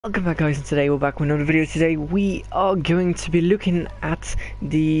Welcome back, guys, and today we're back with another video. Today we are going to be looking at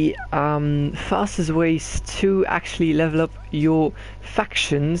the fastest ways to actually level up your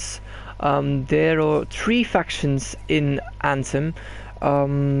factions. There are 3 factions in Anthem.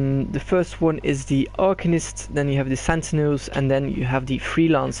 The first one is the Arcanists, then you have the Sentinels, and then you have the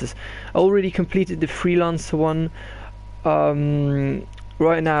Freelancers. I already completed the Freelancer one.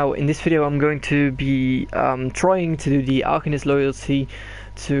 Right now in this video I'm going to be trying to do the Arcanist loyalty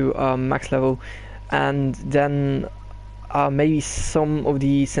to max level, and then maybe some of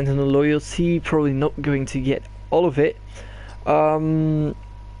the Sentinel loyalty. Probably not going to get all of it, but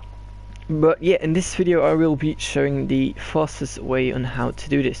yeah, in this video I will be showing the fastest way on how to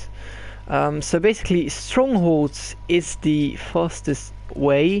do this. So basically strongholds is the fastest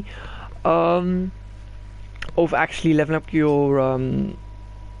way of actually leveling up your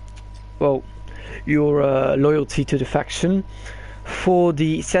loyalty to the faction. For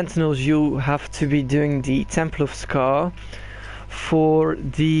the Sentinels you have to be doing the Temple of Scar. For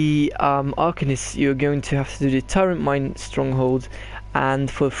the Arcanists you're going to have to do the Tyrant Mine Stronghold,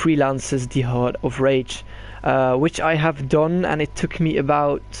 and for Freelancers the Heart of Rage, which I have done, and it took me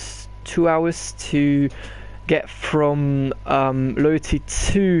about 2 hours to get from loyalty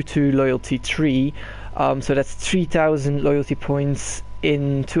 2 to loyalty 3, so that's 3,000 loyalty points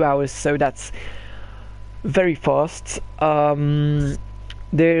in 2 hours, so that's very fast.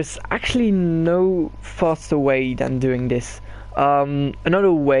 There's actually no faster way than doing this.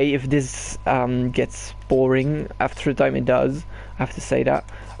 Another way, if this gets boring, after a time it does, I have to say that,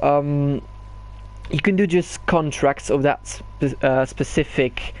 you can do just contracts of that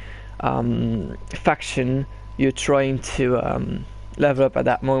specific faction you're trying to level up at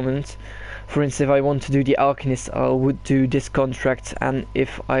that moment. For instance, if I want to do the Arcanist, I would do this contract, and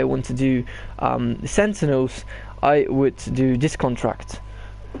if I want to do the Sentinels, I would do this contract.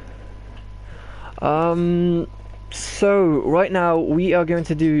 So right now we are going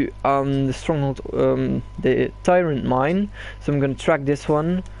to do the stronghold, the Tyrant Mine. So I'm going to track this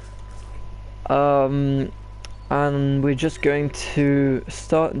one, and we're just going to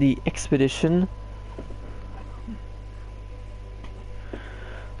start the expedition.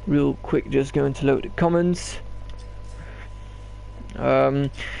 Real quick, just going to load the comments.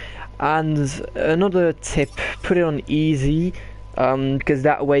 And another tip, put it on easy, because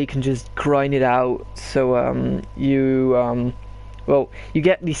that way you can just grind it out. So you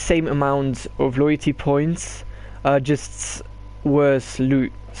get the same amount of loyalty points, just worse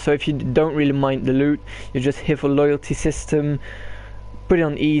loot. So if you don't really mind the loot, you just hit a loyalty system, put it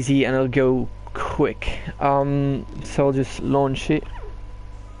on easy, and it'll go quick. So I'll just launch it.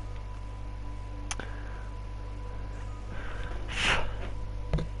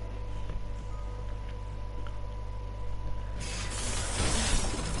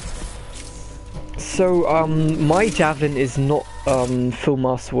 So my javelin is not full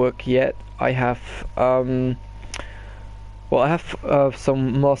masterwork yet. I have some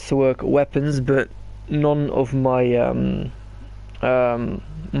masterwork weapons, but none of my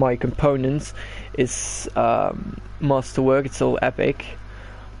my components is masterwork. It's all epic.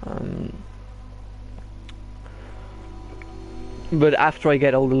 But after I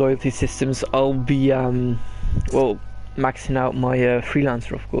get all the loyalty systems, I'll be maxing out my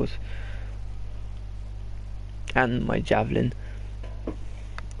freelancer, of course, and my javelin.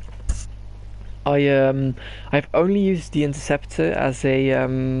 I've only used the interceptor as a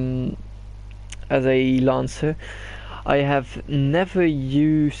lancer. I have never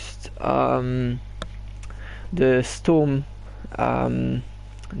used the storm,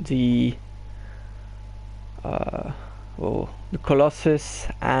 the Colossus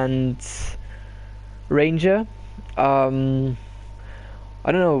and Ranger. I don't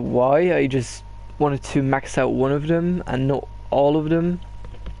know why. I just wanted to max out one of them and not all of them,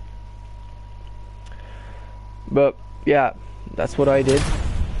 but yeah, that's what I did.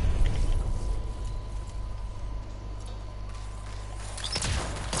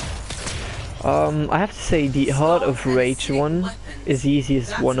 I have to say the Heart of Rage one is the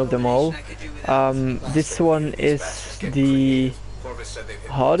easiest one of them all. This one is the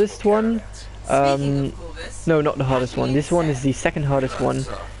hardest one. No, not the hardest one. This one is the second hardest one.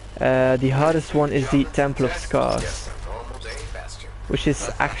 The hardest one is the Temple of Scars, which is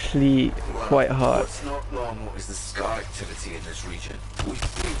actually quite hard. What's not normal is the scar activity in this region. We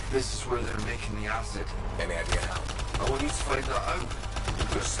think this is where they're making the acid. Any idea how? I want you to find that out.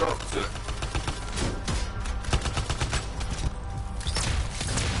 Good start to it.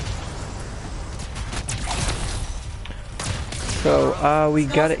 So we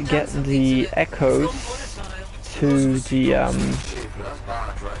gotta get the echoes to the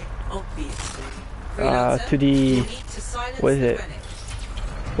to the, what is it?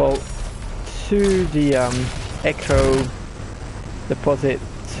 Well, to the echo deposit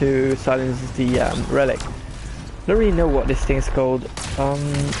to silence the relic. I don't really know what this thing is called.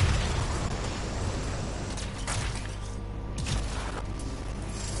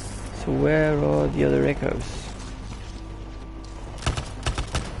 So where are the other echoes?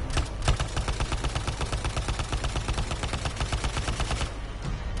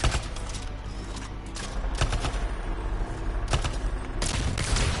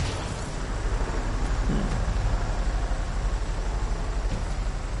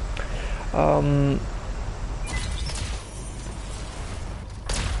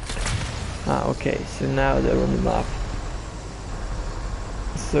 Okay, so now they're on the map.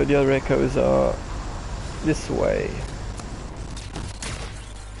 So the other echoes are this way.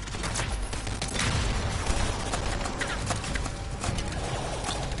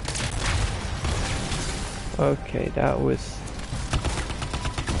 Okay, that was...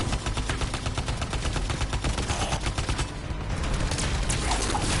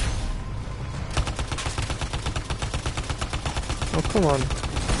 Oh, come on.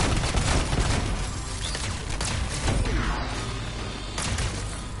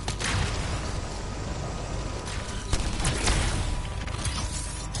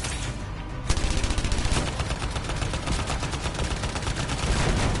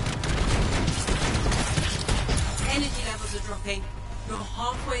 Energy levels are dropping. You're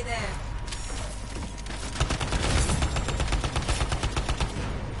halfway there.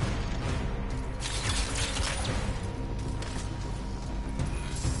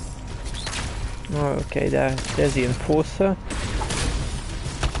 Oh, okay, there's the enforcer.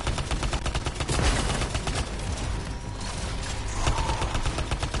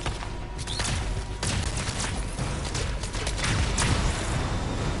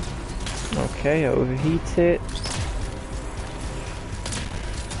 Okay, overheat it.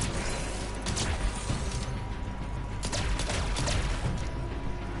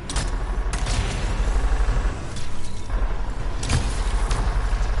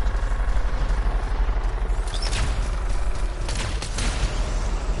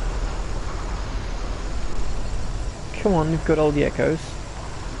 Come on, we've got all the echoes.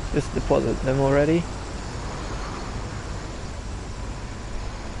 Just deposit them already.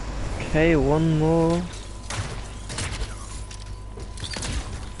 Okay, one more.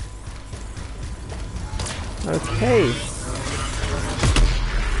 Okay.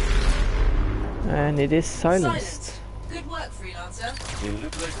 And it is silenced. Good work, Freelancer. It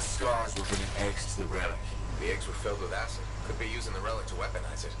looked like the scars were bringing eggs to the relic. The eggs were filled with acid. Could be using the relic to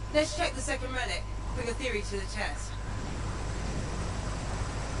weaponize it. Let's check the second relic. Put your theory to the test.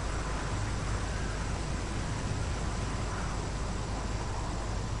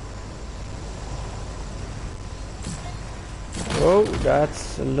 Oh,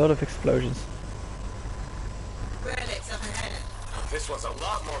 that's a lot of explosions. Relic's up ahead. This one's a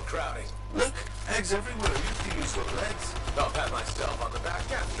lot more crowded. Look, eggs everywhere. You can use those eggs. I'll pat myself on the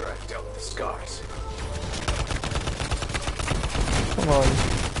back after I've dealt with the scars. Come on.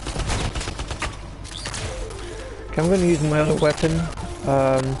 Okay, I'm gonna use my other weapon.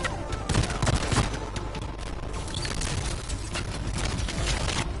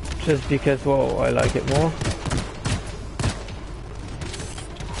 Just because, well, I like it more.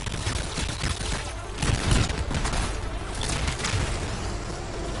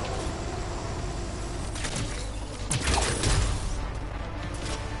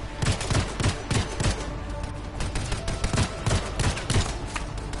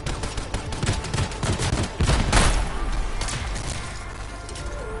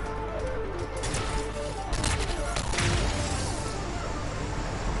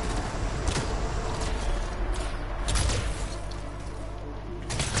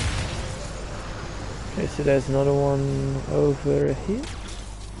 Okay, so there's another one over here.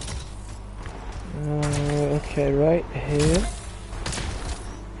 Okay, right here.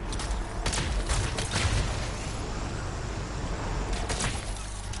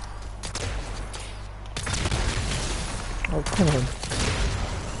 Oh, come on.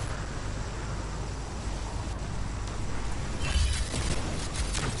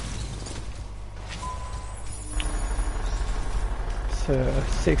 So,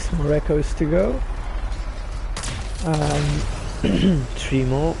 6 more echoes to go. 3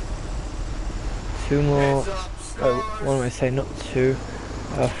 more. 2 more. Oh, what am I saying? Not 2.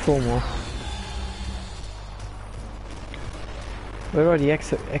 4 more. Where are the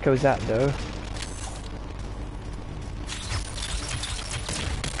echoes at, though?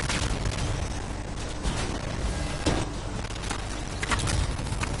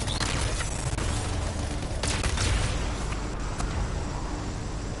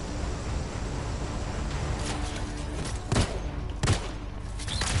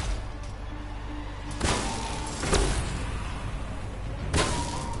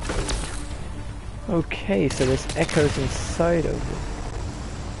 Okay, so there's echoes inside of it.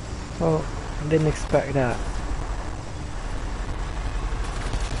 Oh, didn't expect that.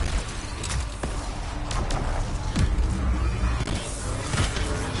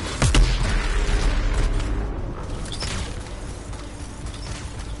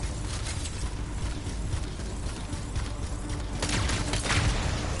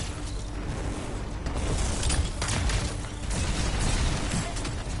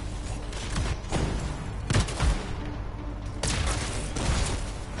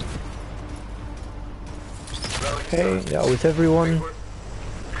 Okay, that was everyone.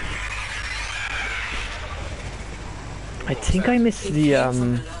 I think I missed the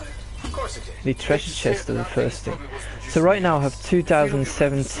treasure chest of the first thing. So right now I have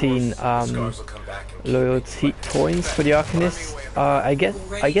 2017 loyalty points for the Arcanist. I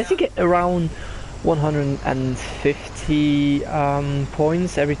guess you get around 150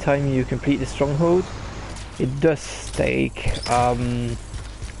 points every time you complete the stronghold. It does take some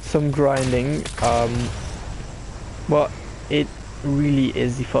grinding, but it really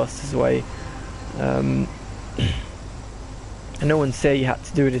is the fastest way. And no one say you had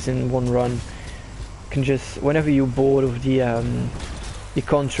to do this in one run. You can just, whenever you're bored of the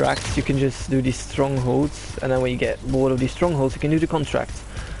contracts, you can just do these strongholds, and then when you get bored of these strongholds, you can do the contracts.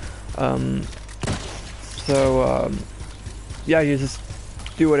 Yeah, you just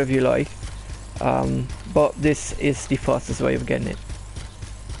do whatever you like. But this is the fastest way of getting it.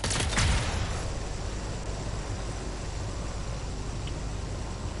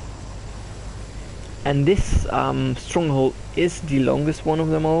 And this stronghold is the longest one of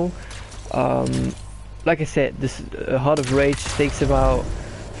them all. Like I said, this Heart of Rage takes about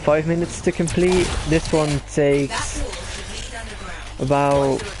 5 minutes to complete. This one takes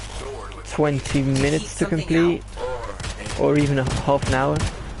about 20 minutes to complete, or even half an hour.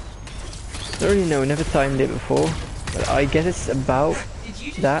 I don't really know, never timed it before, but I guess it's about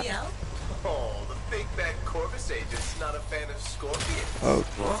that. Oh, the big bad Corvus agent's not a fan of Scorpion. Oh.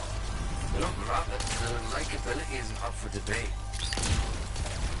 What? Look, Rabbit, the likability isn't up for debate.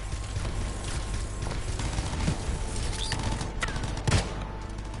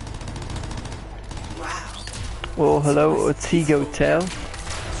 Wow. Well, hello, Otigo Tail.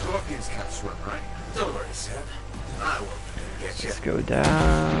 Scorpions can't swim, right? Don't worry, Sam. I won't get you. Let's go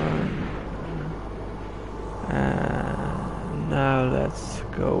down. And now let's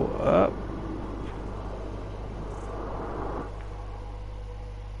go up.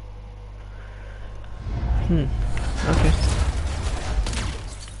 Okay.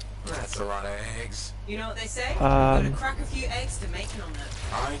 That's a lot of eggs. You know what they say? Um, Gotta crack a few eggs to make an omelette.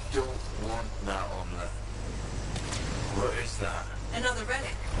 I don't want that omelette. What is that? Another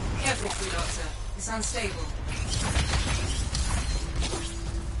relic. Careful, Freelancer. It's unstable.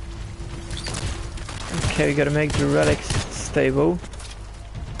 Okay, we gotta make the relics stable.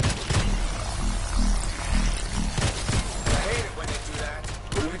 I hate it when they do that.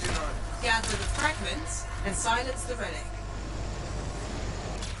 What do we do now? Gather the fragments and silence the relic.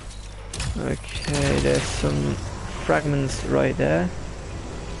 Okay, there's some fragments right there.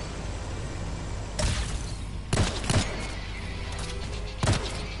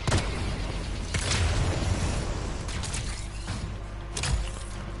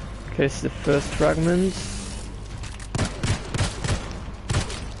 Okay, this is the first fragment.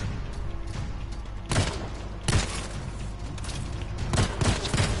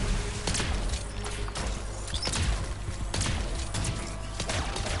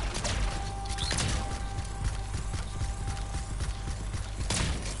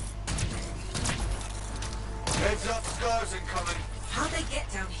 Heads up, scars incoming. How'd they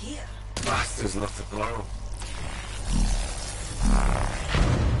get down here? Bastards love to blow.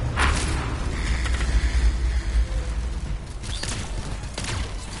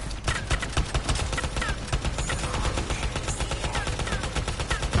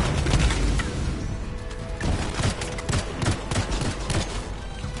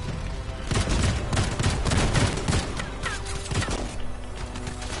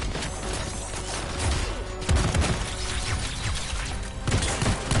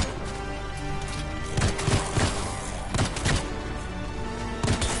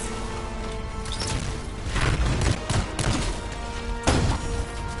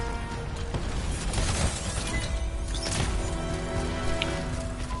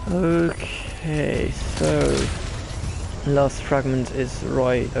 Okay, so last fragment is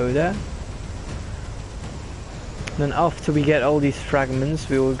right over there. Then after we get all these fragments,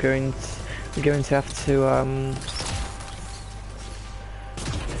 we're going to have to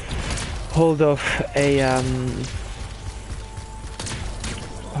hold off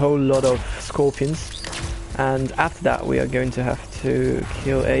whole lot of scorpions, and after that we are going to have to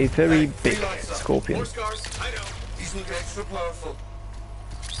kill a very big scorpion. More scars? I know. These look extra powerful.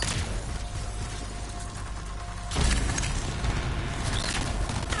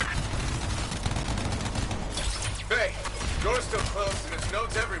 Hey, door's still closed and there's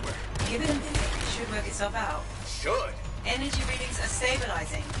notes everywhere. Give it a minute. It should work itself out. Should. Energy readings are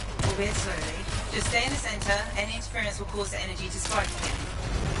stabilizing, albeit slowly. Just stay in the center. Any interference will cause the energy to spike again.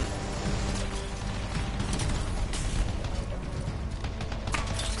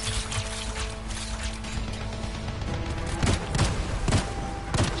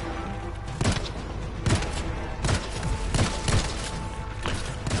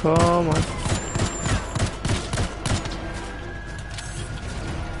 Come on.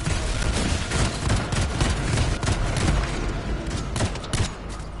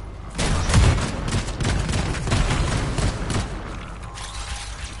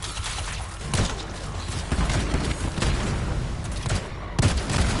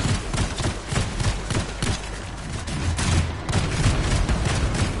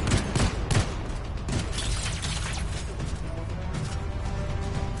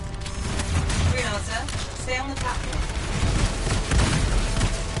 Stay on the platform.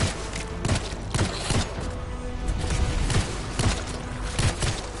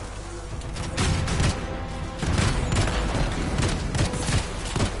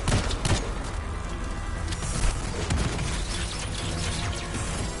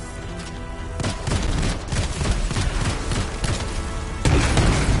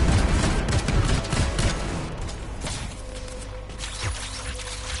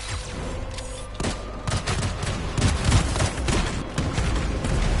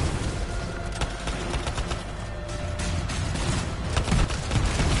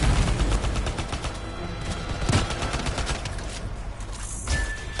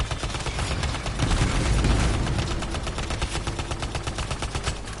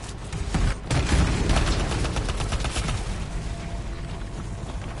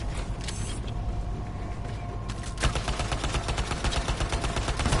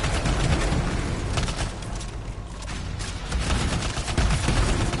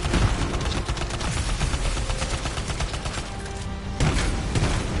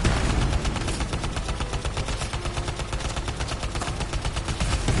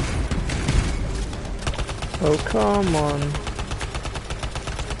 Oh, come on.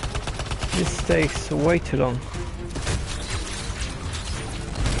 This takes way too long.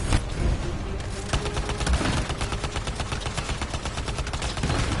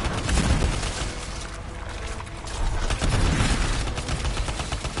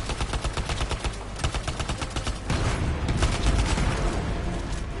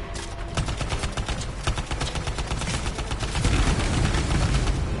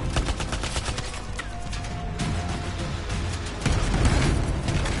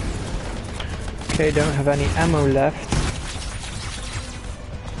 Okay, don't have any ammo left.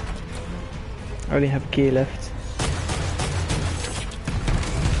 I only have gear left.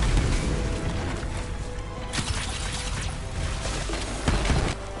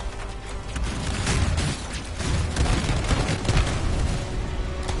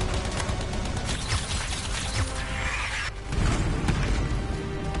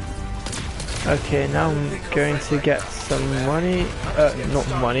 Okay, now I'm going to get some money, not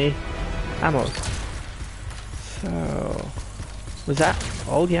money, ammo. So, was that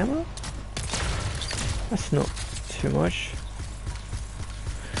all the ammo? That's not too much.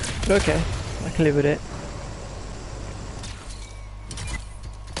 But okay, I can live with it.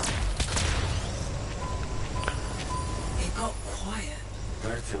 It got quiet.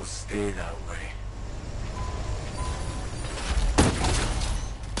 Bet it'll stay that way.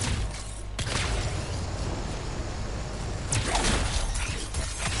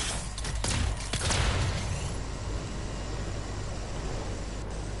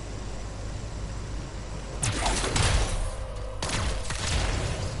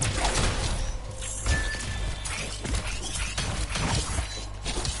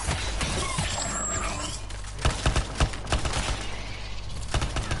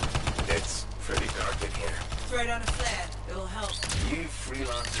 Throw down a flare. It will help. You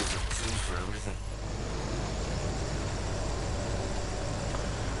freelancers are tools for everything.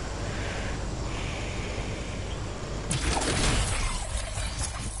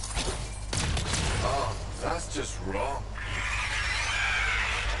 Oh, that's just wrong.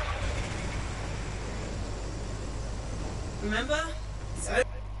 Remember?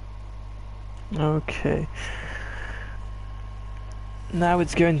 Okay. Now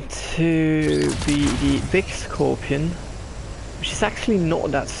it's going to be the big scorpion, which is actually not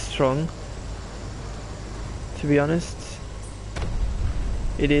that strong, to be honest.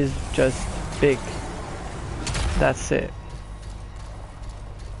 It is just big. That's it.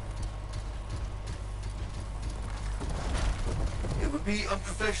 It would be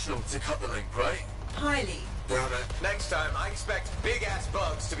unprofessional to cut the link, right? Highly. Damn it. Next time, I expect big-ass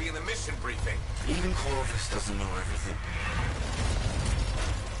bugs to be in the mission briefing. Even Corvus doesn't know everything.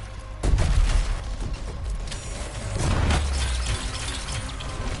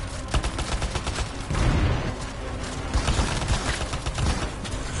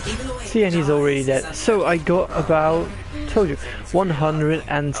 See, and he's already dead. So I got about, told you,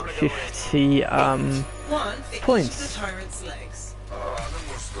 150 points. The tyrant's legs. No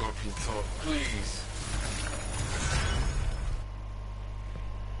more scorpion talk, please.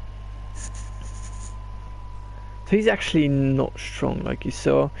 So he's actually not strong, like you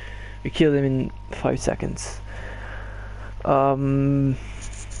saw. We killed him in 5 seconds.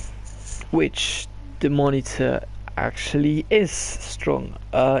 Which the monitor actually is strong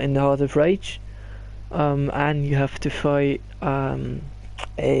in the Heart of Rage. And you have to fight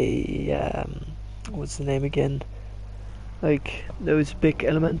what's the name again? Like those big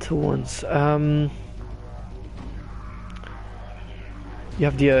elemental ones. You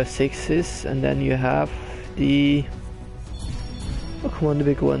have the Earth 6s, and then you have the, oh come on, the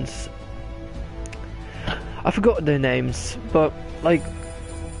big ones. I forgot their names, but like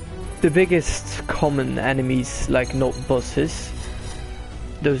the biggest common enemies, like not bosses,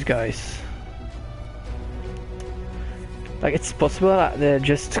 those guys. Like it's possible that they're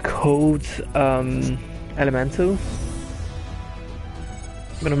just called elemental,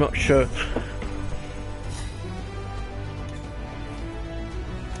 but I'm not sure.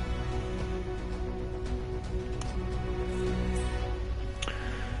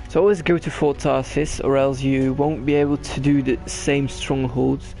 So always go to Fort Tarsis, or else you won't be able to do the same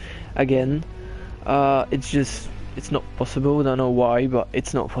strongholds again. It's not possible. I don't know why, but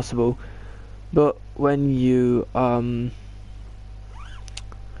it's not possible. But when you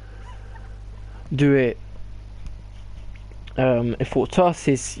do it in Fort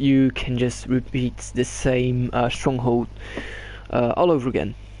Tarsis, you can just repeat the same stronghold all over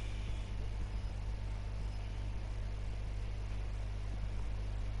again.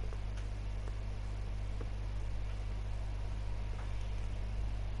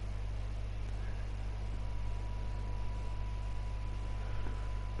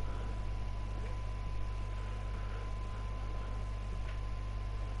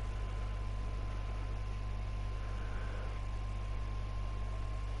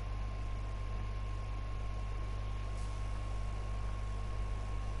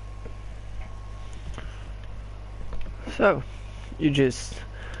 So, you just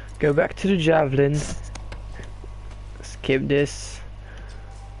go back to the javelin, skip this,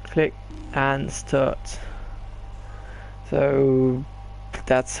 click and start. So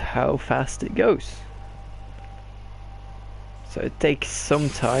that's how fast it goes. So it takes some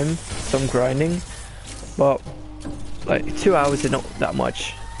time, some grinding, but like 2 hours is not that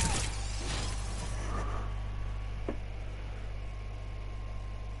much.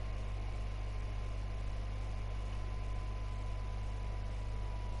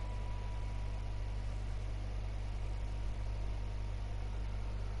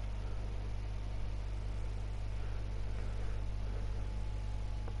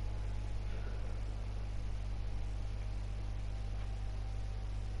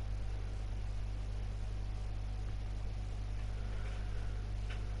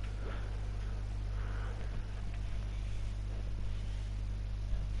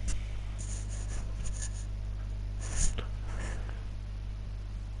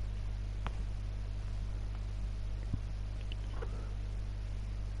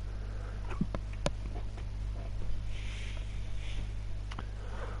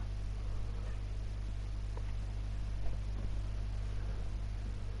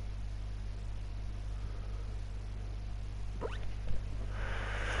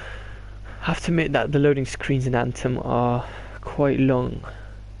 I have to admit that the loading screens in Anthem are quite long,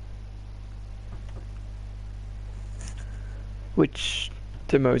 which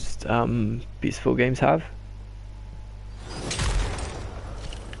the most peaceful games have.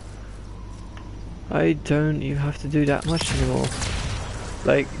 I don't even have to do that much anymore.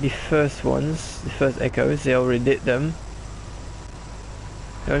 Like the first ones, the first echoes, they already did them.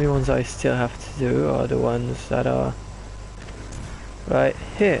 The only ones I still have to do are the ones that are right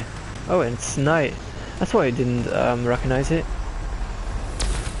here. Oh, and it's night. That's why I didn't recognize it.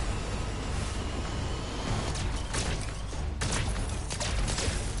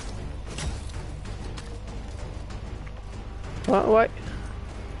 Why?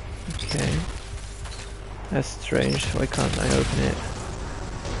 Okay. That's strange. Why can't I open it?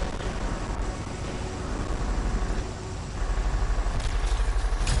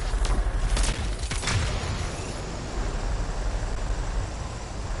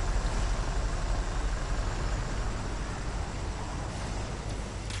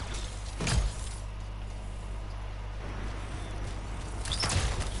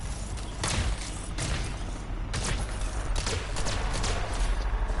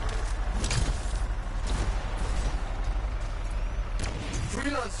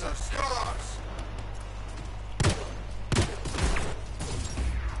 Freelancer scars!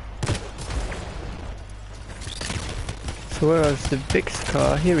 So where is the big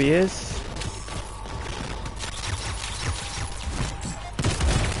scar? Here he is.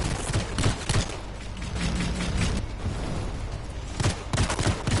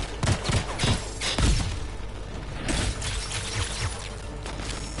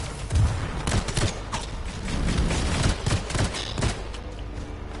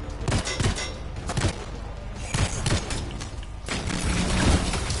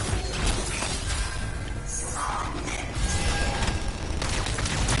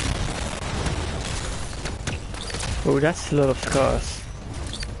 Oh, that's a lot of scars.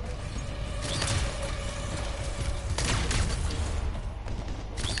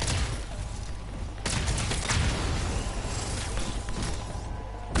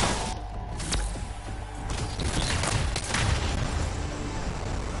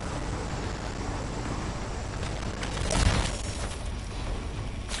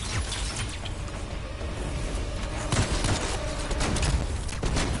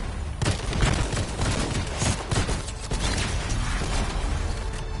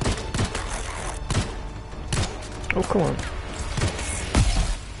 Oh, come on.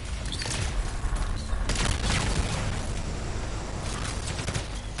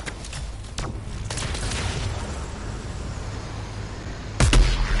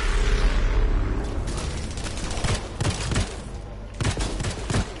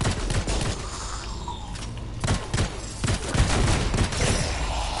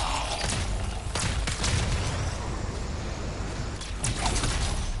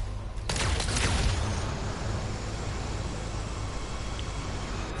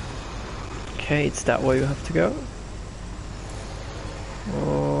 Okay, it's that way you have to go.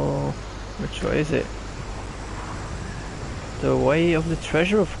 Oh, which way is it? The way of the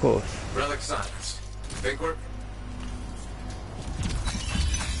treasure, of course. Relic science. Think work?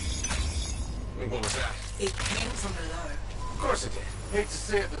 What was that? It came from below. Of course it did. Hate to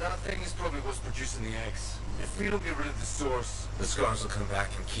say it, but that thing is probably what's producing the eggs. If we don't get rid of the source, the scars will come back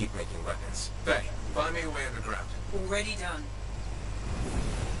and keep making weapons. Faye, find me a way underground. Already done.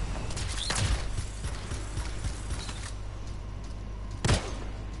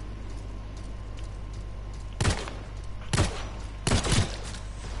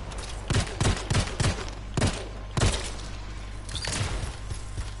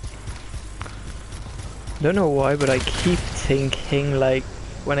 Don't know why, but I keep thinking, like,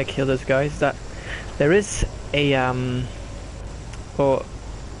 when I kill those guys, that there is a or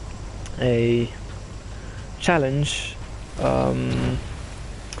a challenge to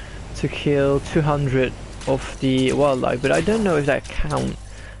kill 200 of the wildlife, but I don't know if that counts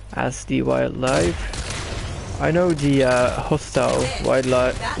as the wildlife. I know the hostile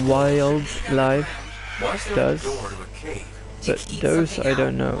wildlife does, but those I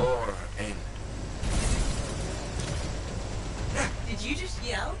don't know. Did you just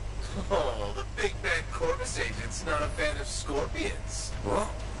yell? Oh, the big bad Corvus agent's not a fan of scorpions. Well,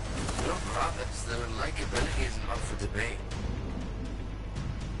 no prophets, their likability isn't up for debate.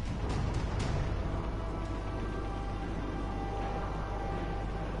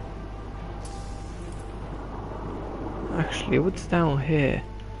 Actually, what's down here?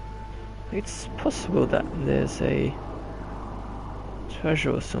 It's possible that there's a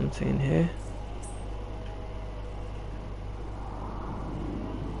treasure or something in here.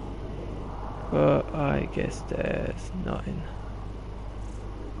 But I guess there's nothing.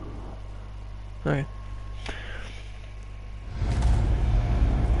 Okay.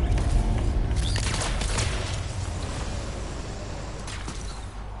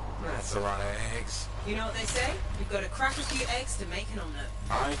 That's a lot of eggs. You know what they say? You've got to crack a few eggs to make an omelette.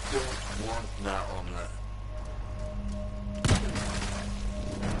 I don't want that omelette.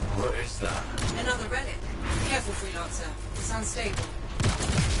 What is that? Another relic. Careful, freelancer. It's unstable.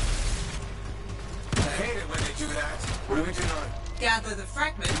 I hate it when they do that. What do we do now? Gather the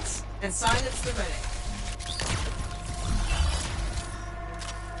fragments and silence the relic.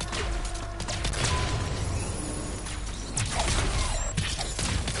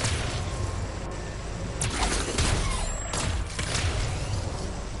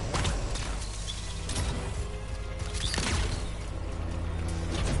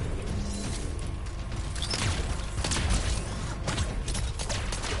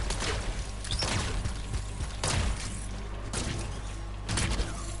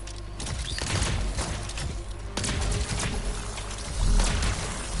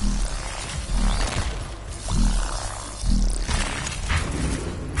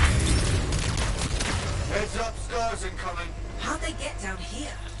 scars incoming. How'd they get down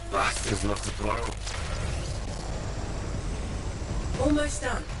here? Bastards love to borrow. Almost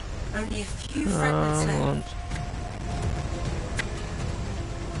done. Only a few fragments left.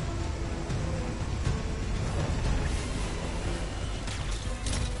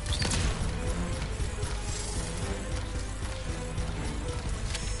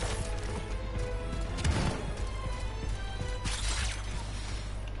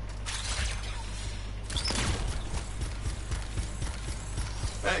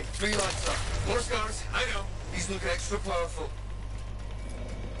 Hey, 3 lights up. More scars, I know. These look extra powerful.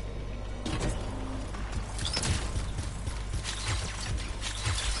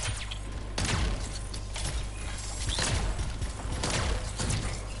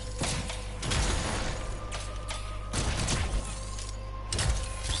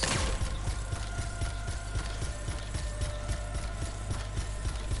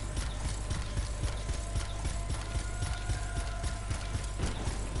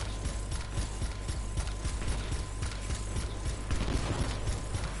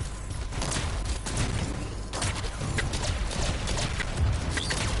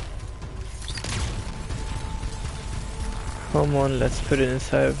 Come on, let's put it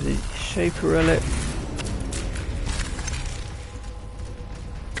inside of the Shaper Relic.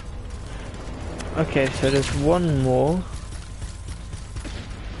 Okay, so there's one more.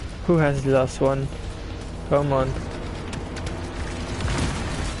 Who has the last one? Come on.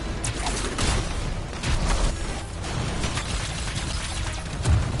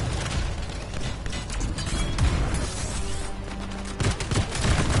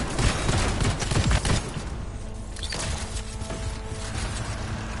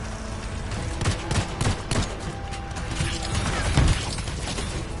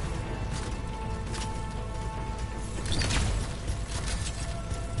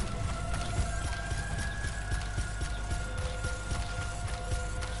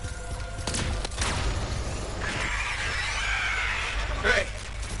 Hey,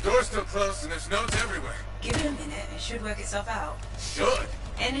 door's still closed and there's nodes everywhere. Give it a minute, it should work itself out. Should.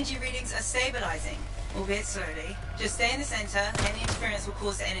 Energy readings are stabilizing, albeit slowly. Just stay in the center, any interference will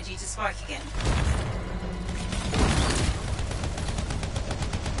cause the energy to spike again.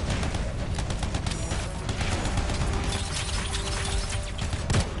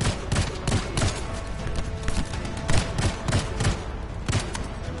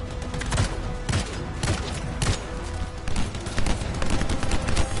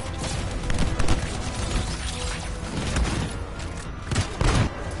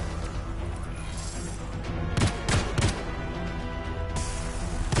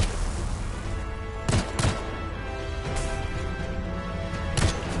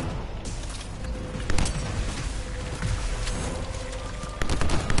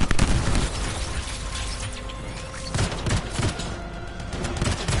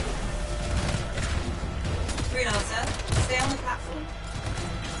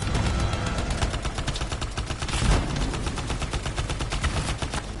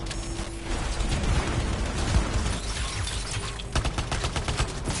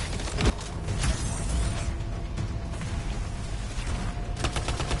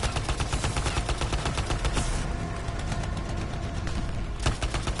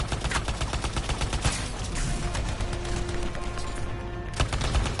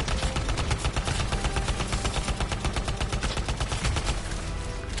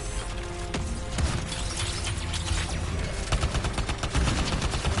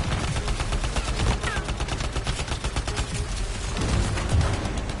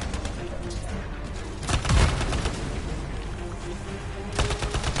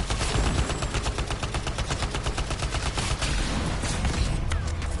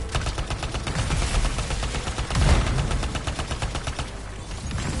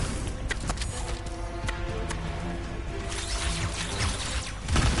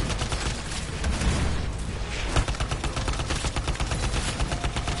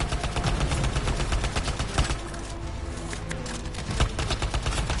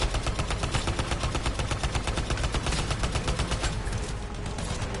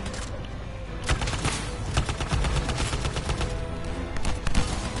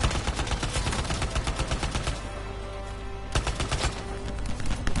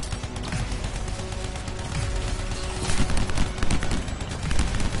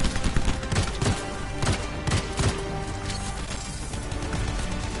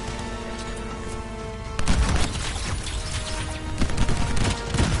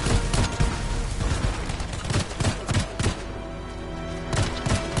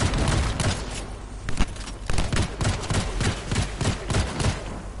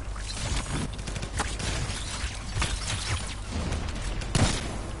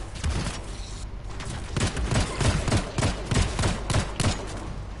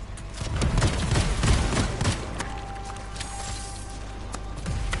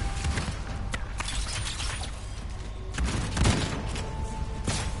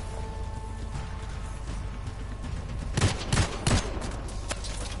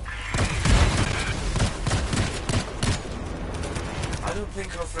 I don't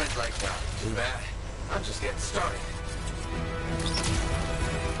think our friend like that. Too bad. I'm just getting started.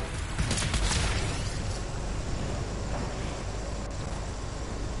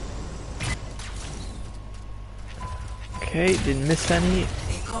 Okay, didn't miss any. It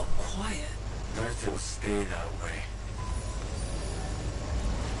got quiet. Bet it'll stay that way.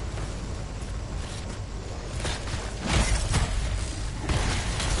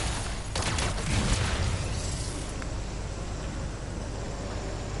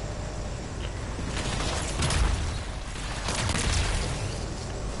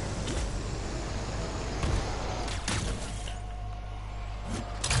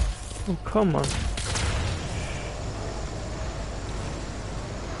 Oh, come on.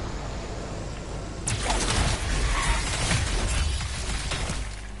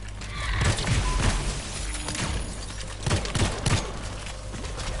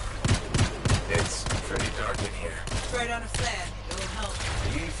 It's pretty dark in here. Throw down a flare. It will help.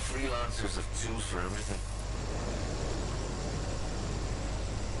 You freelancers have tools for everything.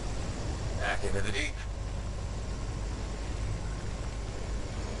 Back into the deep.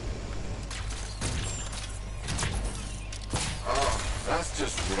 Oh, that's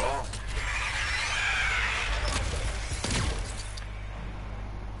just wrong.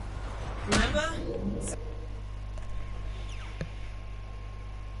 Remember?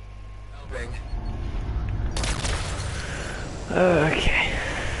 Helping. Okay.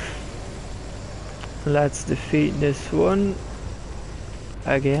 Let's defeat this one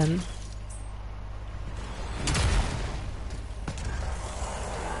again.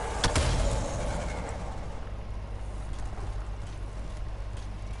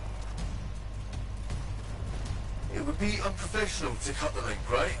 It would be unprofessional to cut the link,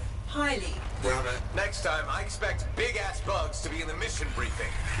 right? Highly. Damn it. Next time, I expect big-ass bugs to be in the mission briefing.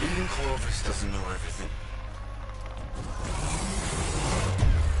 Even Clovis doesn't know everything.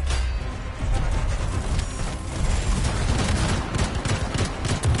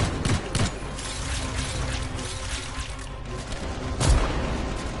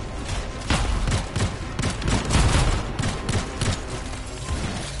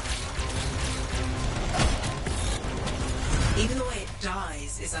 Even the way it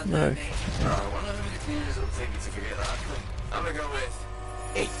dies is unnerving. I wonder how many cleaners it'll take me to forget that thing. I'm gonna go with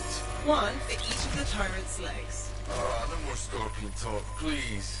 8. One for each of the tyrant's legs. Oh, no more scorpion talk,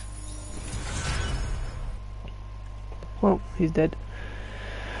 please. Well, he's dead.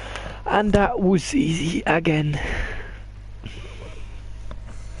 And that was easy again.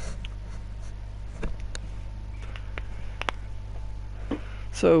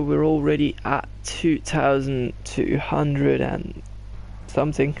 So we're already at 2,200 and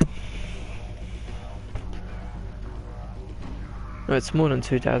something. No, it's more than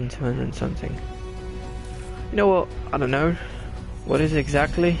 2,200 and something. You know what? I don't know what is it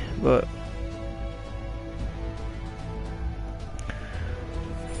exactly, but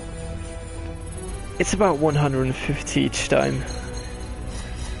it's about 150 each time.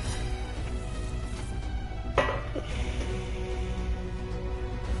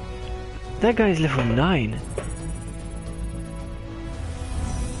 That guy's level 9.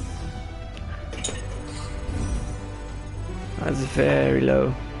 That's very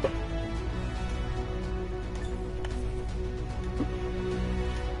low.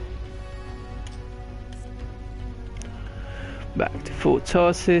 Back to Fort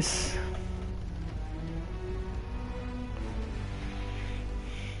Tarsis.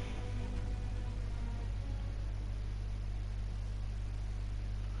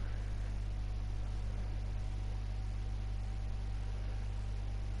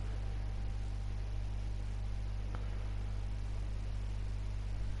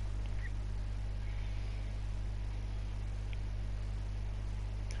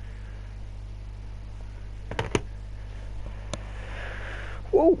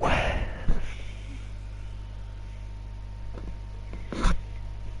 Whoa.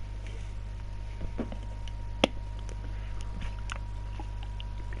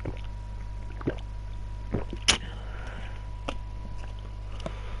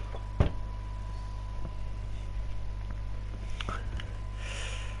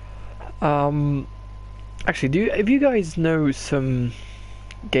 Actually, if you guys know some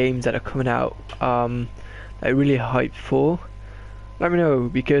games that are coming out that I'm really hyped for, let me know,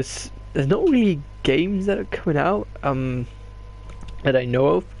 because there's not really games that are coming out that I know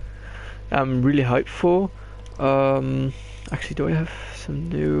of I'm really hyped for. Actually, do I have some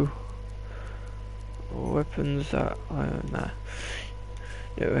new weapons that nah,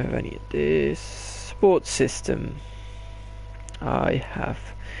 don't have any of this. Sports system, I have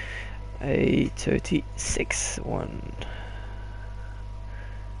a 36 one.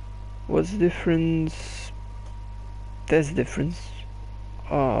 What's the difference? There's a difference.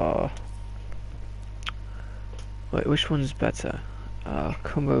 Wait, which one's better?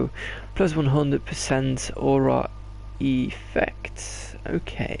 Combo plus 100% aura effect.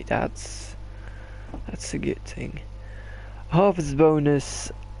 Okay, that's a good thing. Harvest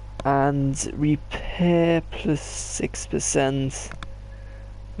bonus and repair plus 6%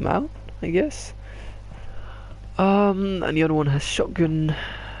 amount, I guess. And the other one has shotgun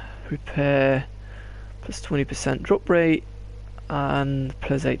repair plus 20% drop rate and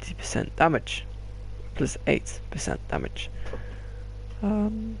plus 80% damage. Plus 8% damage.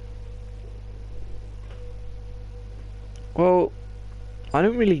 Well, I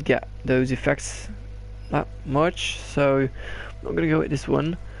don't really get those effects that much, so I'm not gonna go with this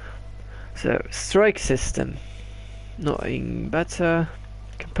one. So, strike system, nothing better.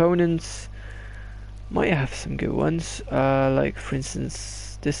 Components might have some good ones, like for instance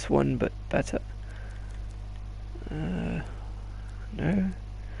this one, but better. No,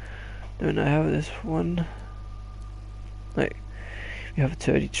 don't I have this one? Like, we have a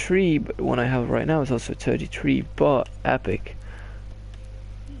 33, but the one I have right now is also 33, but epic.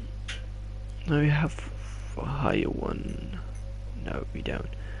 Now we have a higher one. No, we don't.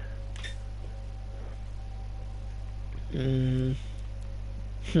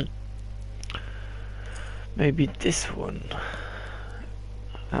 Maybe this one.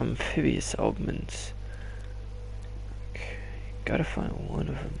 Amphibious augments. Okay, gotta find one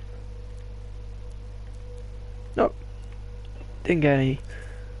of them. No, didn't get any.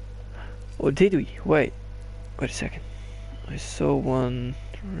 Or did we? Wait a second. I saw one.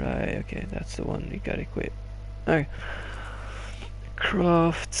 Right, okay, that's the one we gotta equip. Okay.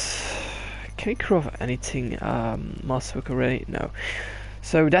 Craft. Can we craft anything? Masterwork already? No.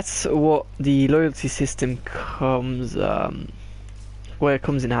 So that's what the loyalty system comes, where it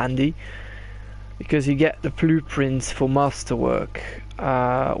comes in handy, because you get the blueprints for masterwork,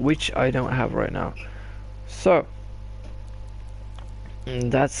 which I don't have right now. So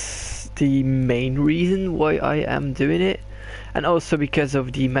that's the main reason why I am doing it, and also because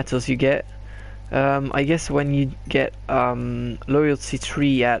of the metals you get. I guess when you get loyalty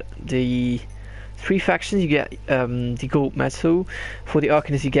 3 at the 3 factions, you get the gold metal. For the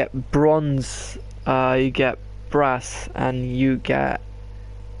Arcanist, you get bronze, you get brass, and you get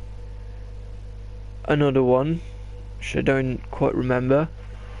another one, which I don't quite remember.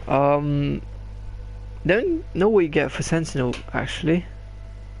 Don't know what you get for Sentinel actually.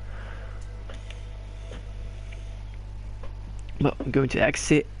 But I'm going to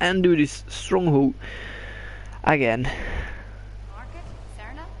exit and do this stronghold again. Market?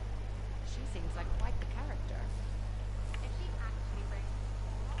 Serna? She seems like quite the character. If she actually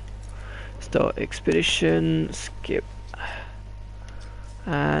brings... Start expedition, skip,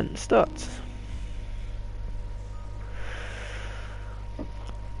 and start.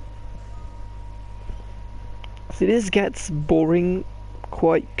 See, this gets boring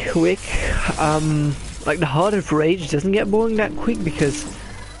quite quick. Like the Heart of Rage doesn't get boring that quick because,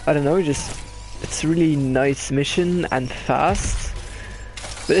 I don't know, just it's a really nice mission and fast.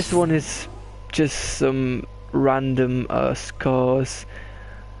 But this one is just some random scars,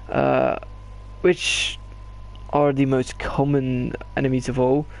 which are the most common enemies of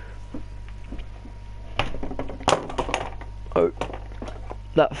all. Oh,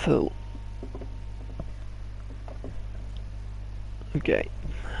 that fell. Okay,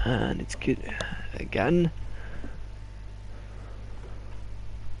 and it's good again.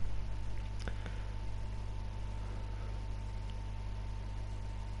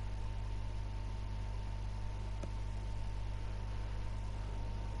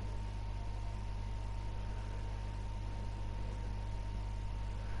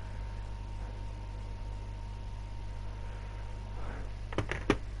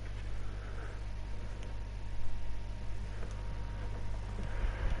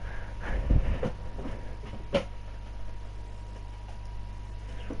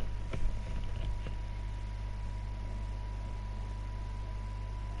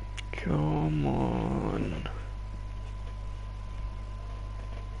 Come on.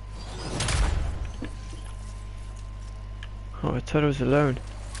 Oh, I thought I was alone.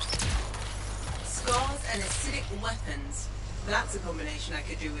 Scars and acidic weapons. That's a combination I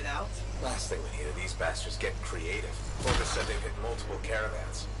could do without. Last thing we need are these bastards getting creative. Corvus said they've hit multiple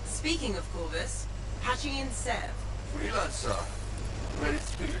caravans. Speaking of Corvus, hatching in Sev. Freelancer, ready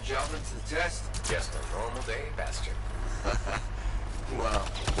to put your javelin to the test? Just a normal day, Bastion. Well,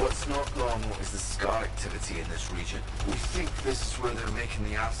 what's not normal is the scar activity in this region. We think this is where they're making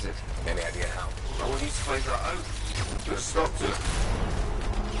the acid. Any idea how? I want you to find that out. Put a stop to it.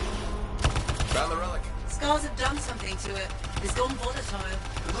 Found the relic. Scars have done something to it. It's gone volatile.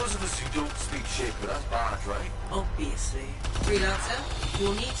 For those of us who don't speak Shaper, that's bad, right? Obviously. Freelancer,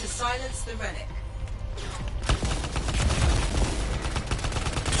 you'll need to silence the relic.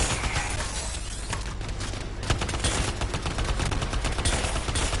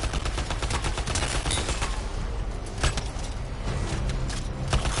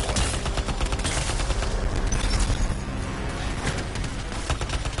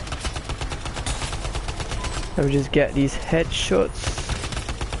 Let me just get these headshots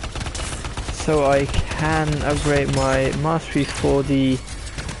so I can upgrade my mastery for the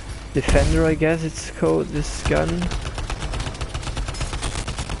Defender, I guess it's called, this gun.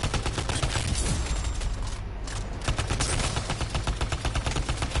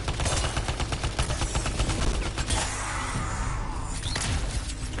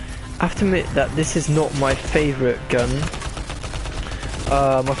 I have to admit that this is not my favorite gun.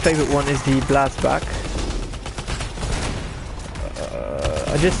 My favorite one is the Blastback.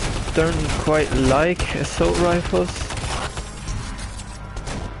 I just don't quite like assault rifles.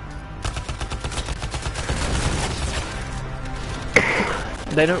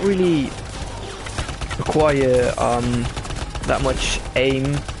 They don't really require that much aim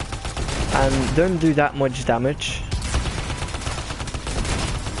and don't do that much damage.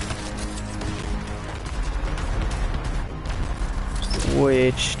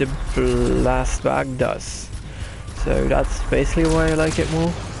 Which the Blastback does. So that's basically why I like it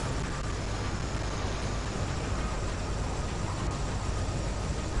more.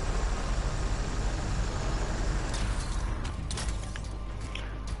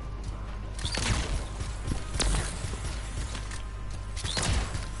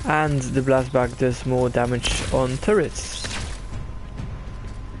 And the Blastback does more damage on turrets,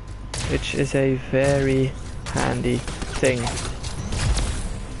 which is a very handy thing.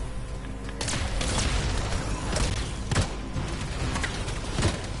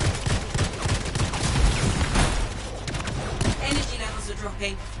 Energy levels are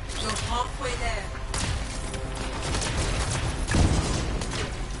dropping. You're halfway there.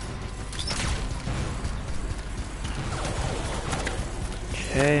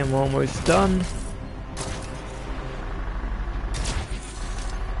 Okay, I'm almost done.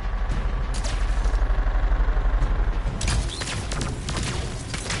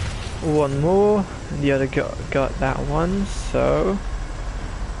 One more, and the other got that one, so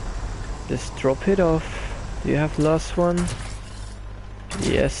just drop it off. Do you have the last one?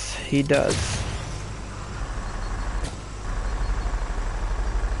 Yes, he does.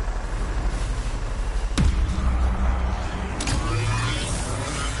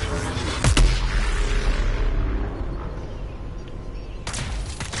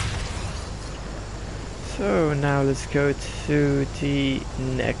 So now let's go to the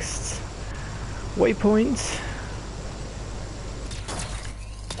next waypoint.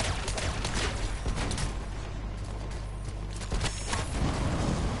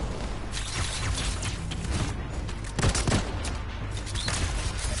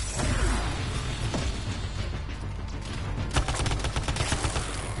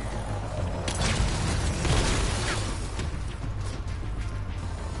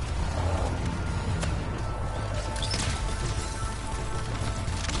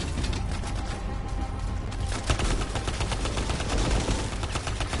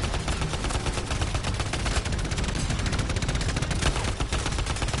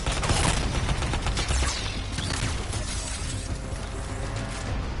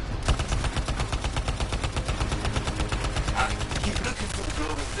 Keep looking for the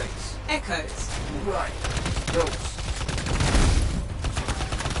glowing things. Echoes. Right. Those.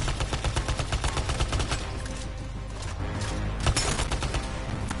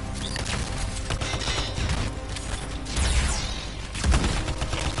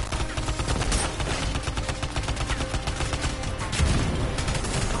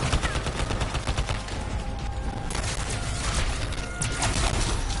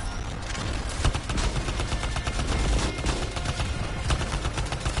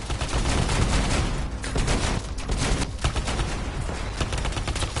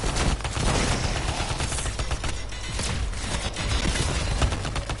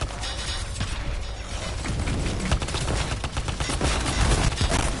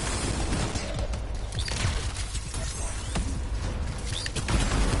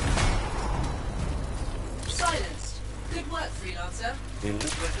 Freelancer. It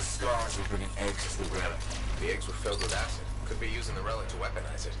looked like the scars were bringing eggs to the relic. The eggs were filled with acid. Could be using the relic to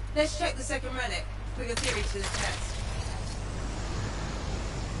weaponize it. Let's check the second relic. Put your theory to the test.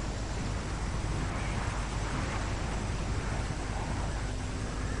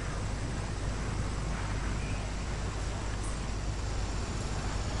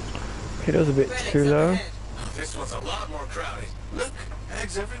 Okay, that was a bit Relics too up low. ahead. This one's a lot more crowded. Look,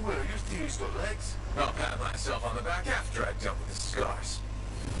 eggs everywhere. Your theory's got legs. I'll pat myself on the back after I've dealt with the scars.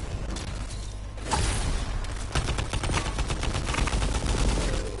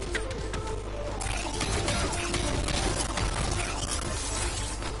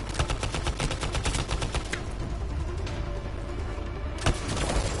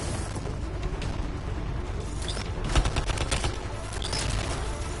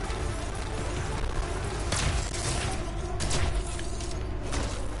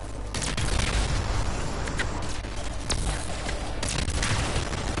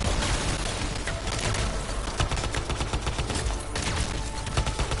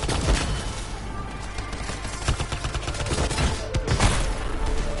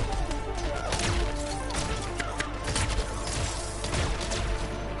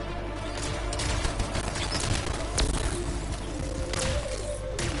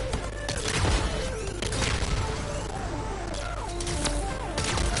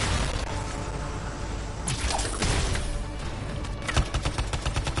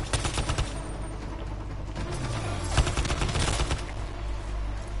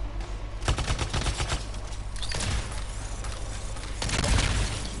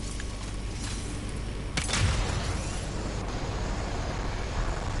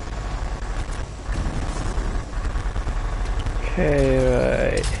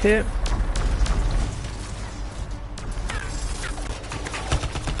 Okay, right here.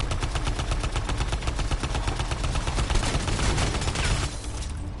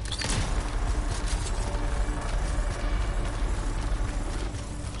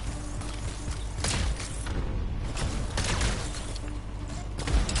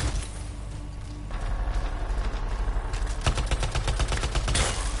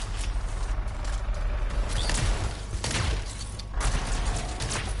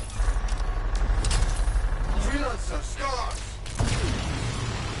 Freelancer, scars!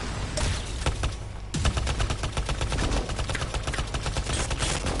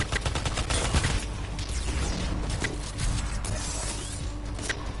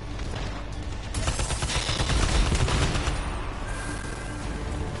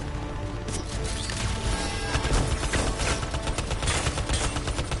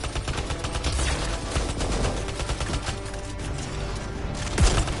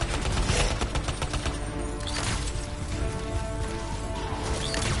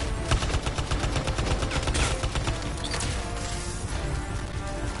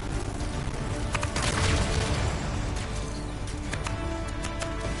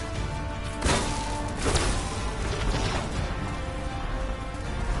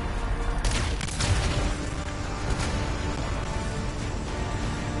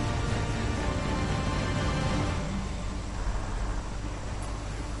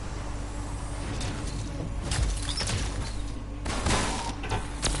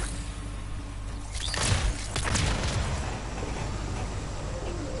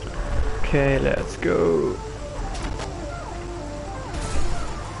 Okay, let's go.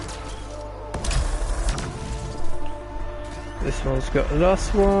 This one's got the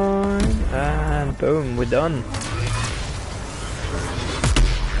last one, and boom, we're done.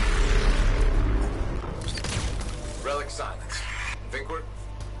 Relic silence. Think we're...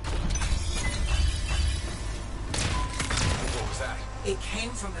 What was that? It came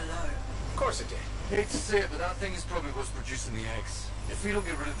from below. Of course it did. Hate to say it, but that thing is probably what's producing the eggs. If we don't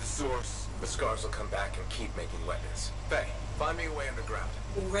get rid of the source... The scars will come back and keep making weapons. Faye, find me a way underground.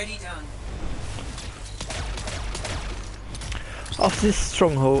 Already done. After this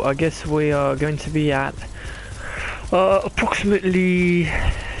stronghold, I guess we are going to be at approximately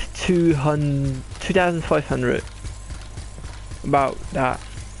 2,500. About that.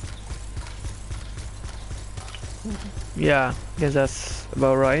 Yeah, I guess that's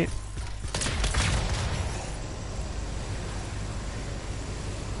about right.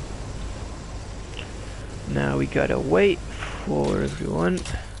 Now we gotta wait for everyone.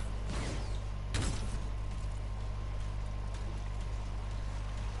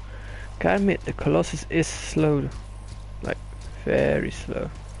 Gotta admit, the Colossus is slow, like very slow.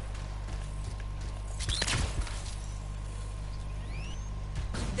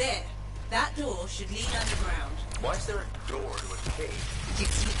 There. That door should lead underground. Why is there a door to a cave? Did you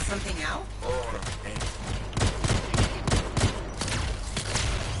sneak something out? Oh, no.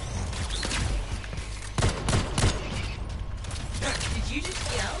 Did you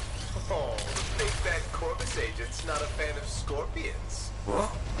just yell? Oh, the big bad Corvus agent's not a fan of scorpions.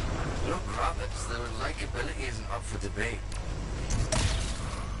 What? Look, rabbits, their likability isn't up for debate.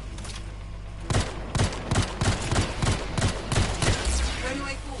 The only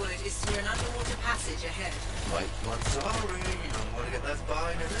way forward is through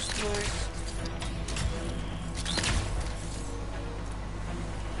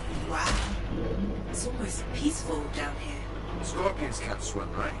It's almost peaceful down here. Scorpions can't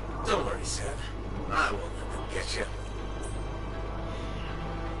swim, right? Don't worry, Sam. I won't let them get you.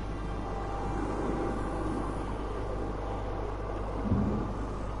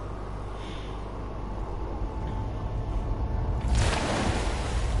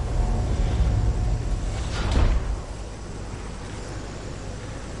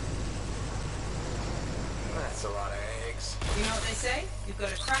 That's a lot of eggs. You know what they say? You've got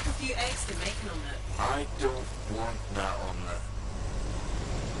to crack a few eggs to make an omelette. I don't want that omelette.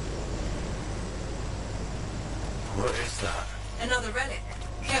 What is that? Another relic.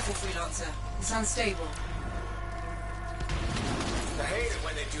 Careful, freelancer. It's unstable. I hate it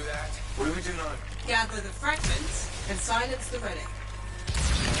when they do that. What do we do now? Gather the fragments and silence the relic.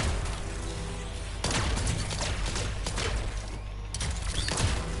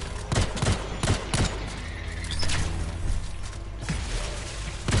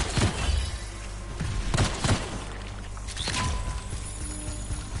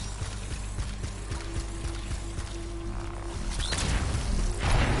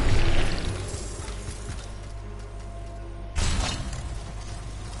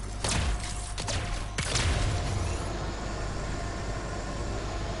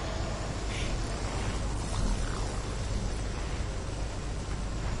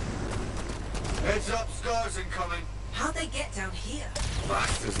 Heads up, scars incoming. How'd they get down here?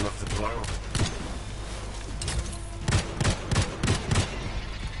 Bastards love to blow.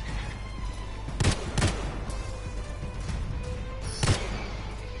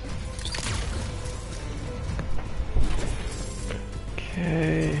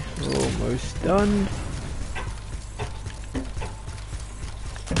 Okay, we're almost done.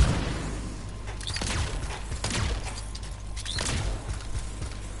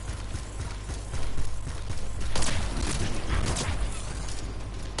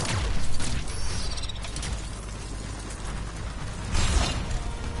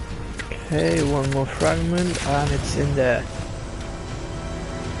 Okay, one more fragment and it's in there.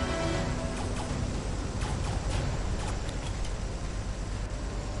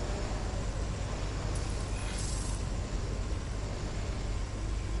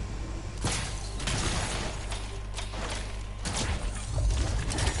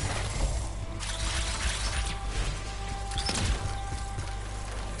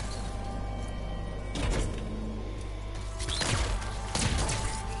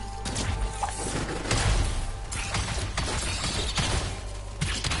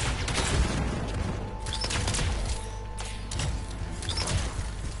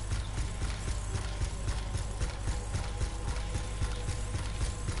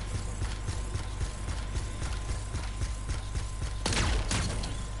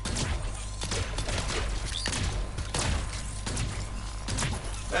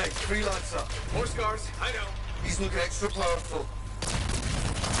 Hey, freelancer. More scars, I know. These look extra powerful.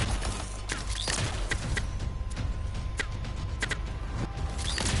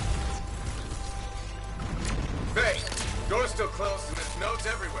 Hey, door's still closed and there's notes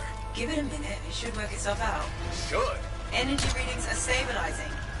everywhere. Give it a minute. It should work itself out. Should. Energy readings are stabilizing,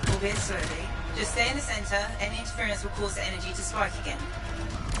 albeit slowly. Just stay in the center. Any interference will cause the energy to spike again.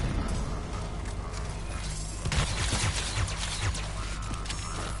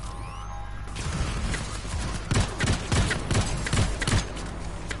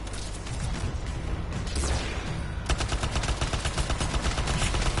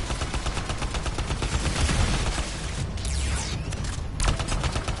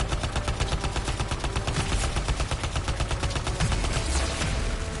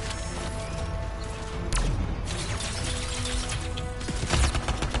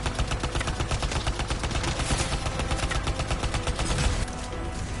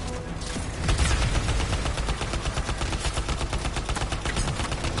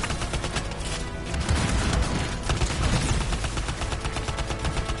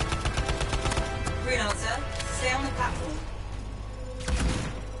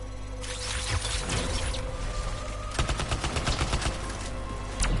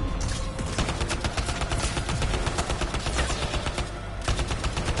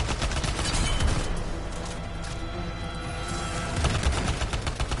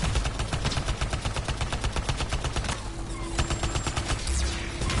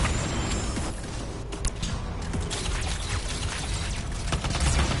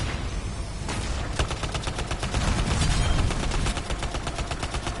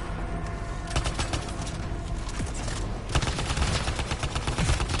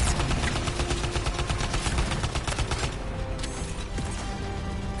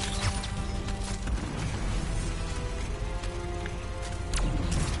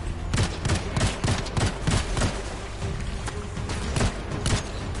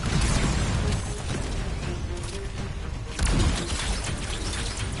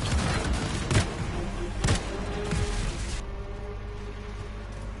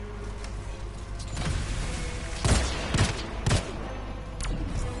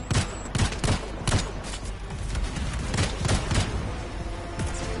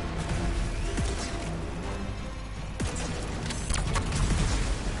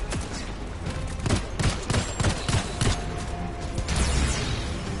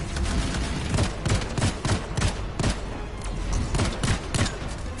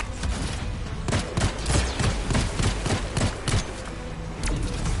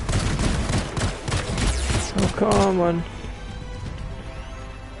 Come on.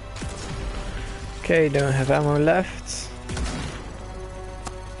 Okay, don't have ammo left.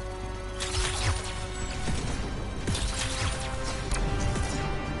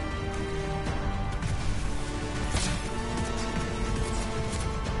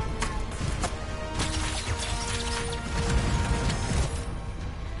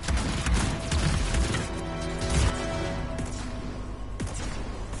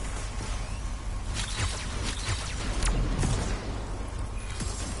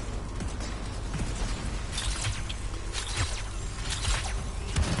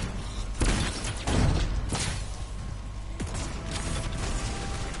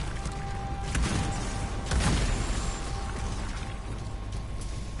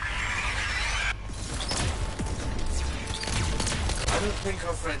 I don't think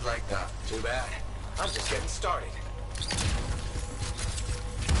our friend like that. Too bad. I'm just getting started.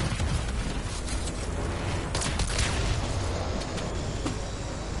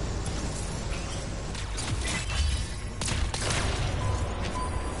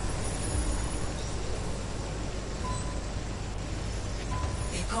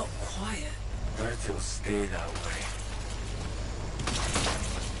 It got quiet. Bet it'll stay that way.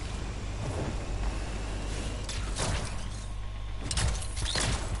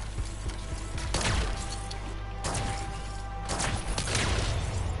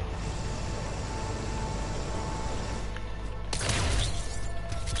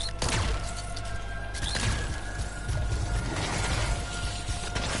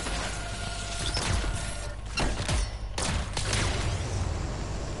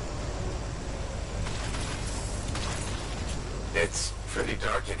 It's pretty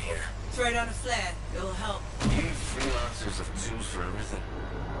dark in here. Throw down a flare. It'll help. You freelancers have tools for everything.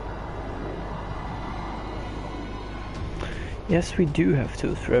 Yes, we do have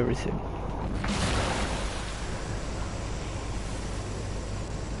tools for everything.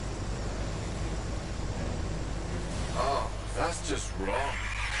 Oh, that's just wrong.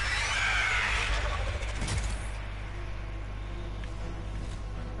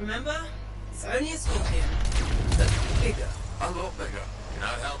 Remember? It's only a scorpion. But bigger. A lot bigger. You're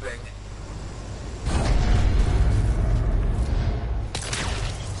not helping.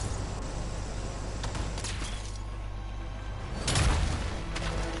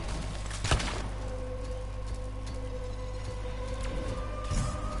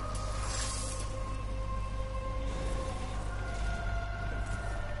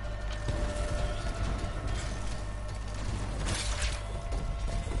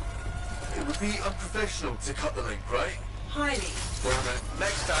 It would be unprofessional to cut the link, right? Highly. Damn it.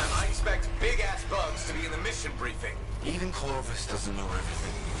 Next time, I expect big-ass bugs to be in the mission briefing. Even Clovis doesn't know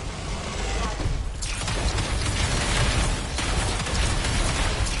everything.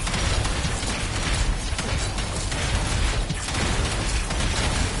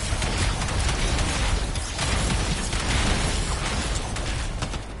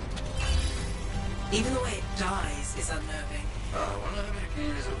 Even the way it dies is unnerving. I wonder how many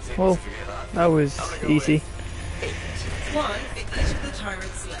years it would take Well, to figure that. that was easy. One for each of the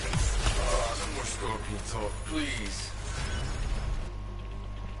tyrant's legs. Oh, no more scorpion talk, please.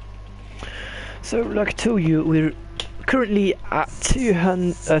 So, like I told you, we're currently at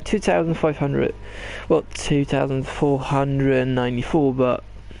 2,500. Well, 2,494, but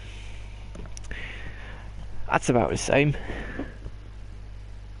that's about the same.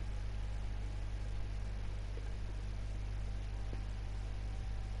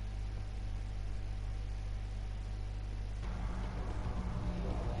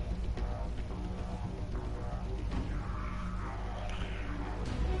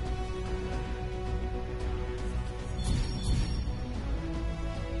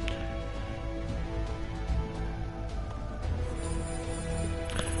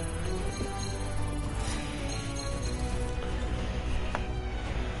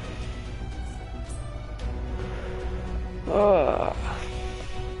 Ah.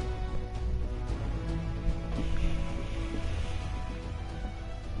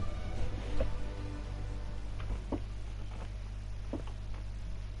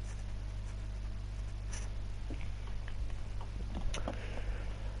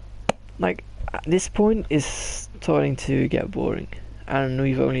 Like, at this point, it's starting to get boring, and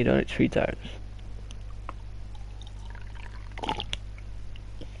we've only done it 3 times.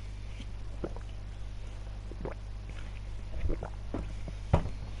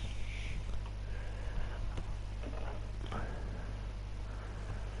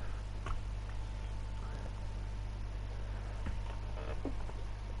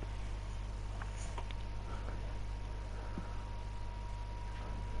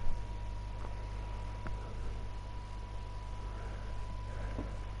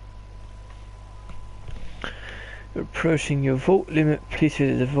 You're approaching your vault limit. Please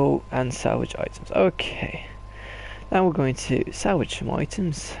visit the vault and salvage items. Okay. Now we're going to salvage some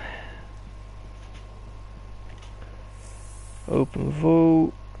items. Open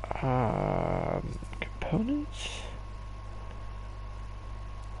vault. Components.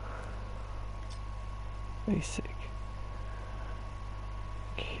 Basic.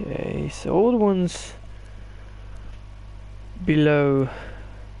 Okay, so all the ones below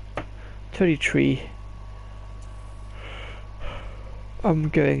 33 I'm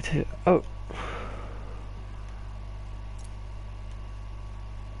going to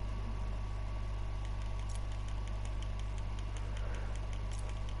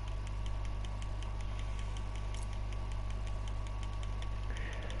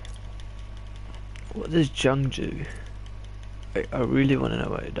what does junk do? I really want to know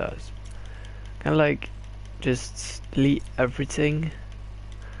what it does. Can I like just delete everything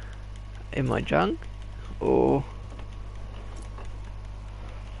in my junk, or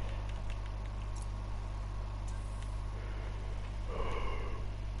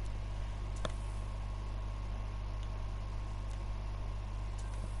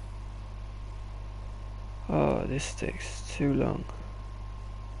oh, this takes too long.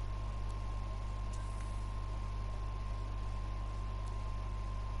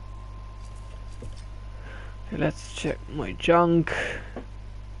 Okay, let's check my junk.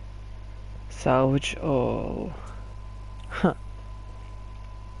 Salvage all. Huh.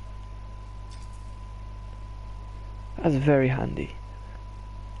 That's very handy.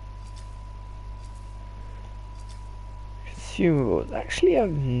 Consumables. Actually,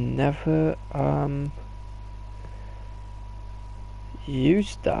 I've never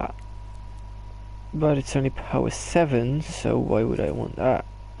used that. But it's only power 7, so why would I want that?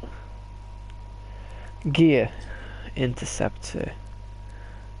 Gear. Interceptor.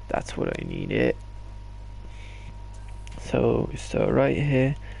 That's what I need it. So we start right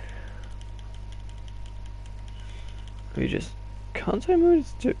here. We just can't I move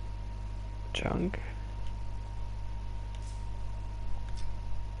it to junk?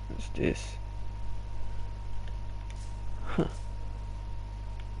 What's this? Huh.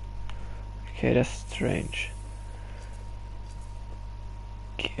 Okay, that's strange.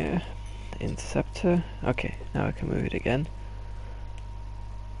 Okay, interceptor. Okay, now I can move it again.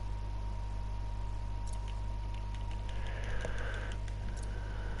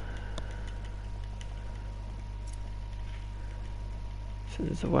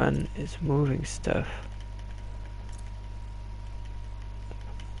 Since when is moving stuff?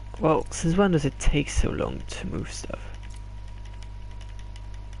 Well, since when does it take so long to move stuff?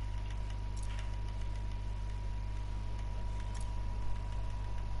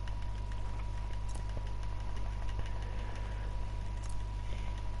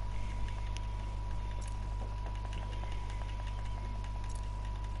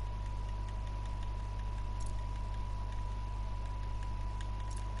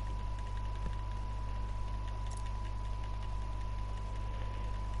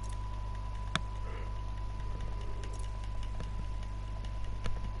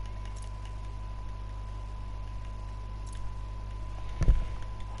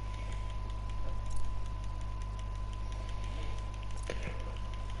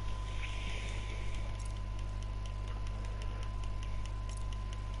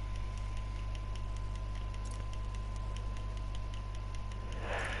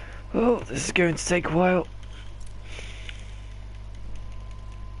 Oh, this is going to take a while.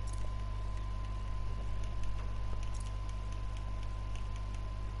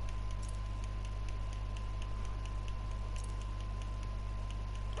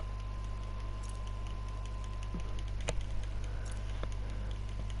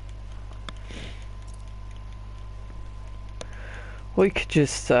 We could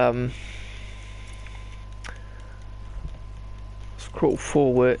just scroll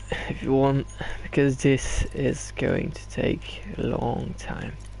forward if you want, because this is going to take a long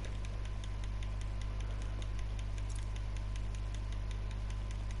time.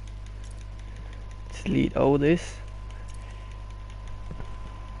 Delete all this.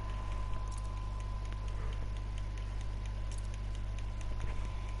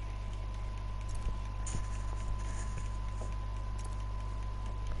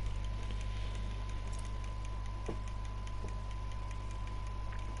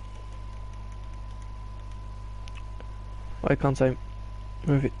 Why can't I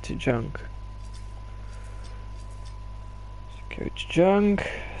move it to junk? Go to junk,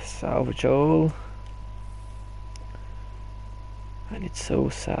 salvage all, and it's so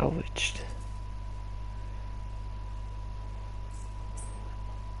salvaged.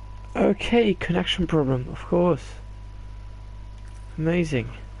 Okay, connection problem, of course. Amazing.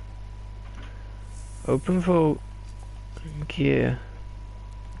 Open vault. Gear.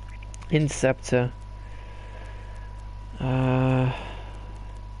 Inceptor. I'm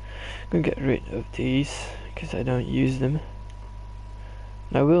gonna get rid of these because I don't use them.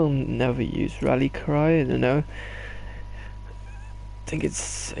 I will never use rally cry. I don't know. I think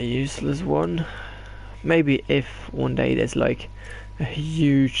it's a useless one. Maybe if one day there's like a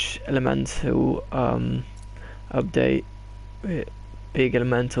huge elemental update with big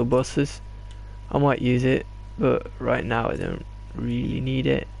elemental bosses, I might use it, but right now I don't really need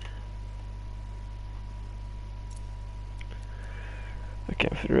it.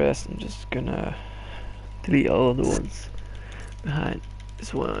 Okay, for the rest I'm just gonna delete all the ones behind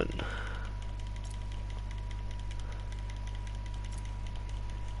this one.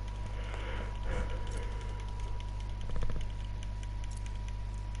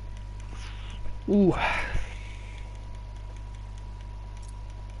 Ooh.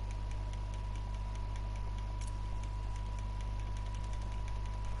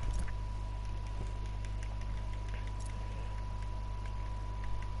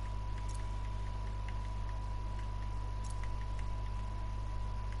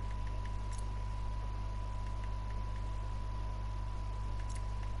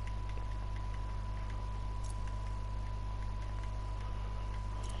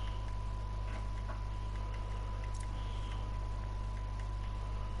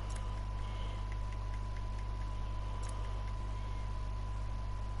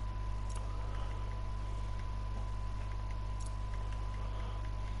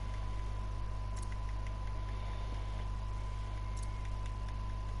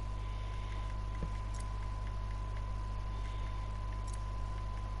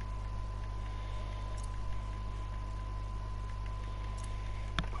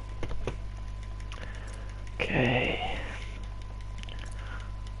 Okay.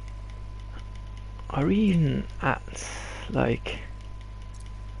 Are we even at like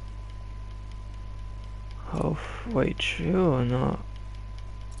halfway through or not?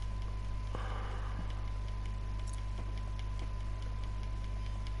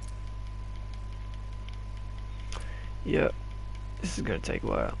 Yeah, this is gonna take a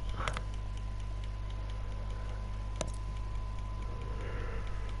while.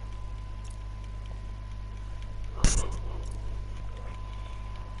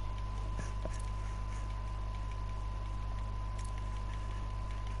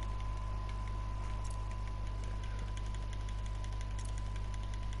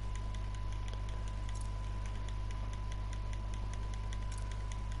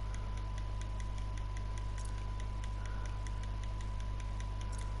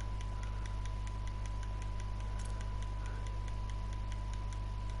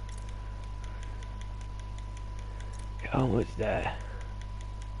 Almost there.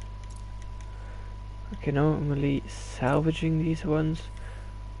 Okay, normally salvaging these ones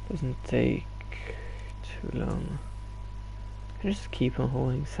doesn't take too long. Can I just keep on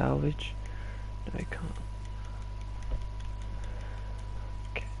holding salvage? No, I can't.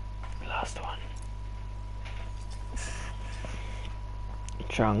 Okay, last one.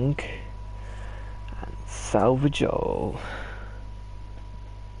 Junk and salvage all.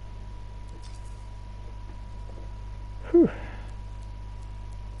 Whew.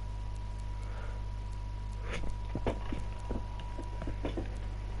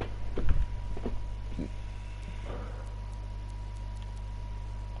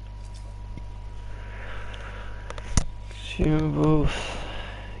 Consumables,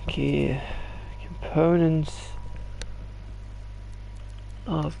 gear, components.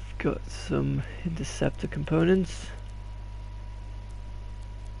 I've got some interceptor components.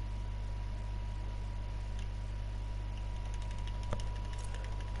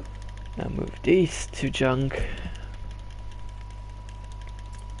 Now move these to junk.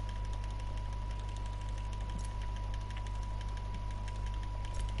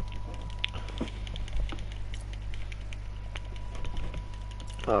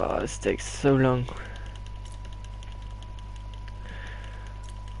 Oh, this takes so long.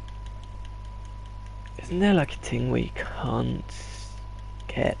 Isn't there like a thing where you can't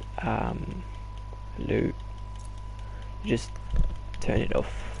get loot? You just turn it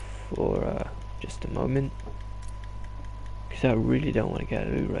off for just a moment. Because I really don't want to get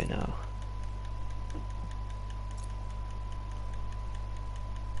loot right now.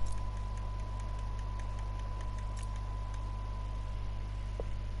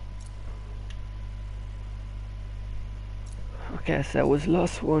 Okay, so that was the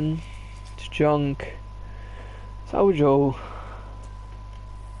last one. To junk. Salvage all.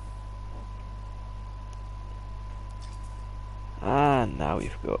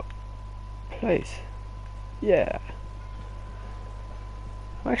 we've got place. Yeah.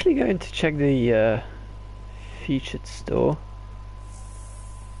 I'm actually going to check the featured store.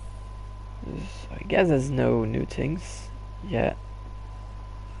 I guess there's no new things yet.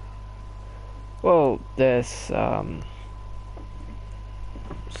 Well, there's some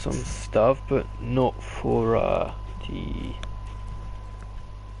stuff, but not for the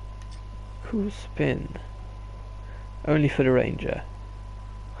cool spin. Only for the Ranger.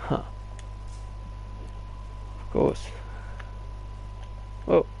 Huh. Of course.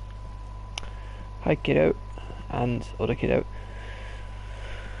 Oh. Hi kiddo. And other kiddo.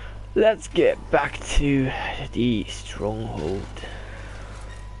 Let's get back to the stronghold.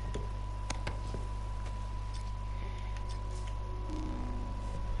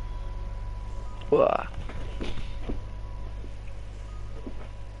 Whoa.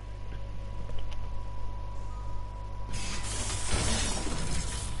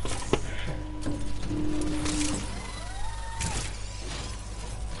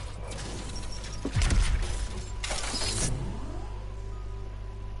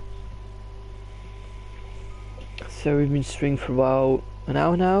 So we've been streaming for about an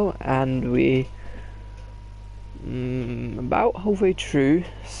hour now, and we about halfway through.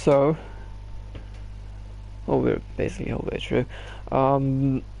 So, well, we're basically halfway through.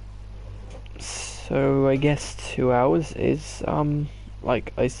 So I guess 2 hours is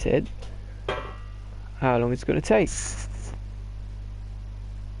like I said, how long it's gonna take.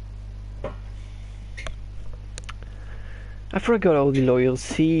 After I got all the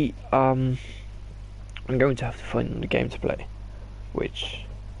loyalty, I'm going to have to find a game to play, which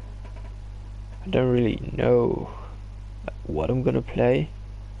I don't really know what I'm gonna play.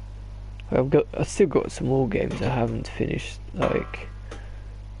 I still got some more games I haven't finished. Like,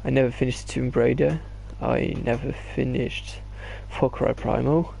 I never finished Tomb Raider. I never finished Far Cry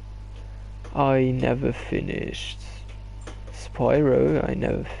Primal. I never finished Spyro. I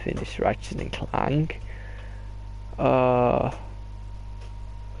never finished Ratchet and Clank.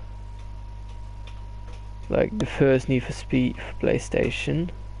 Like the first Need for Speed for PlayStation.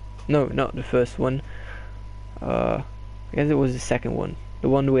 No, not the first one. I guess it was the second one. The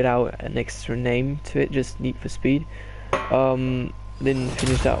one without an extra name to it, just Need for Speed. Didn't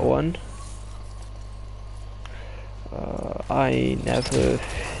finish that one. I never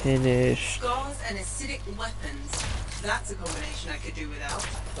finished. Scars and acidic weapons. That's a combination I could do without.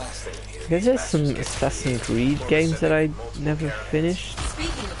 I guess there's some Assassin's Creed games that I never finished.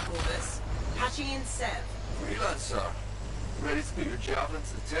 Speaking of Corvus, patching in Sev. Freelancer, ready to put your javelin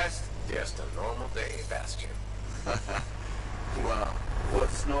to the test? Just a normal day, Bastion. Well,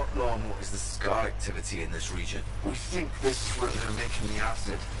 what's not normal is the scar activity in this region. We think this is where they're making the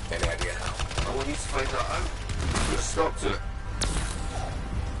acid. Any idea how? I want you to find that out. Put a stop to it.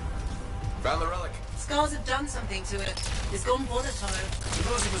 Found the relic. Scars have done something to it. It's gone volatile. For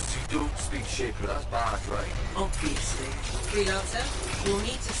those of us who don't speak Shaper, that's bad, right? Obviously. Freelancer, you'll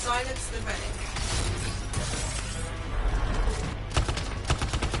need to silence the relic.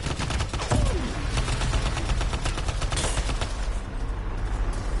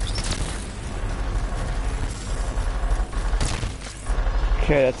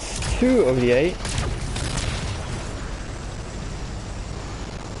 Okay, that's 2 of the 8.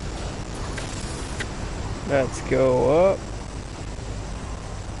 Let's go up.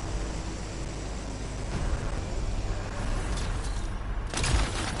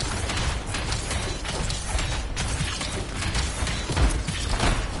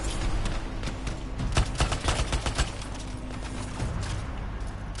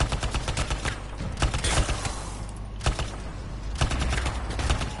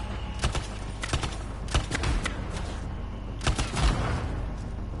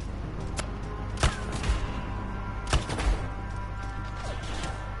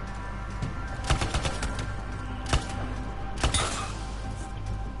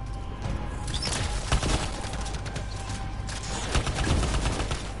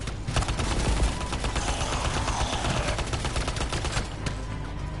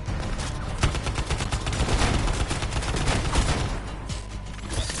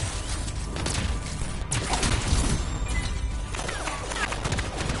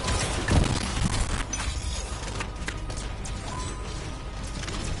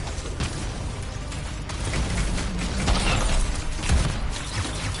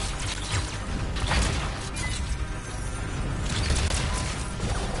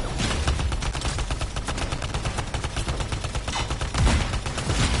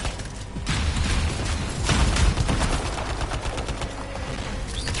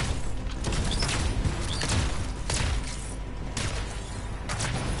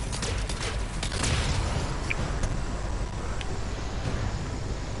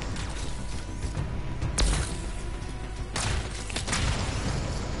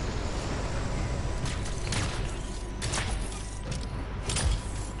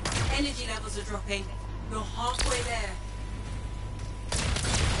 levels are dropping. You're halfway there.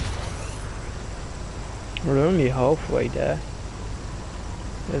 We're only halfway there.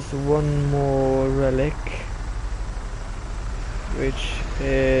 There's one more relic, which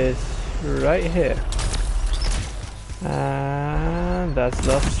is right here. And that's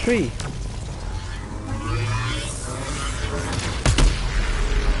the last tree.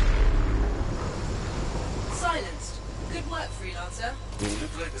 Silenced. Good work, Freelancer. It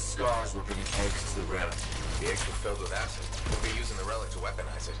looked like the scars were bringing eggs to the relic. The eggs were filled with acid. We'll be using the relic to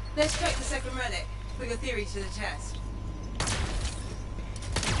weaponize it. Let's check the second relic. Put your theory to the test.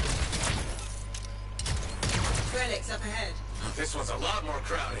 Relic's up ahead. This one's a lot more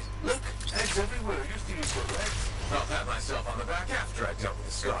crowded. Look, eggs everywhere. Your theories were right. I'll pat myself on the back after I dealt with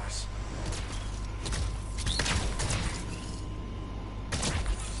the scars.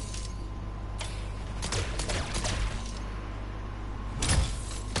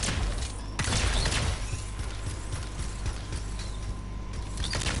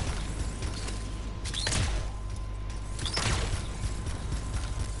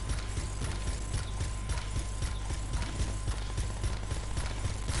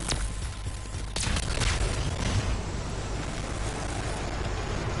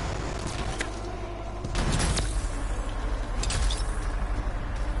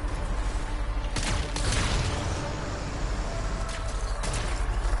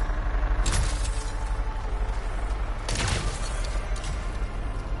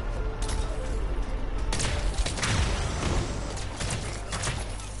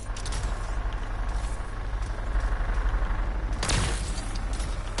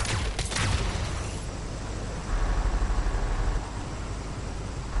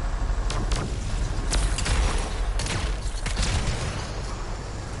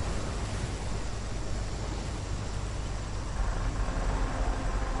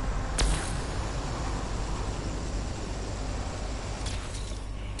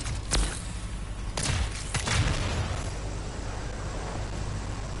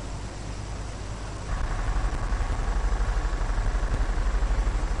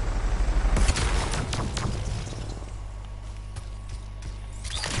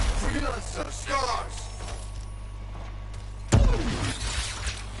 Scars!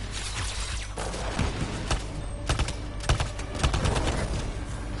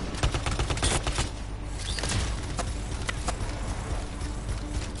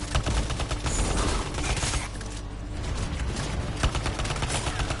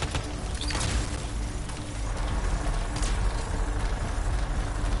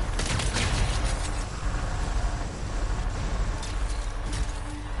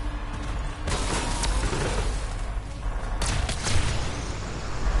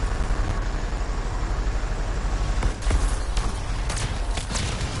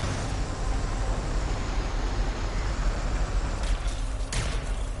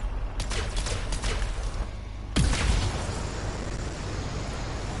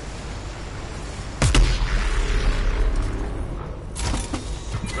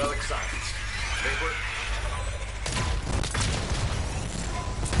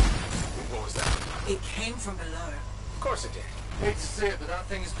 It came from below. Of course it did. Hate to say it, but that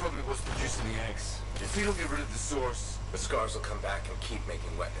thing is probably what's producing the eggs. If we don't get rid of the source, The scars will come back and keep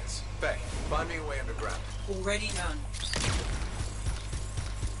making weapons. Faye, find me a way underground. Already done.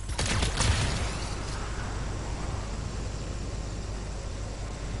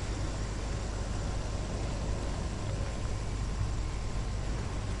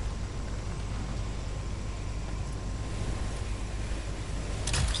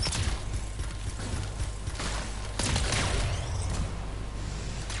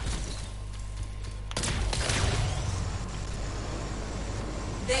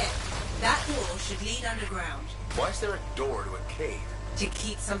 There. That door should lead underground. Why is there a door to a cave? To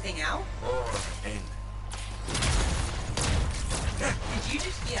keep something out? or in. Did you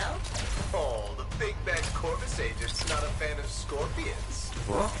just yell? Oh, the big bad Corvus agent's not a fan of scorpions.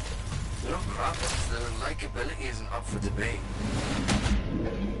 What? No problems. Their likability isn't up for debate.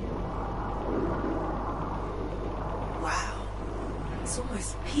 Wow. It's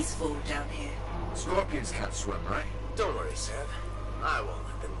almost peaceful down here. Scorpions can't swim, right? Don't worry, Sam. I won't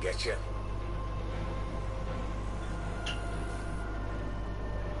let them get you.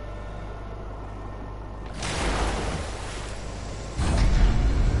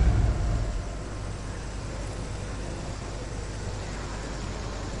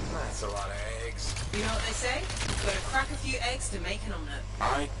 That's a lot of eggs. You know what they say? Gotta crack a few eggs to make an omelette.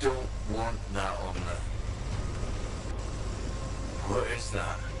 I don't want that omelette. What is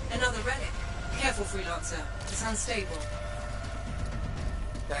that? Another relic. Careful, Freelancer. It's unstable.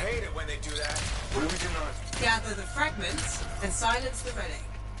 I hate it when they do that. What do we do now? Gather the fragments and silence the relic.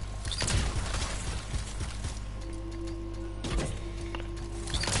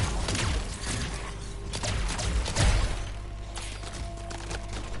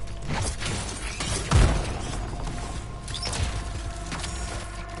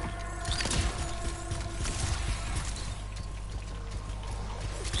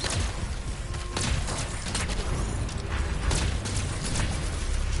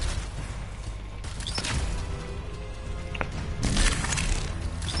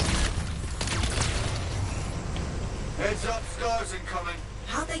 Heads up, scars incoming.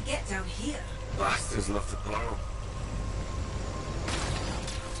 How'd they get down here? Bastards love to blow.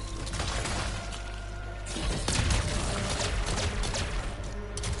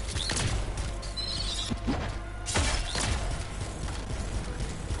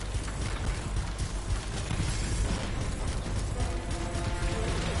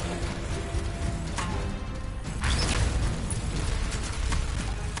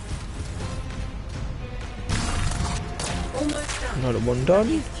 Almost done. Another one done.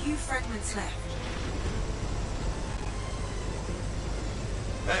 Only a few fragments left.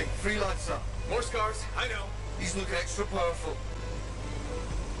 Hey, freelancer. More scars, I know. These look extra powerful.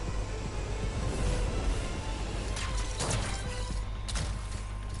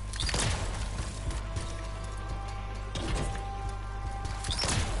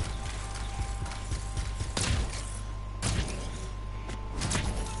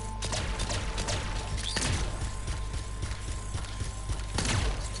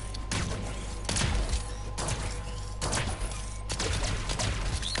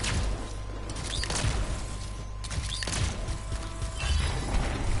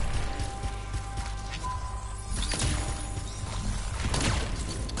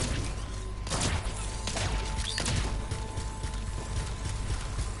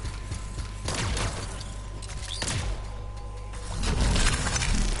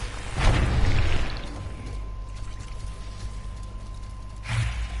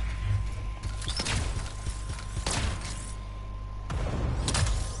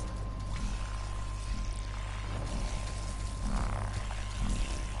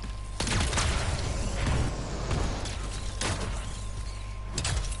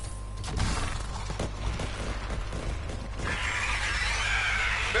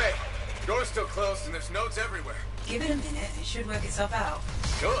 Hey, door's still closed and there's notes everywhere. Give it a minute, it should work itself out.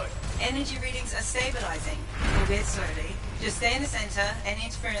 Good. Energy readings are stabilizing, albeit slowly. Just stay in the center, any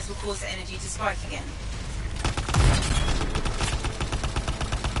interference will cause the energy to spike again.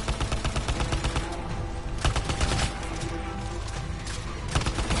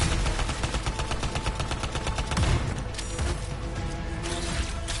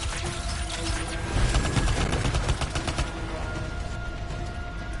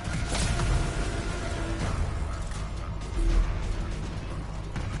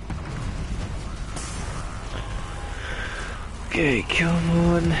 Okay, come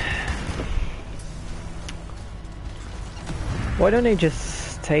on. Why don't they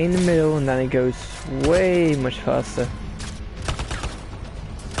just stay in the middle and then it goes way much faster?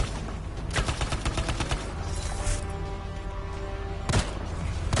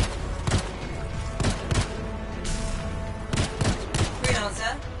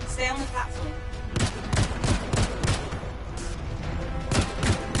 Freelancer, stay on the platform.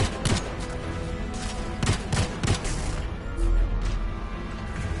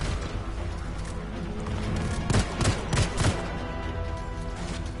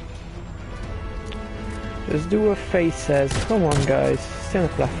 Just do what Faith says. Come on, guys. Stay on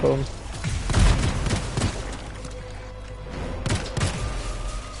the platform.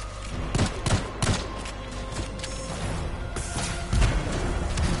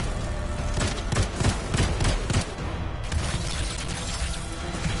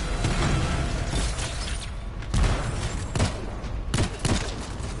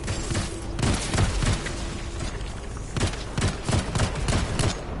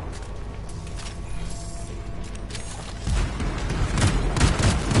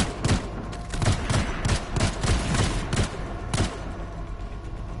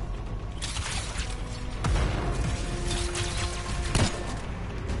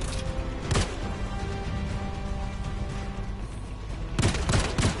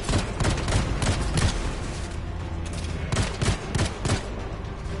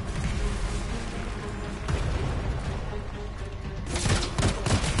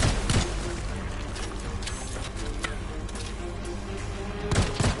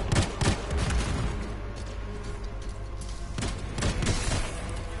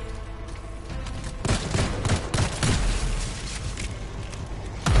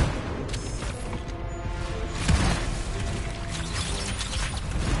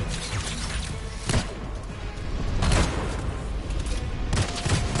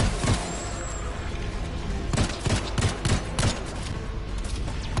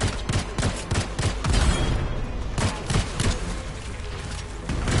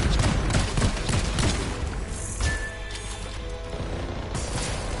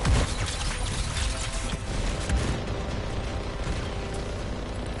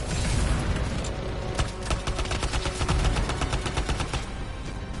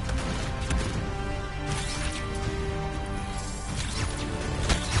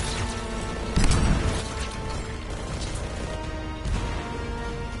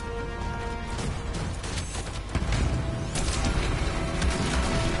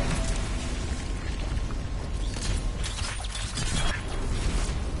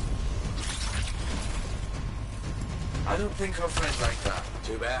 don't think our friend's like that.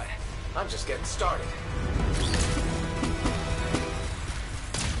 Too bad. I'm just getting started.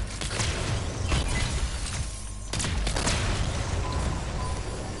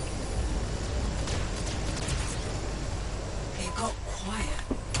 It got quiet.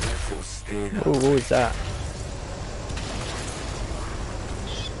 Therefore, stay there. Oh, what was that?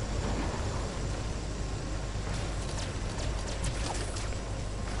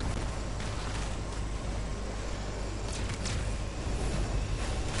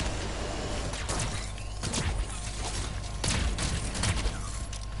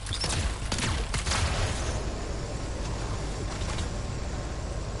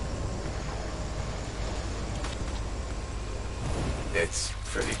 It's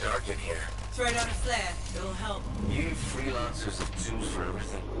pretty dark in here. Throw down a flare. It'll help. You freelancers have tools for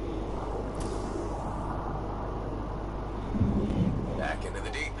everything. Back into the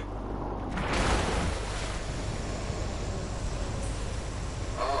deep.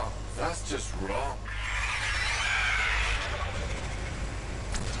 Oh, that's just wrong.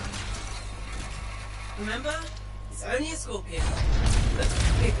 Remember? It's only a scorpion. But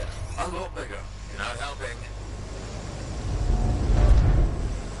bigger. A lot bigger. Not helping.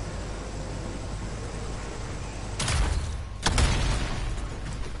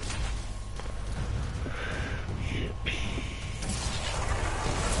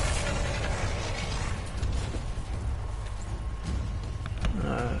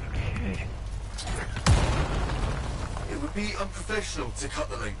 Okay. It would be unprofessional to cut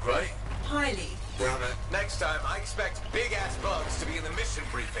the link, right? Highly. Damn it. Next time, I expect big-ass bugs to be in the mission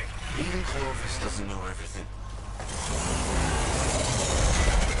briefing. Even Clovis doesn't know everything.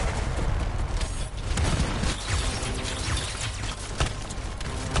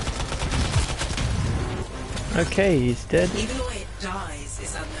 Okay, he's dead. Even the way it dies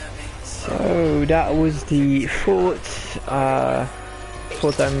is unnerving. So that was the fourth time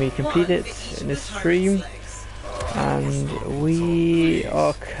we completed in this stream, and we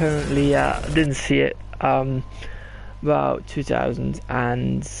are currently at, didn't see it, about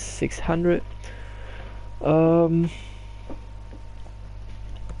 2,600.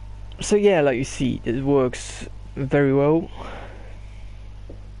 So yeah, like you see, it works very well.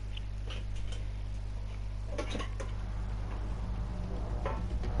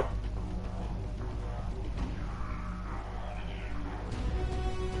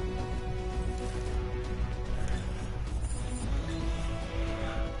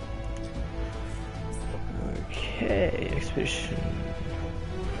 Okay, expedition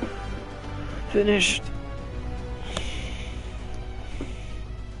finished.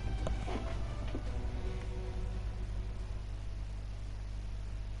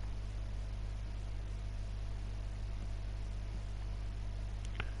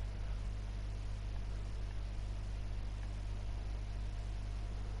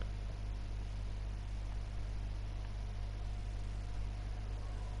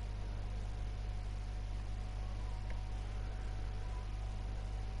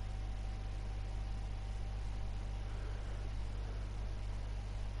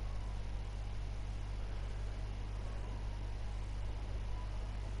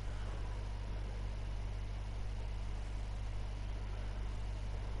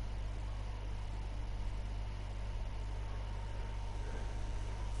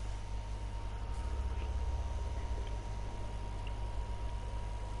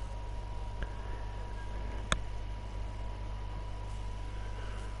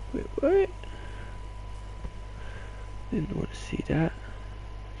 Wait, what? Didn't want to see that.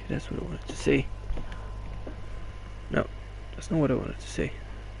 Okay, that's what I wanted to see. No, that's not what I wanted to see.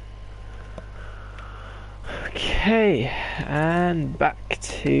 Okay, and back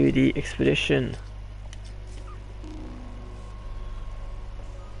to the expedition.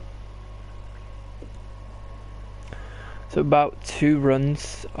 So about 2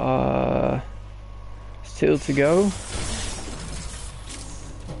 runs are still to go.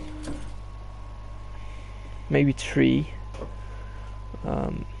 Maybe 3,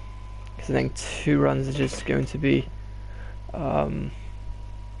 because I think 2 runs are just going to be a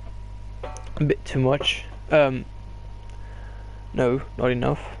bit too much. No, not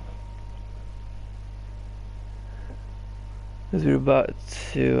enough. Because we're about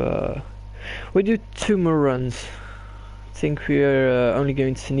to we do 2 more runs. I think we're only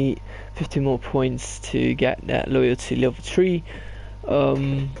going to need 50 more points to get that loyalty level 3.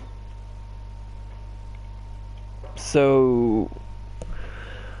 So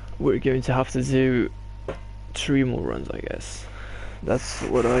we're going to have to do 3 more runs, I guess. That's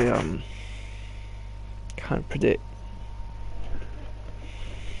what I can't predict.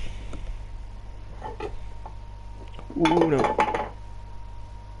 Ooh, no.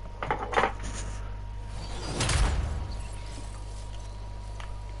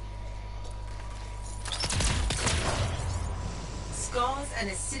 Scars and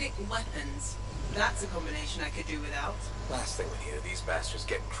acidic weapons. That's a combination I could do without. Last thing we need are these bastards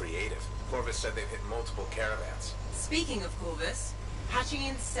getting creative. Corvus said they've hit multiple caravans. Speaking of Corvus, patching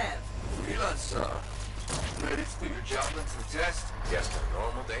in Sev. Freelance, ready to put your javelin to the test? Just a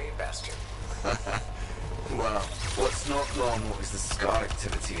normal day in Bastion. Well, what's not normal is the scar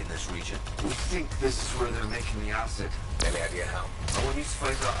activity in this region. We think this is where they're making the acid. Any idea how? I want you to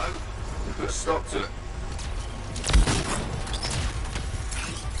find that out. We put a stop to it.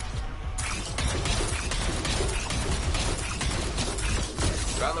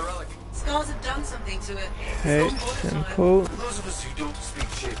 Found the relic. Scars have done something to it. Okay, It's gone volatile. simple. For those of us who don't speak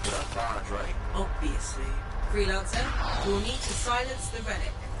shape, that's bad, right? Obviously. Freelancer, you'll need to silence the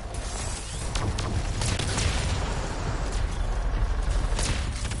relic.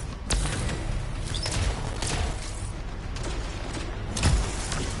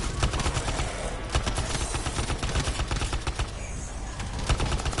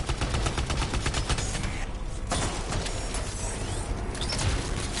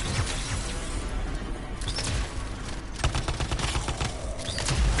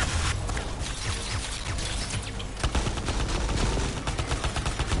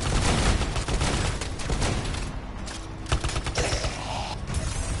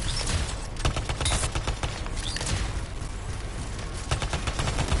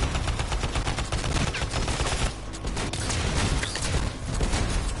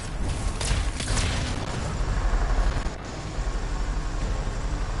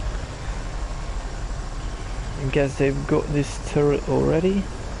 I guess they've got this turret already.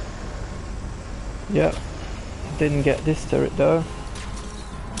 Yep. Didn't get this turret though.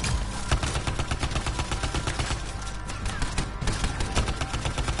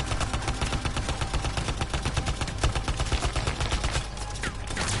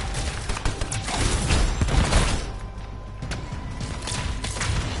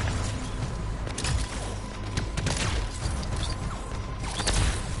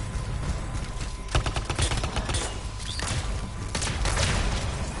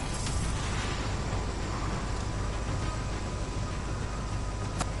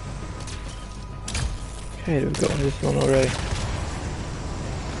 Okay, we've got this one already.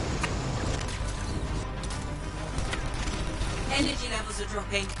 Energy levels are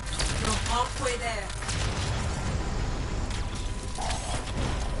dropping. You're halfway there.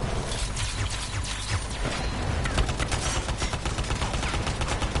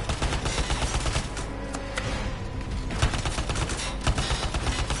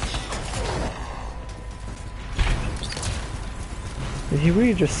 Did he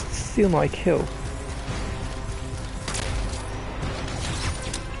really just steal my kill?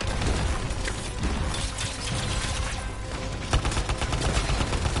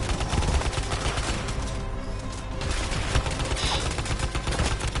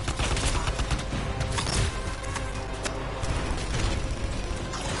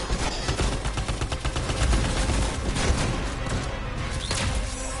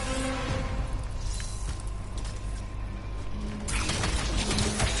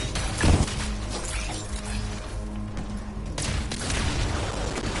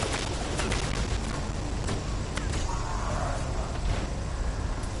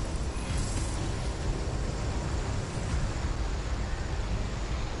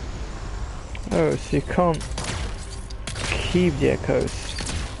 Oh, so you can't keep the echoes.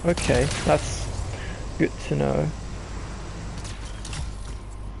 Okay, that's good to know.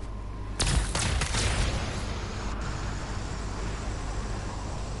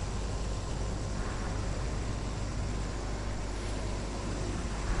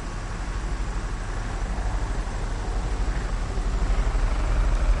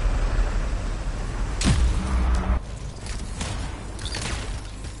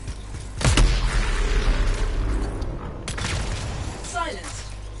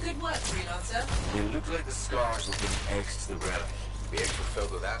 It looked like the scars were putting eggs to the relic. The eggs were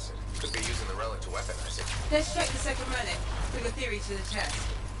filled with acid. Could be using the relic to weaponize it. Let's check the second relic. Put your theory to the test.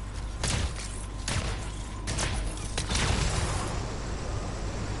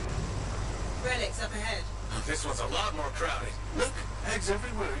 Relic's up ahead. This one's a lot more crowded. Look, eggs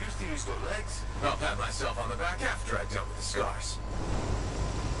everywhere. Your theory's got legs. I'll pat myself on the back after I dealt with the scars.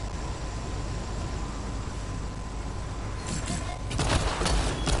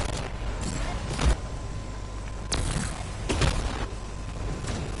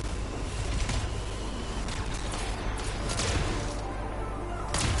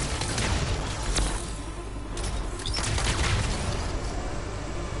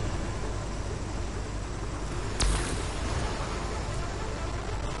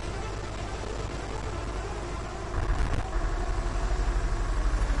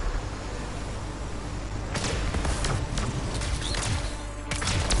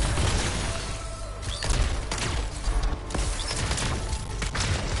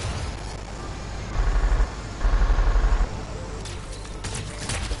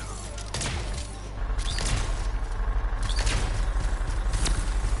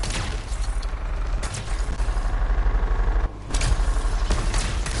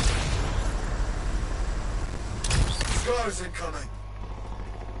 Scars incoming!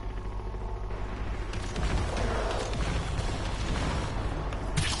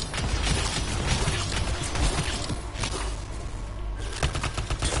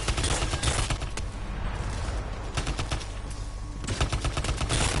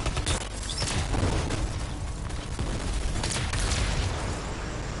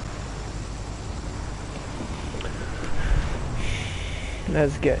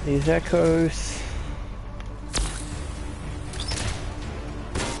 Let's get these echoes.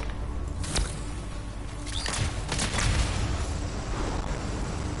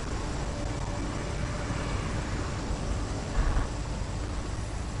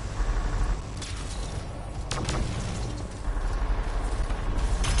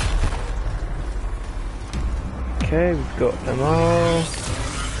 Okay, we've got them all.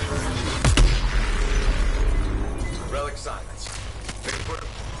 Relic silence. Big bird.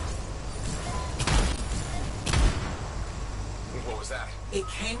 What was that? It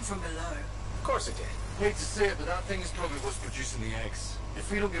came from below. Of course it did. Hate to say it, but that thing is probably what's producing the eggs. If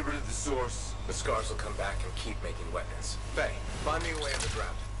we don't get rid of the source... The scars will come back and keep making weapons. Faye, find me a way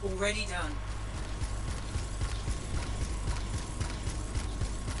underground. Already done.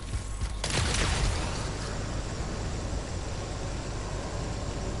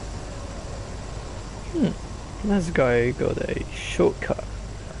 This guy got a shortcut.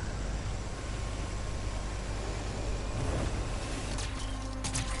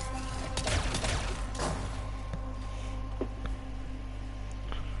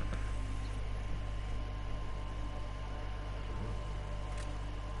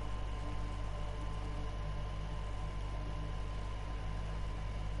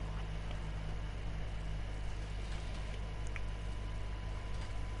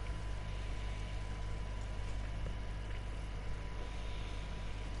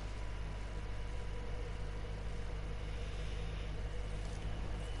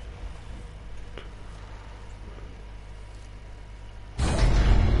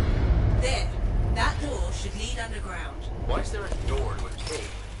 Underground. Why is there a door to a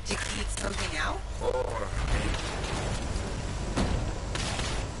cave? To keep something out? Or...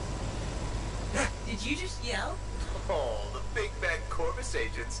 Did you just yell? Oh, the big bad Corvus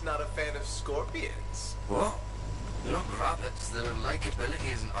agent's not a fan of scorpions. What? Look, rabbits, their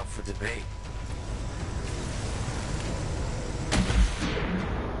likability isn't up for debate.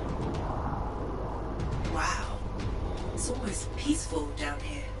 Wow. It's almost peaceful down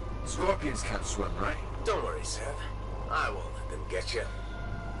here. Scorpions can't swim, right? Don't worry, Seth. I won't let them get you.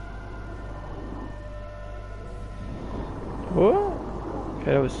 What?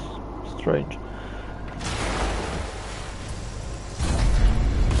 Okay, that was strange.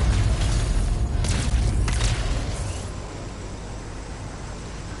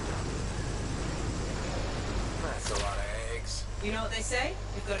 That's a lot of eggs. You know what they say?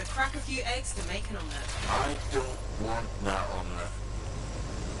 You've got to crack a few eggs to make an omelette. I don't want that omelette.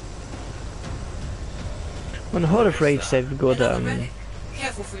 On Heart of Rage they've got Another relic.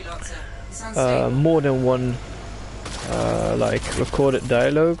 Careful, freelancer. It sounds stable. more than one like recorded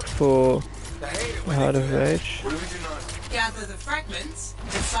dialogue for I hate it when Heart they of do that. Rage. What do we do now? Gather the fragments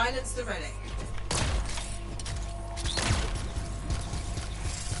and silence the relic.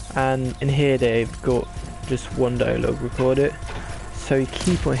 And in here they've got just one dialogue recorded, so you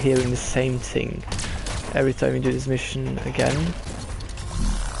keep on hearing the same thing every time you do this mission again,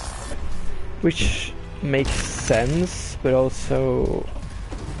 which makes sense but also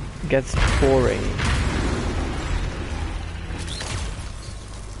gets boring.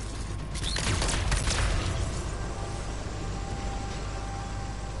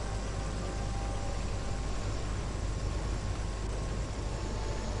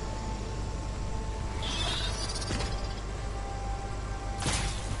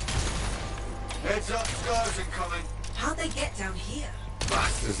 Heads up, scars incoming. How'd they get down here?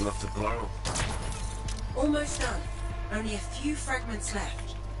 Bastards love to borrow. Almost done. Only a few fragments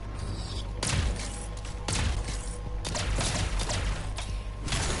left.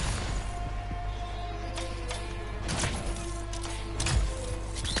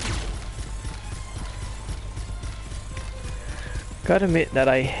 Gotta admit that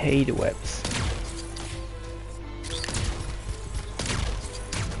I hate webs.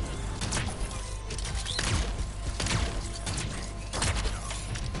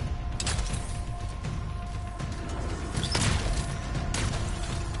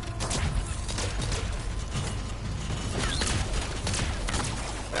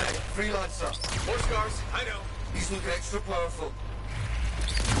 Hey, freelancer. More scars, I know. These look extra powerful.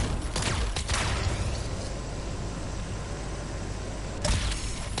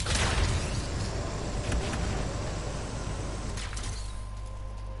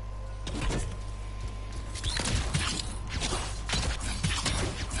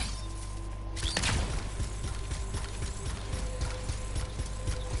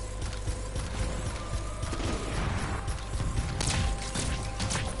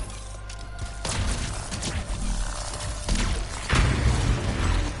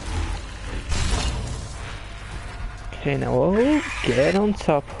 Okay, now we'll get on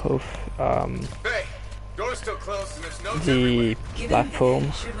top of Hey, door's still closed and there's no the Give it a platform.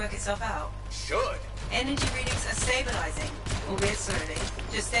 minute, it should work itself out. Should. Energy readings are stabilizing, albeit slowly.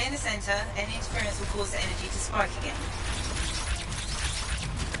 Just stay in the center. Any interference will cause the energy to spike again.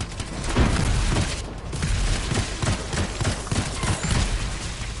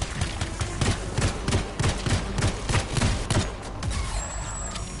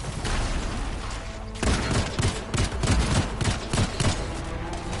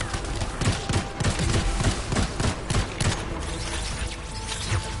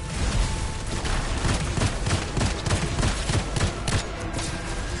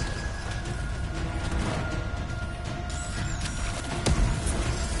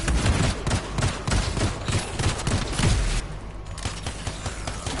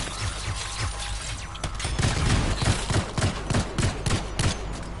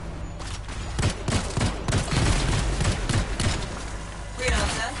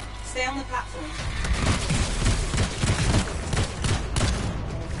 Stay on the platform.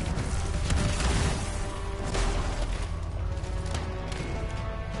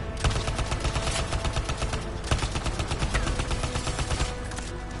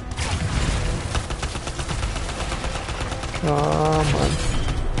 Come on.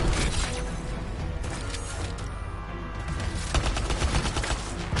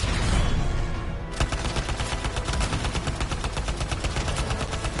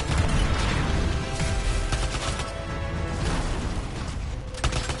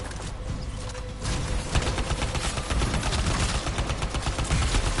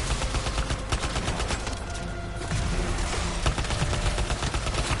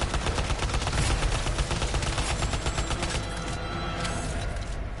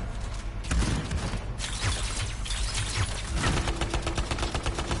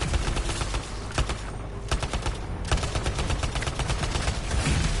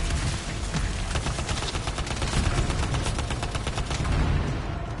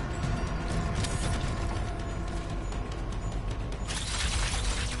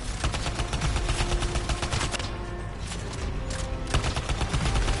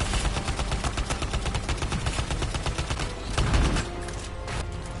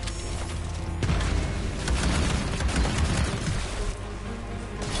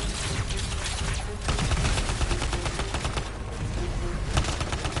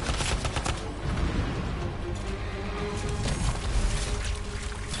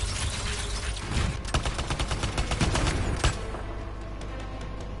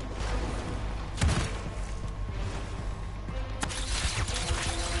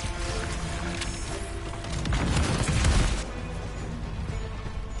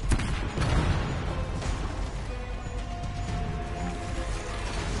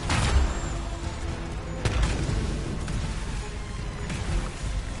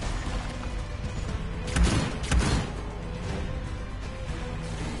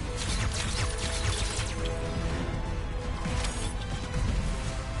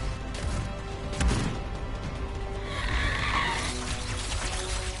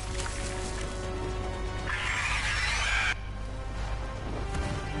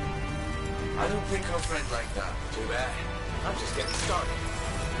 I don't think our friend like that. Too bad. I'm just getting started.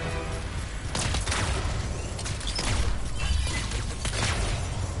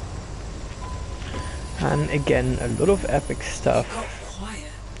 And again, a lot of epic stuff.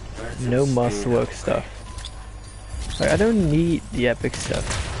 No masterwork stuff. Like, I don't need the epic stuff.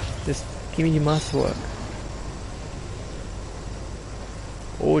 Just give me the masterwork.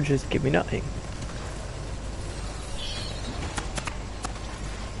 Or just give me nothing.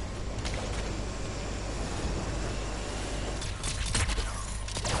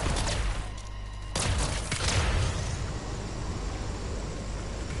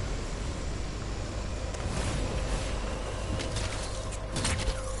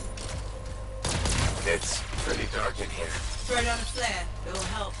 It's pretty dark in here. Throw down a flare. It will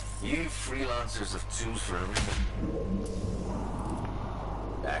help. You freelancers have tools for everything.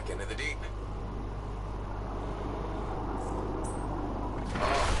 Back into the deep.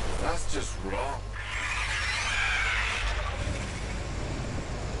 Oh, that's just wrong.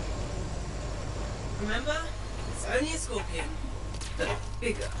 Remember? It's only a scorpion. But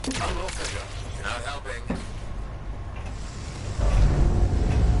bigger. A little finger. Not helping.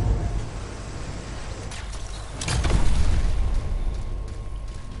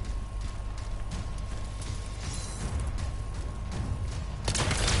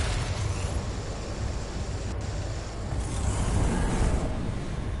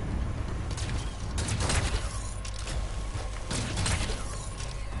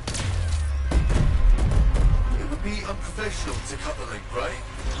 It would be a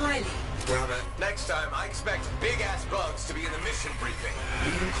time, I expect big-ass bugs to be in the mission briefing.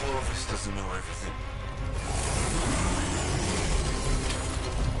 Even Clovis doesn't know everything.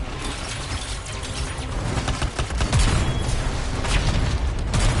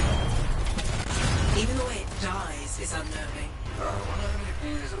 Even the way it dies is unnerving. I wonder how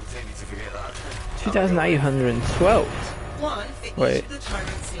many years it'll take me to forget that. 2,812. One for each Wait. of the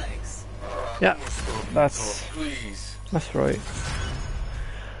tyrant's legs. Yeah, that's Please. right.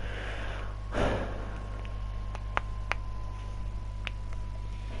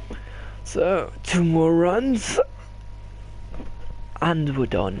 So 2 more runs, and we're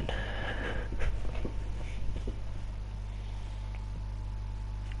done.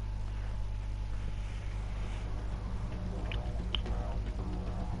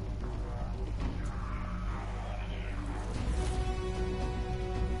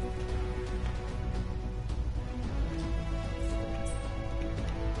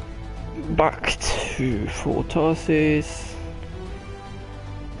 Back to Fort Tarsis.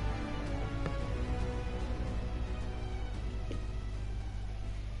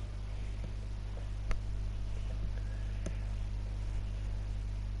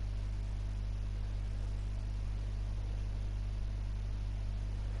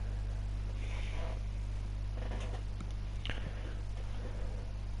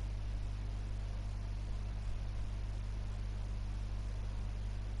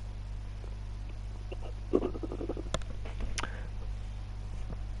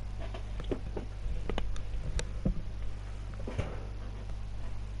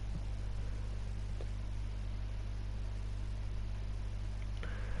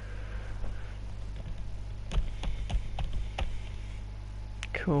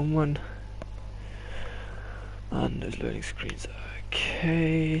 Come on. And those loading screens.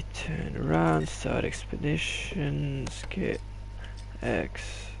 Okay, turn around, start expedition, skip X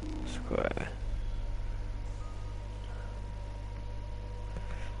square.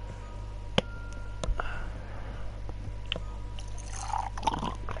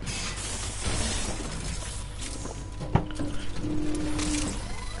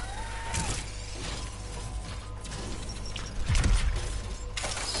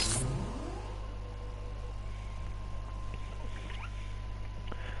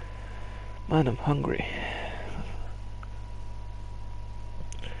 Man, I'm hungry.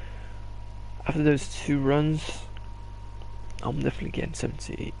 After those 2 runs, I'm definitely getting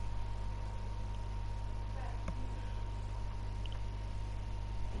something to eat.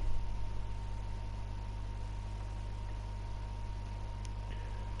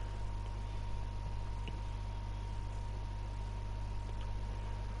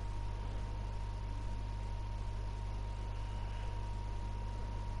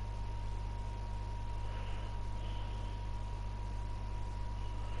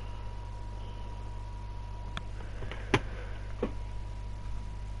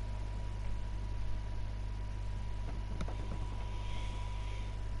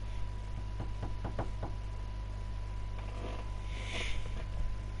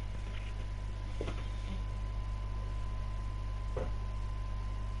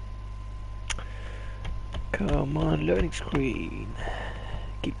 Come on, loading screen.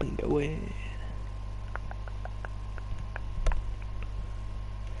 Keep on going.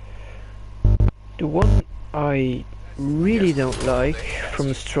 The one I really don't like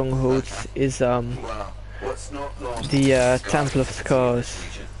from Strongholds is Well, what's not long? the Temple of Scars.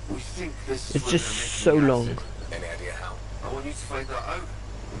 We think this is It's where just they're so making the long. acid. Any idea how? I want you to find that out.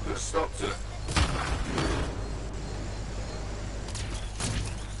 Put a stop to it.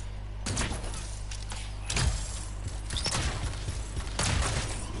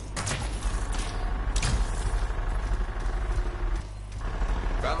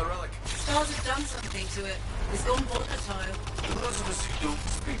 Found the relic. Stars have done something to it. It's gone volatile. For those of us who don't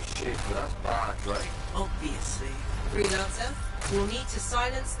speak shit, but that's bad, right? Obviously. Freelancer, we'll need to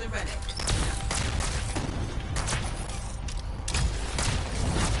silence the relic.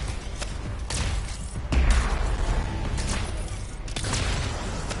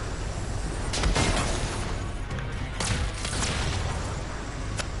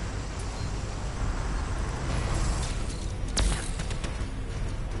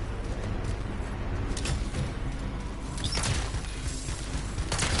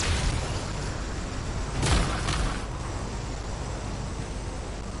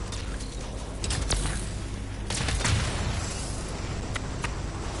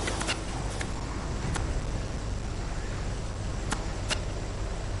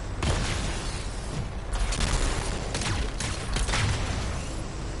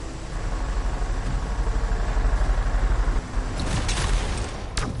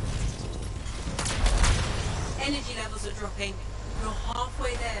 Energy levels are dropping. You're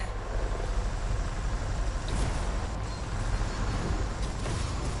halfway there.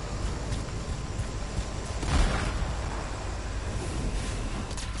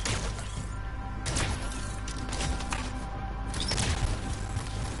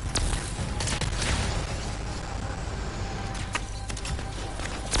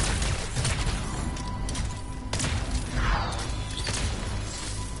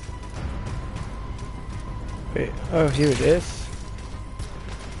 Wait, oh, here it is.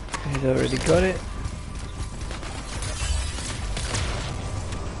 He's already got it.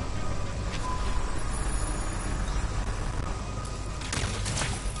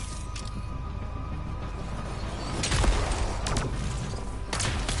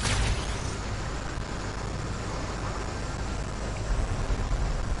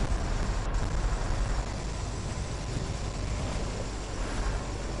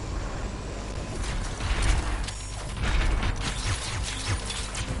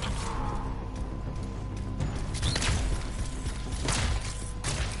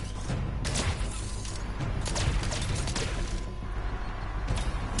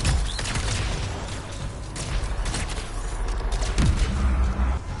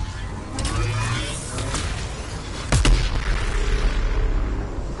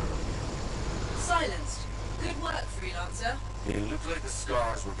 Silenced. Good work, Freelancer. It looked like the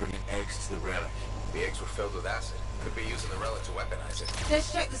scars were bringing eggs to the relic. The eggs were filled with acid. Could be using the relic to weaponize it.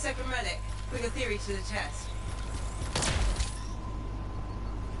 Let's check the second relic. Put your theory to the test.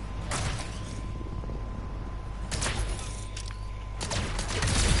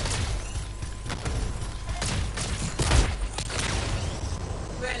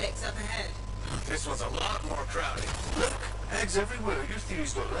 Relics up ahead. This one's a lot more crowded. Look, eggs everywhere. Your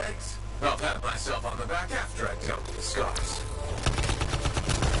theory's got legs. I'll pat myself on the back after I dealt with the scars.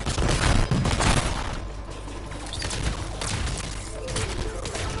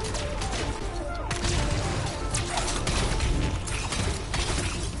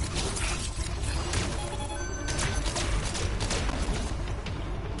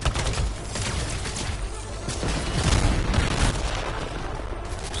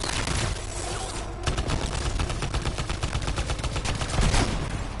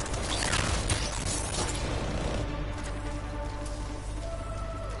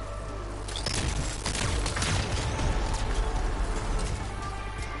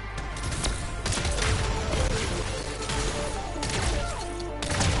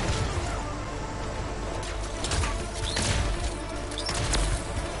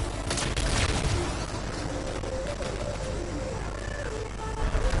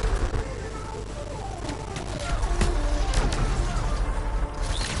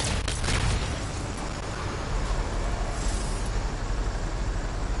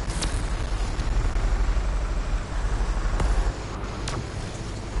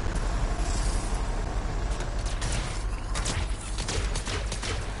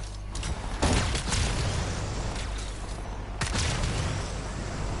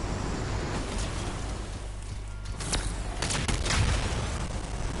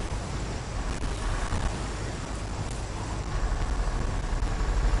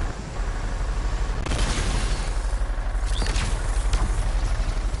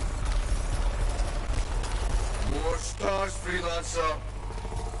 Stars, Freelancer.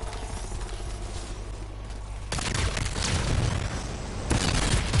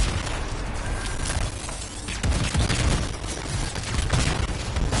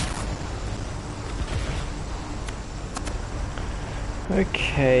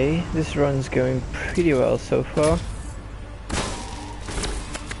 Okay, this run's going pretty well so far.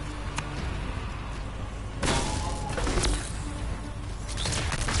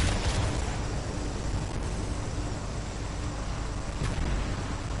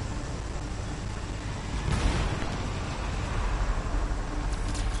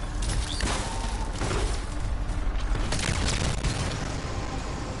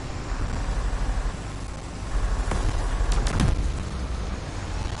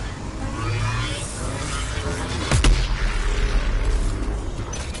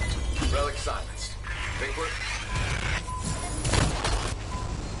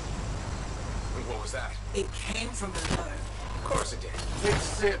 It came from below. Of course it did. Hate to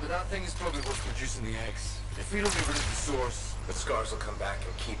say it, but that thing is probably what's producing the eggs. If we don't get rid of the source, The scars will come back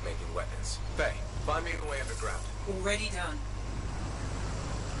and keep making weapons. Faye, find me a way underground. Already done.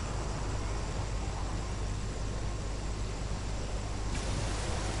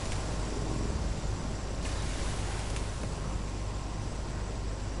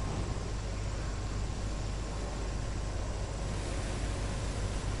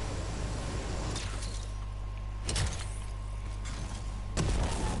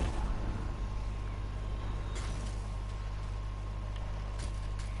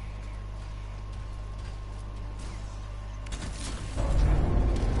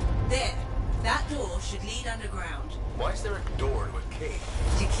 should lead underground. Why is there a door to a cave?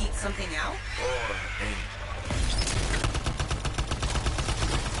 To keep something out? Or in.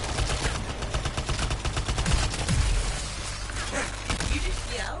 You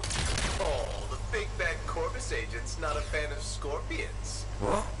just yell? Oh, the big bad Corvus agent's not a fan of scorpions.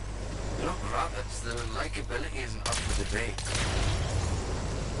 What? Look, rabbits, their likability isn't up for debate.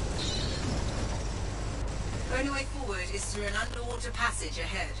 Only way forward is through an underwater passage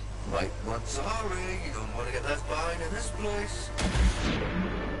ahead. Right one, sorry, you don't want to get left behind in this place.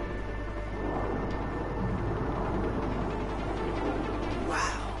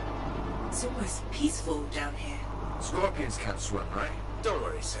 Wow. It's almost peaceful down here. Scorpions can't swim, right? Don't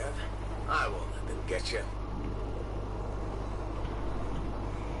worry, Sam. I won't let them get you.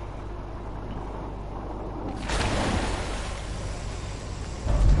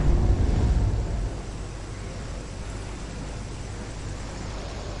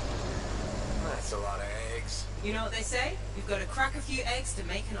 That's a lot of eggs. You know what they say? You've got to crack a few eggs to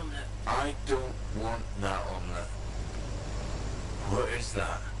make an omelette. I don't want that omelette. What is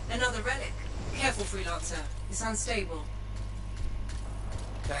that? Another relic. Careful, freelancer. It's unstable.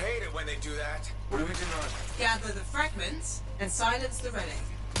 I hate it when they do that. What do we do now? Gather the fragments and silence the relic.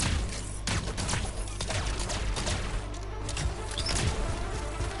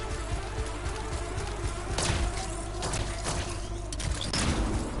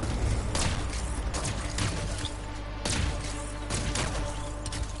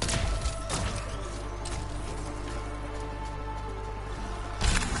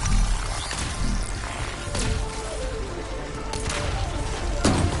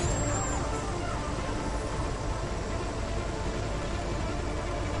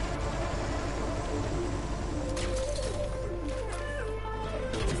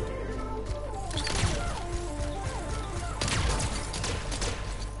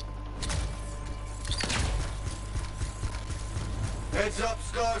 Heads up,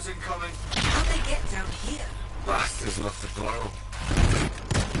 scars incoming. How'd they get down here? Bastards left the glow.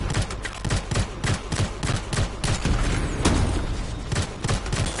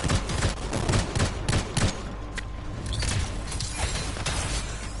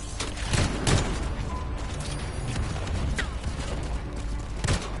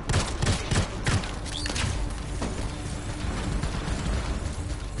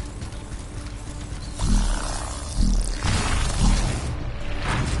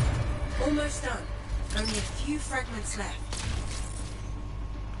 Almost done. Only a few fragments left.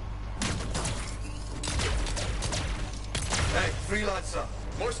 Hey, freelancer.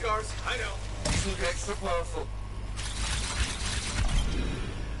 More scars, I know. These look extra powerful.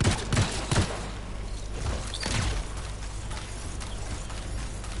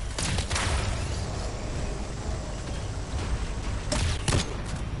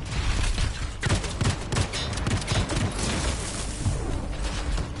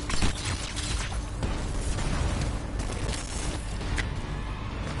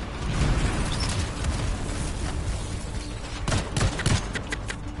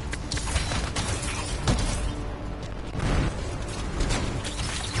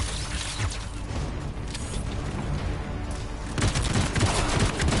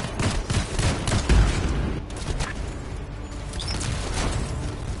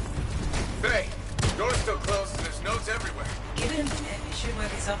 Hey, door's still closed and there's notes everywhere. Give it a minute. It should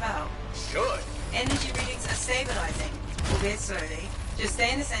work itself out. Should. Energy readings are stabilizing, albeit slowly. Just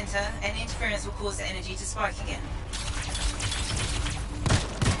stay in the center. Any interference will cause the energy to spike again.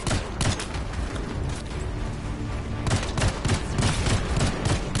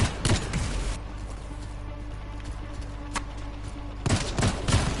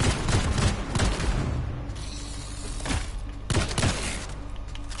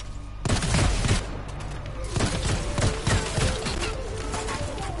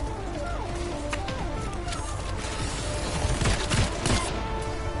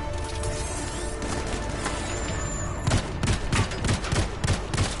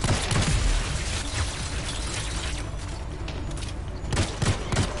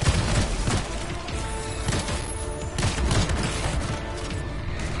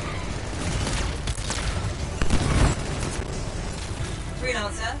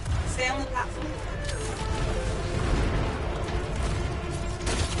 Freelancer, stay on the platform.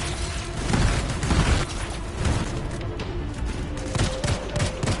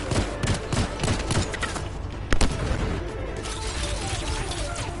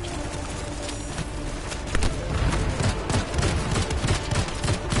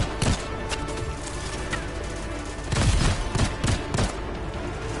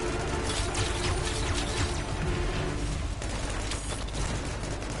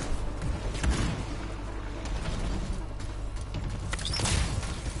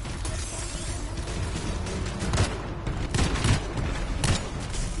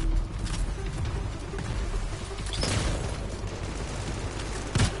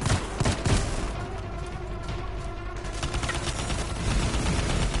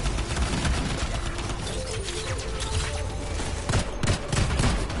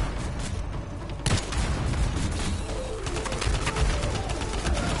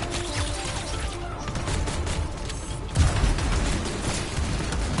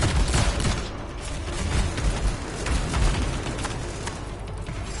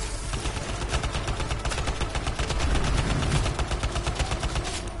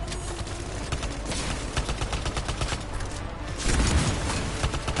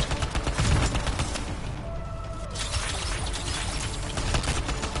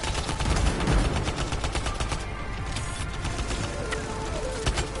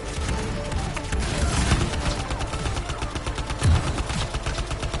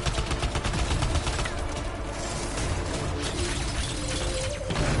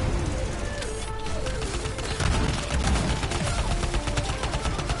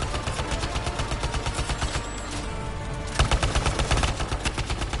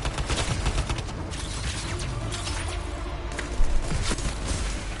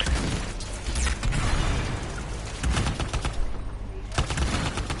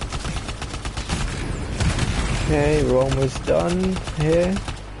 Okay, we're almost done here.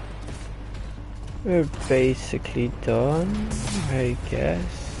 We're basically done, I guess.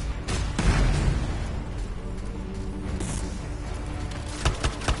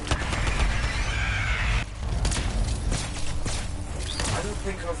 I don't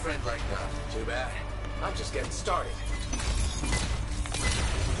think our friend liked that. Too bad. I'm just getting started.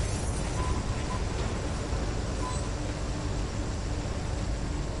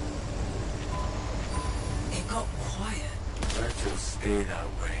 It got quiet. Let it stay that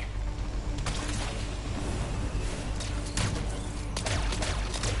way.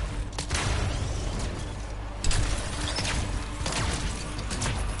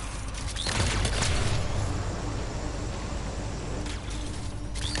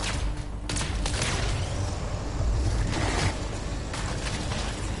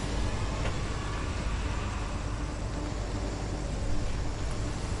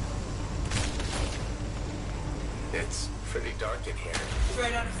 It's pretty dark in here. Throw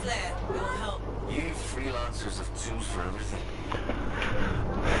down a flare. It will help. You freelancers have tools for everything.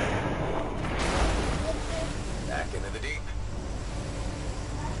 Back into the deep.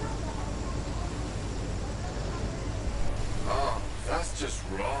 Oh, that's just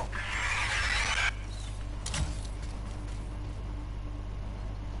wrong.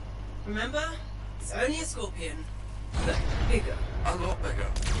 Remember? It's only a scorpion. But bigger. A lot bigger.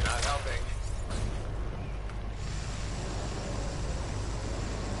 Not helping.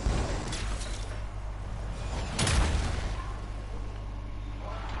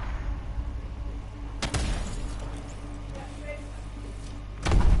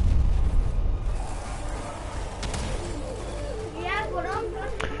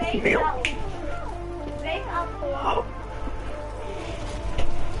 It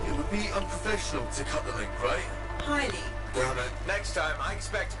would be unprofessional to cut the link, right? Highly. Damn it. Next time, I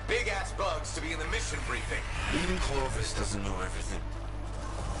expect big-ass bugs to be in the mission briefing. Even Clovis doesn't know everything.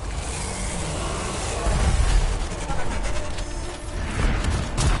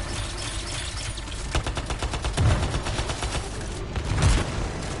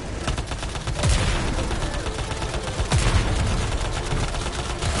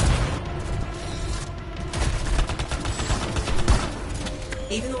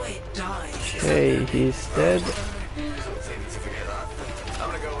 Even the way it dies. Okay, he's dead. It's okay to forget that. I'm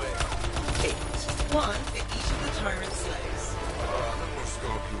gonna go in. 8. 1 for each of the tyrant slaves. Oh, no more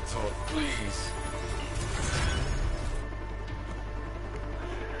scorpion talk, please.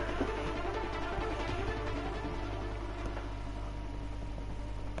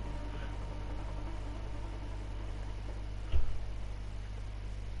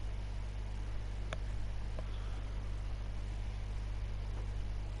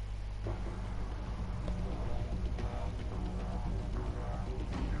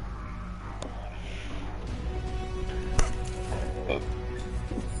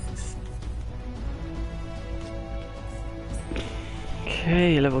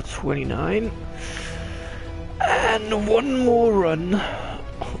 Okay, level 29. And one more run.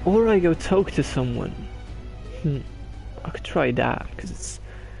 Or I go talk to someone. I could try that, because it's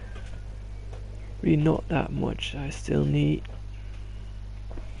really not that much I still need.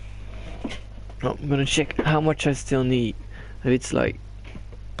 Oh, I'm gonna check how much I still need. If it's like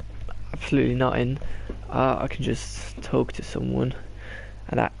absolutely nothing, I can just talk to someone.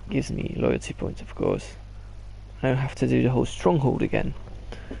 And that gives me loyalty points, of course. I don't have to do the whole stronghold again.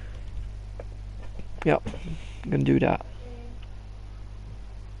 Yep, I'm gonna do that.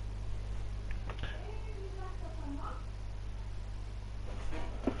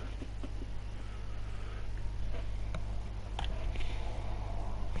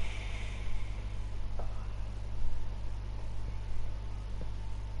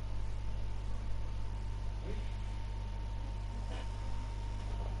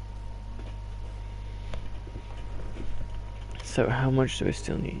 So how much do I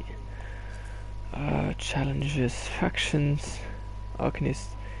still need? Challenges, factions, Arcanist,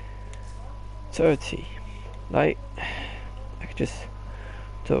 30. Like, I could just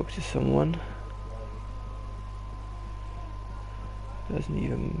talk to someone. Doesn't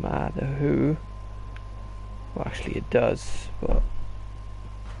even matter who. Well, actually it does, but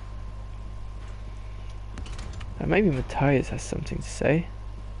maybe Matthias has something to say.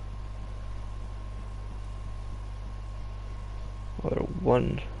 Or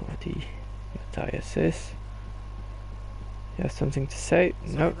one of the Matthiases. You have something to say?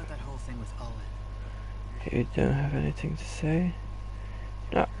 No. About that whole thing with Owen. You don't have anything to say?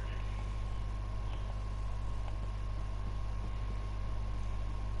 No.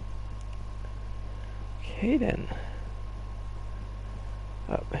 Okay then.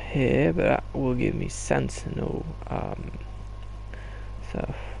 up here, but that will give me sentinel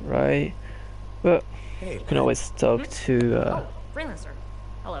stuff, right? But Hey, you can always talk to Oh, Freelancer.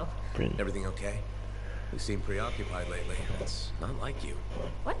 Hello. Bryn. everything okay? You seem preoccupied lately. That's not like you.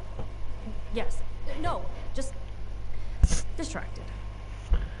 What? Yes. No, just distracted.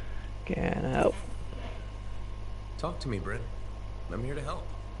 Get out. Talk to me, Bryn. I'm here to help.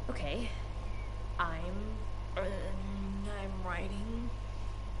 Okay. I'm writing.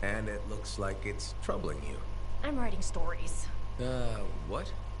 And it looks like it's troubling you. I'm writing stories.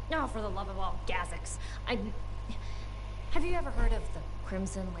 What? No, for the love of all Gazics. Have you ever heard of the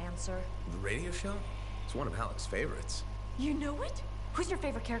Crimson Lancer? The radio show? It's one of Alec's favorites. You know it? Who's your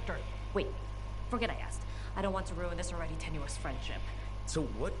favorite character? Wait, forget I asked. I don't want to ruin this already tenuous friendship. So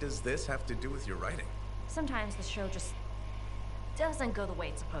what does this have to do with your writing? Sometimes the show just doesn't go the way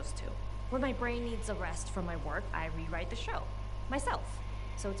it's supposed to. When my brain needs a rest from my work, I rewrite the show. Myself.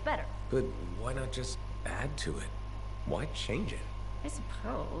 So it's better. But why not just add to it? Why change it? I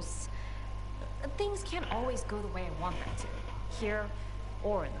suppose. Things can't always go the way I want them to. Here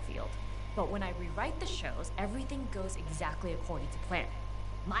or in the field. But when I rewrite the shows, everything goes exactly according to plan.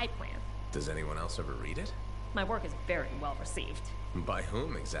 My plan. Does anyone else ever read it? My work is very well received. By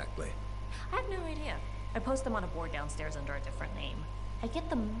whom exactly? I have no idea. I post them on a board downstairs under a different name. I get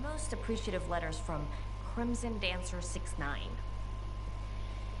the most appreciative letters from Crimson Dancer 69.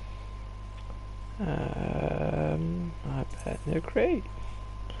 I bet they're great.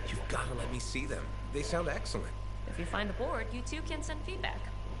 You've got to let me see them. They sound excellent. If you find the board, you too can send feedback.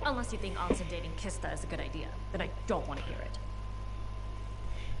 Unless you think Anson dating Kista is a good idea. Then I don't want to hear it.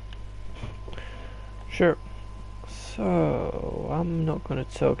 Sure. So, I'm not going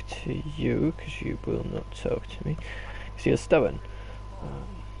to talk to you, because you will not talk to me, because you're stubborn.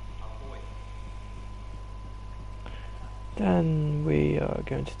 Then we are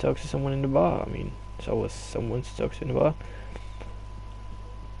going to talk to someone in the bar. I mean, there's always someone to talk to in the bar.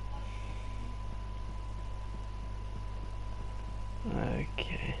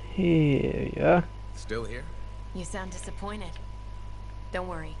 Okay, here you are. Still here? You sound disappointed. Don't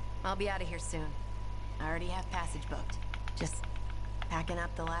worry, I'll be out of here soon. I already have passage booked. Just packing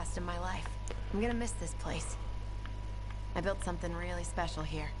up the last of my life. I'm gonna miss this place. I built something really special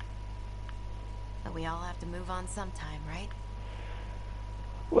here. But we all have to move on sometime, right?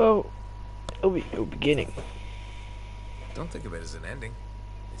 Well, it'll be a beginning. Don't think of it as an ending.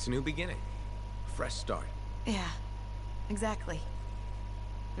 It's a new beginning. A fresh start. Yeah, exactly.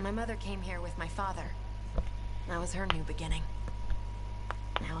 My mother came here with my father. That was her new beginning.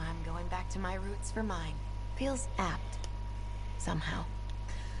 Now I'm going back to my roots for mine. Feels apt. Somehow.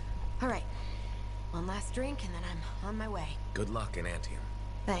 Alright. One last drink and then I'm on my way. Good luck in Anthem.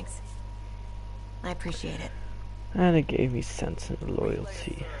 Thanks. I appreciate it. And it gave me sentinel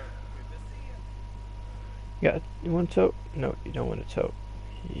loyalty. Yeah, you want to talk? No, you don't want to talk.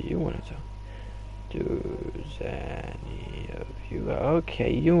 You want to talk. Does any of you...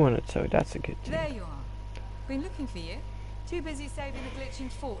 Okay, you want to talk. That's a good thing. There you are. Been looking for you. Too busy saving the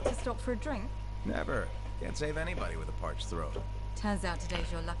glitching fort to stop for a drink? Never. Can't save anybody with a parched throat. Turns out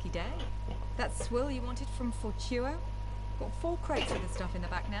today's your lucky day. That swill you wanted from Fortuo? Got 4 crates of the stuff in the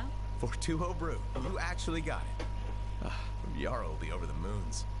back now. Fortuo brew. You actually got it. Yarrow will be over the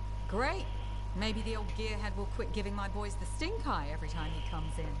moons. Great. Maybe the old gearhead will quit giving my boys the stink eye every time he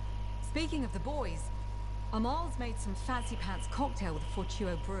comes in. Speaking of the boys, Amal's made some fancy pants cocktail with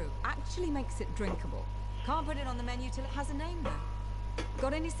Fortuo brew. Actually makes it drinkable. Can't put it on the menu till it has a name though.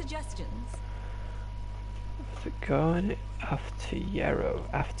 Got any suggestions? After garnet, after yarrow,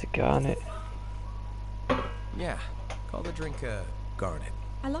 after garnet. Yeah. Call the drink, Garnet.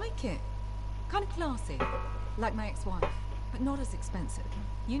 I like it. Kind of classy. Like my ex-wife. But not as expensive.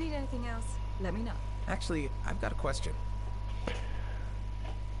 You need anything else, let me know. Actually, I've got a question.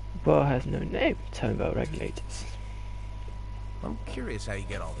 Bar has no name. Tell me about regulators. I'm curious how you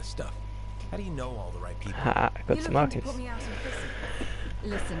get all this stuff. How do you know all the right people? Ha, I got You some looking to markets. put me out in prison?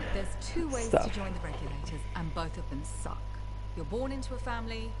 Listen, there's 2 ways Stuff. to join the regulators, and both of them suck. You're born into a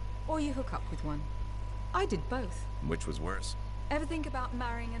family, or you hook up with one. I did both. Which was worse? Ever think about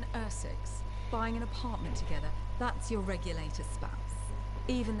marrying an Ursix? Buying an apartment together? That's your regulator spouse.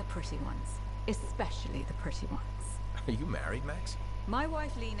 Even the pretty ones. Especially the pretty ones. Are you married, Max? My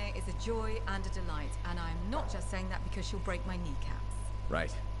wife Lena is a joy and a delight, and I'm not just saying that because she'll break my kneecaps.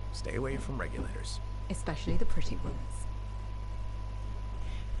 Right. Stay away from regulators. Especially the pretty ones.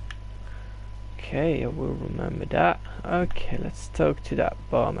 Okay, I will remember that. Okay, let's talk to that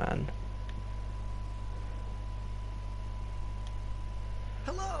barman.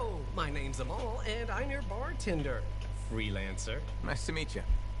 Hello, my name's Amal, and I'm your bartender. freelancer. Nice to meet you.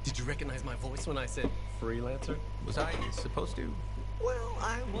 Did you recognize my voice when I said freelancer? Was I supposed to? Well,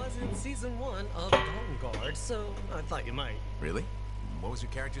 I was in season 1 of Dawn Guard, so I thought you might. Really? What was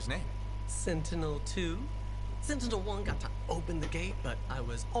your character's name? Sentinel 2. Sentinel 1 got to open the gate, but I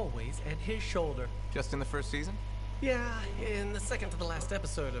was always at his shoulder. Just in the first season? Yeah, in the second to the last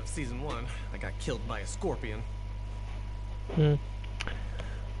episode of season 1, I got killed by a scorpion.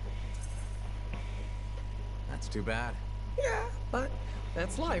 That's too bad. Yeah, but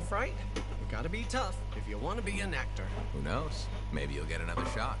that's life, right? You gotta be tough if you want to be an actor. Who knows? Maybe you'll get another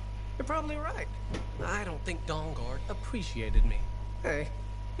shot. You're probably right. I don't think Dawn Guard appreciated me. Hey,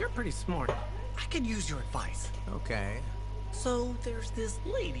 you're pretty smart. I could use your advice. Okay. So there's this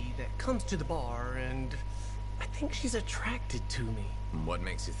lady that comes to the bar and I think she's attracted to me. What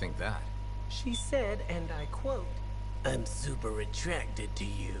makes you think that? She said, and I quote, "I'm super attracted to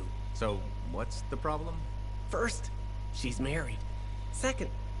you." So, what's the problem? First, she's married.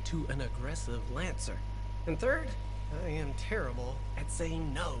 Second, to an aggressive Lancer. And third, I am terrible at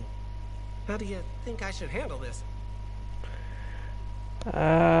saying no. How do you think I should handle this?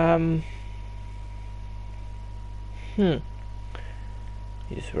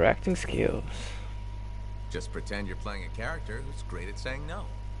 Use your acting skills. Just pretend you're playing a character who's great at saying no.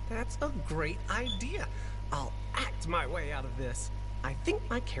 That's a great idea. I'll act my way out of this. I think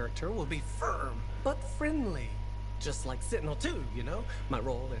my character will be firm, but friendly. Just like Sentinel 2, you know? My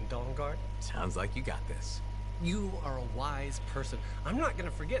role in Dawn Guard. Sounds like you got this. You are a wise person. I'm not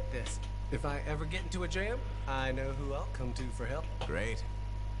gonna forget this. If I ever get into a jam, I know who I'll come to for help. Great.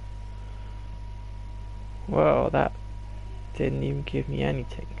 Well, that didn't even give me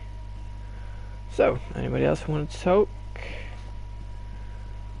anything. So, anybody else want to talk?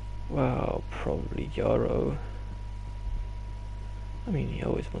 Well, probably Yarrow. I mean, he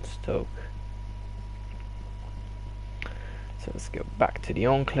always wants to talk. So let's go back to the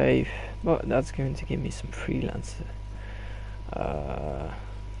Enclave. But that's going to give me some freelancer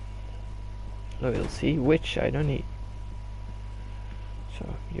loyalty, which I don't need. So,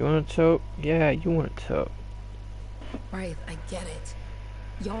 you want to talk? Yeah, you want to talk. Right, I get it.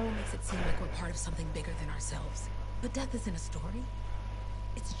 Yarrow makes it seem like we're part of something bigger than ourselves. But death isn't a story.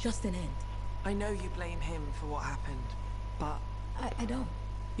 It's just an end. I know you blame him for what happened, but... I don't.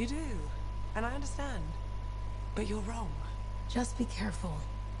 You do, and I understand. But you're wrong. Just be careful.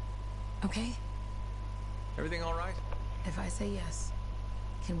 Okay? Everything all right? If I say yes,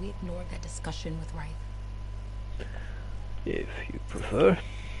 can we ignore that discussion with Wright? If you prefer.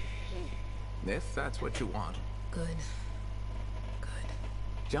 If that's what you want. Good.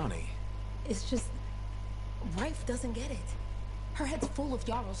 Johnny. It's just... Rife doesn't get it. Her head's full of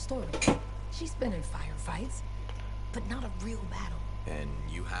Yarrow's story. She's been in firefights, but not a real battle. And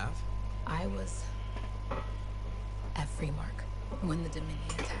you have? I was... at Freemark, when the Dominion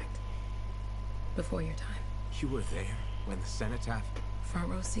attacked. Before your time. You were there when the Cenotaph... Front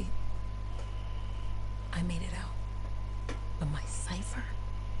row seat. I made it out. But my cipher,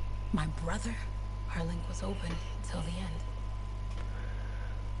 my brother, our link was open till the end.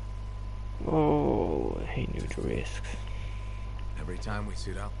 Oh, he knew the risks. Every time we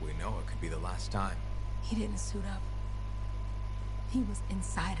suit up, we know it could be the last time. He didn't suit up. He was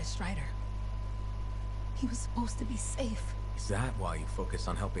inside a Strider. He was supposed to be safe. Is that why you focus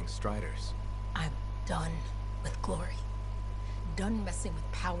on helping Striders? I'm done with glory. Done messing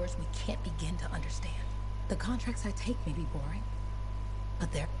with powers we can't begin to understand. The contracts I take may be boring,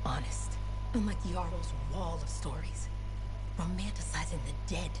 but they're honest. Unlike Yarrow's wall of stories. Romanticizing the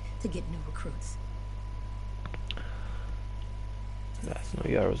dead to get new recruits. That's no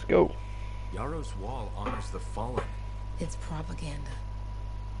Yarrow's go. Yarrow's wall honors the fallen. It's propaganda.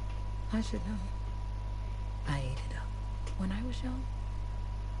 I should know. I ate it up. When I was young,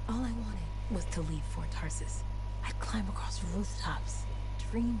 all I wanted was to leave Fort Tarsis. I'd climb across rooftops,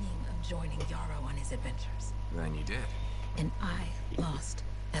 dreaming of joining Yarrow on his adventures. Then you did. And I lost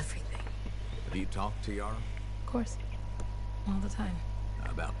everything. Have you talked to Yarrow? Of course. All the time.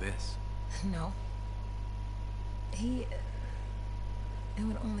 About this? No. It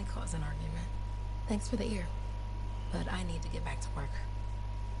would only cause an argument. Thanks for the ear. But I need to get back to work.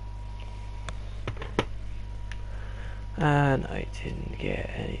 And I didn't get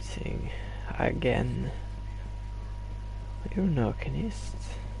anything again. You're an Arcanist.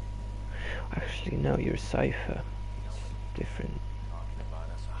 Actually, no, you're Cypher. It's different.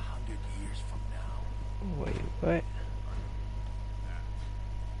 Wait, what?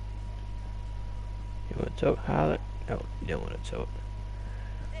 You want to talk, Halleck? No, you don't want to talk.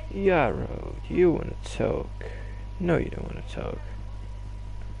 Yarrow, do you want to talk? No, you don't want to talk.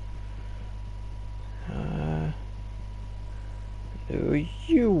 Do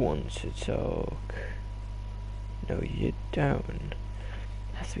you want to talk? No, you don't.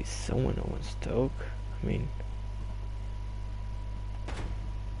 Has to be someone who wants to talk. I mean,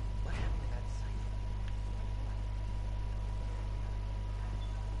 What happened to that site?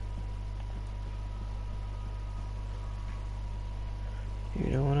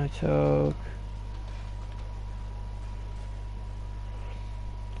 you don't want to talk.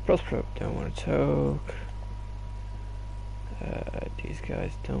 Prospero don't want to talk. These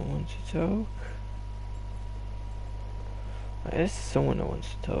guys don't want to talk. There's someone that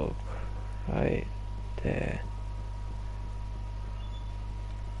wants to talk. Right there.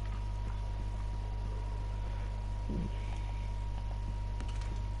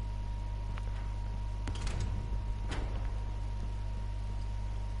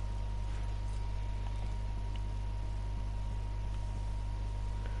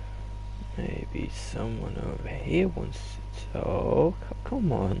 Maybe someone over here wants to talk. Oh,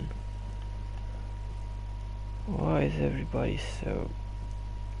 come on. Why is everybody so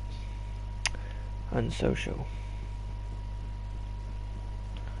unsocial?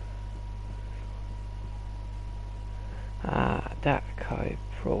 Ah, that guy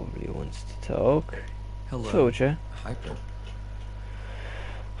probably wants to talk. Hello. Soldier. Hi, Bill.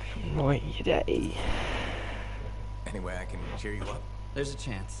 Right, your day. Anyway, I can cheer you up. There's a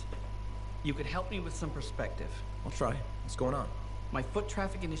chance. You could help me with some perspective. I'll try. What's going on? My foot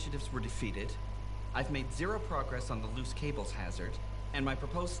traffic initiatives were defeated. I've made zero progress on the loose cables hazard, and my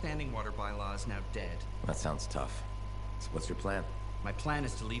proposed standing water bylaw is now dead. That sounds tough. So what's your plan? My plan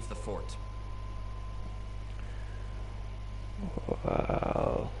is to leave the fort.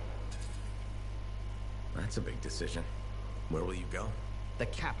 Wow. That's a big decision. Where will you go? The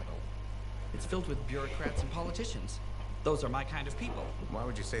capital. It's filled with bureaucrats and politicians. Those are my kind of people. Why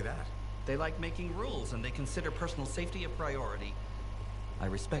would you say that? They like making rules, and they consider personal safety a priority. I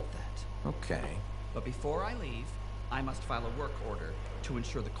respect that. Okay. But before I leave, I must file a work order to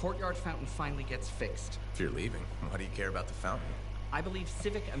ensure the courtyard fountain finally gets fixed. If you're leaving, why do you care about the fountain? I believe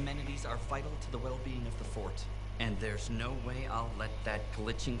civic amenities are vital to the well-being of the fort. And there's no way I'll let that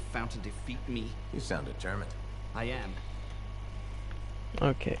glitching fountain defeat me. You sound determined. I am.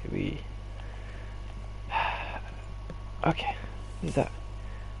 Okay, okay, is that...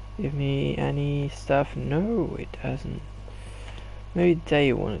 Give me any stuff? No, it doesn't. Maybe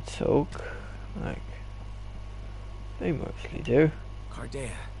they want to talk. Like, they mostly do.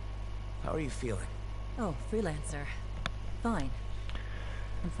 Cardea, how are you feeling? Oh, freelancer. Fine.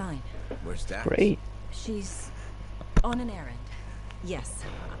 I'm fine. Where's Dax? Great. She's on an errand. Yes,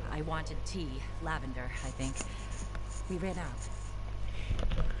 I wanted tea. Lavender, I think. We ran out.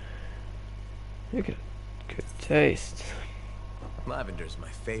 You got good taste. Lavender's my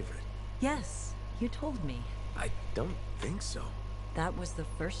favorite. Yes, you told me. I don't think so. That was the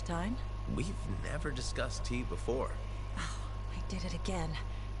first time? We've never discussed tea before. Oh, I did it again.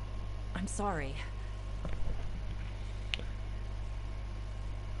 I'm sorry.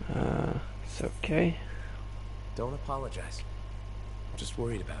 It's okay. Don't apologize. I'm just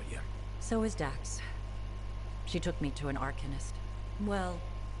worried about you. So is Dax. She took me to an Arcanist. Well,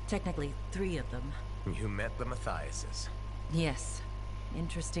 technically 3 of them. You met the Matthiases. Yes.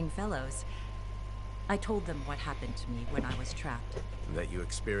 Interesting fellows. I told them what happened to me when I was trapped. That you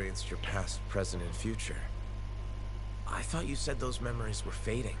experienced your past, present, and future. I thought you said those memories were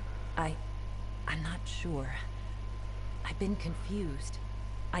fading. I'm not sure. I've been confused.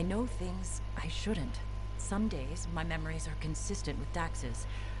 I know things I shouldn't. Some days, my memories are consistent with Dax's.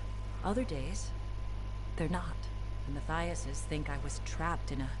 Other days, they're not. The Matthiases think I was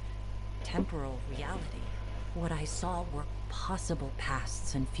trapped in a temporal reality. What I saw were possible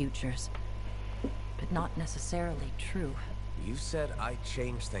pasts and futures, but not necessarily true. You said I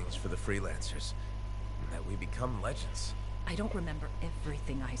changed things for the freelancers, and that we become legends. I don't remember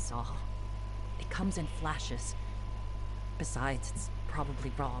everything I saw. It comes in flashes. Besides, it's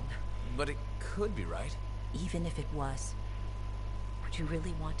probably wrong. But it could be right. Even if it was, would you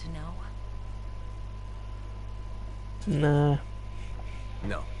really want to know? Nah.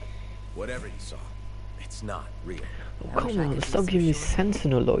 No. Whatever you saw, it's not real. Oh, come on, stop giving me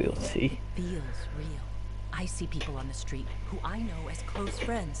Sentinel loyalty. Feels real. I see people on the street who I know as close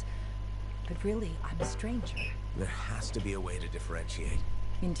friends, but really, I'm a stranger. There has to be a way to differentiate.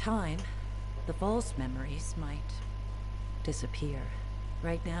 In time, the false memories might disappear.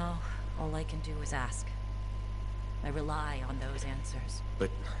 Right now, all I can do is ask. I rely on those answers.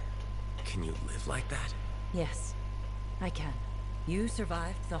 But can you live like that? Yes, I can. You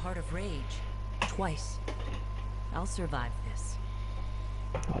survived the Heart of Rage twice. I'll survive this.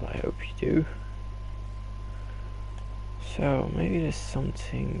 Well, I hope you do. So maybe there's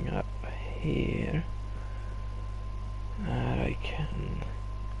something up here that I can...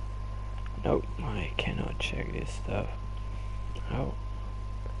 Nope, I cannot check this stuff. Oh.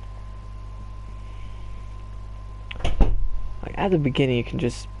 Like at the beginning you can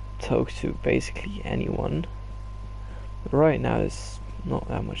just talk to basically anyone. But right now there's not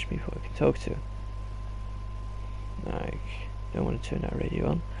that much people I can talk to. Like, don't want to turn that radio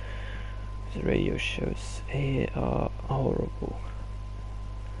on. The radio shows here are horrible.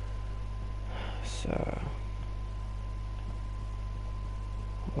 So,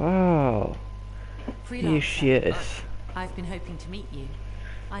 wow, here she is. I've been hoping to meet you.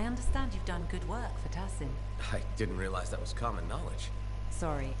 I understand you've done good work for Tassin. I didn't realize that was common knowledge.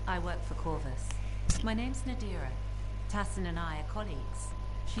 Sorry, I work for Corvus. My name's Nadira. Tassin and I are colleagues.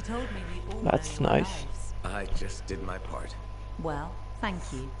 She told me we all That's know your nice. lives. I just did my part. Well, thank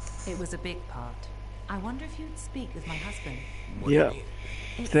you. It was a big part. I wonder if you'd speak with my husband. Yeah,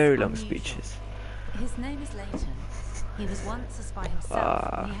 It's very long unusual. speeches. His name is Leighton. He was once a spy himself,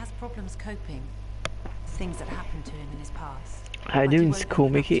 and he has problems coping. Things that happened to him in his past. How you But he doing, won't school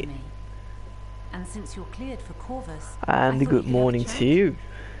open up to Mickey? me. And since you're cleared for Corvus, And I a thought good you could have a morning chat. to you.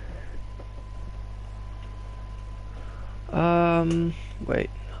 Wait,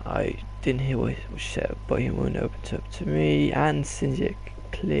 I didn't hear what she said, but he won't open up to me. And since you're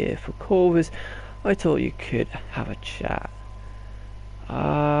clear for Corvus, I thought you could have a chat.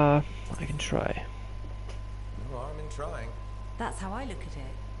 I can try. No harm in trying. That's how I look at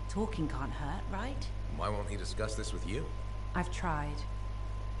it. Talking can't hurt, right? Why won't he discuss this with you? I've tried.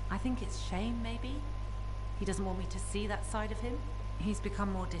 I think it's shame, maybe? He doesn't want me to see that side of him. He's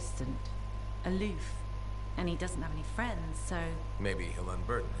become more distant, aloof, and he doesn't have any friends, so... Maybe he'll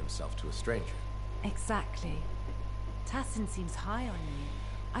unburden himself to a stranger. Exactly. Tassin seems high on you.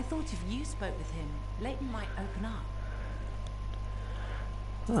 I thought if you spoke with him, Leighton might open up.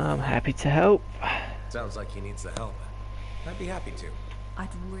 I'm happy to help. Sounds like he needs the help. I'd be happy to. I'd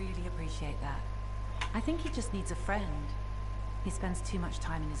really appreciate that. I think he just needs a friend. He spends too much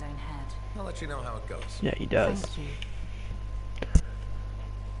time in his own head. I'll let you know how it goes. Yeah, he does. Thank you.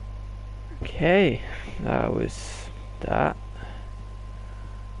 Okay, that was that.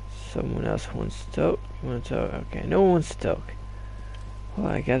 Someone else wants to talk. You want to talk? Okay, no one wants to talk. Well,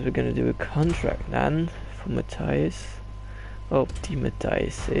 I guess we're gonna do a contract then for Matthias. Oh, the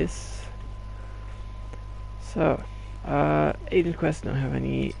Matthiases. So, agent quest don't have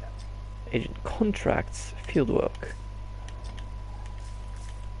any agent contracts. Fieldwork.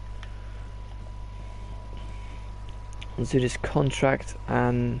 Let's do this contract,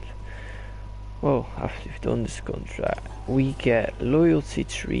 and well, after we've done this contract, we get loyalty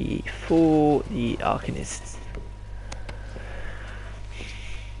tree for the Arcanist,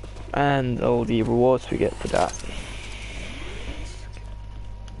 and all the rewards we get for that.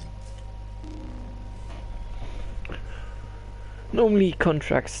 Normally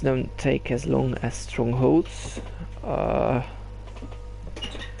contracts don't take as long as strongholds,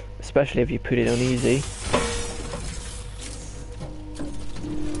 especially if you put it on easy.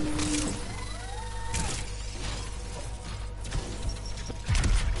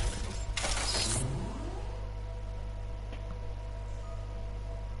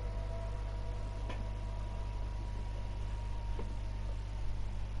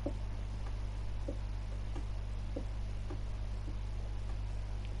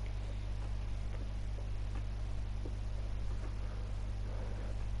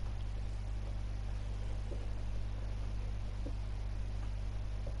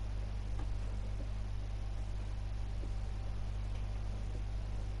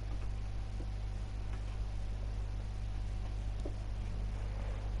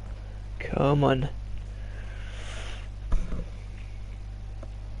 Come on.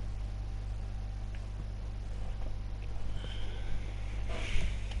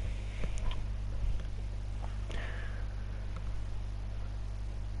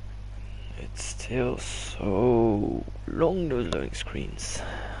 It's still so long, those loading screens.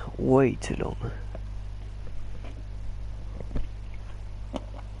 Way too long.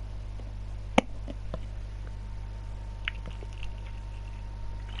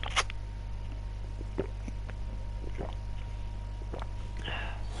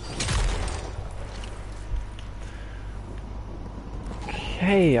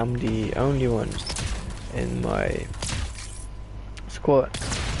 Okay, I'm the only one in my squad.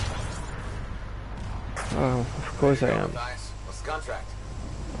 Oh, of course I am. What's the contract?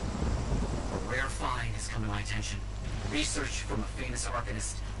 A rare find has come to my attention. Research from a famous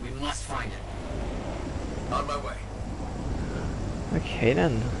arcanist. We must find it. On my way. Okay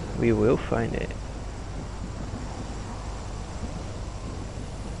then, we will find it.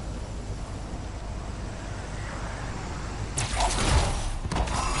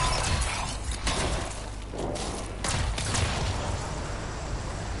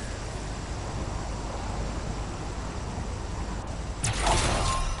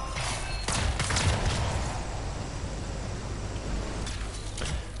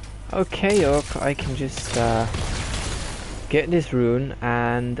 Okay, I can just get this rune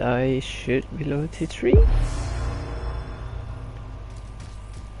and I should be level 3.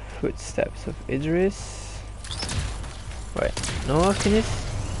 Footsteps of Idris. Right, no alchemist.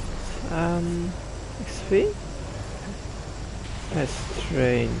 XP? That's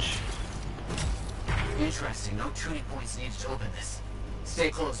strange. Interesting. No tuning points needed to open this. Stay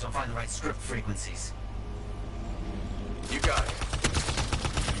close. Don't find the right script frequencies. You got it.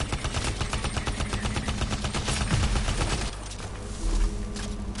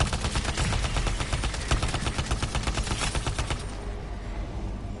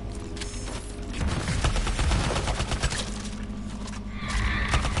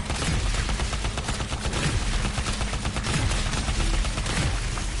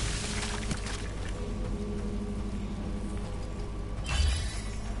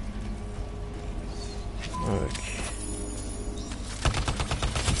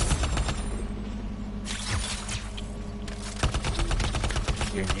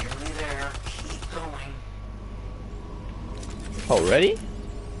 You're nearly there. Keep going. Already?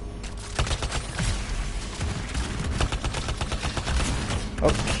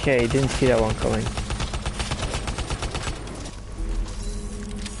 Okay, didn't see that one coming.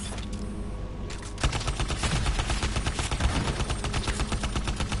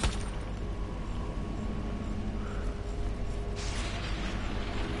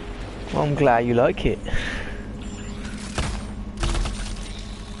 Well, I'm glad you like it.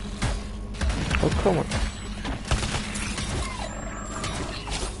 Oh, come on.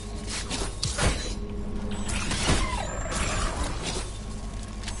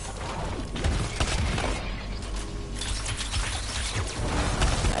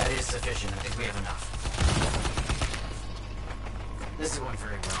 That is sufficient. I think we have enough. This is going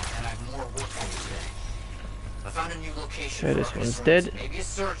very well, and I have more work for you today. I found a new location. Okay, for this our one's concerns. dead. Maybe a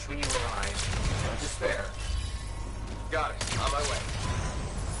search when you arrive. Don't despair. Got it. On my way.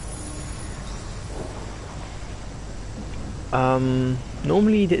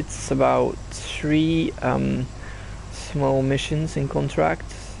 Normally it's about 3 small missions in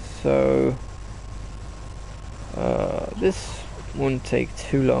contract, so this won't take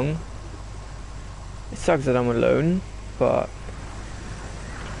too long. It sucks that I'm alone, but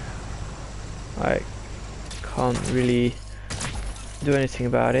I can't really do anything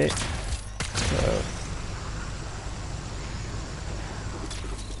about it. So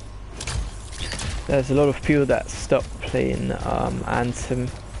there's a lot of people that stopped playing Anthem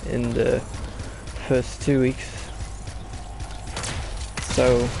in the first 2 weeks.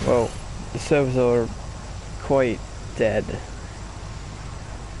 So, well, the servers are quite dead.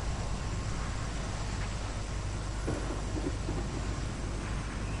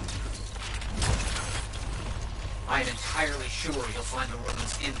 I am entirely sure you'll find the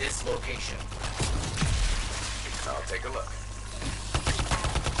ruins in this location. I'll take a look.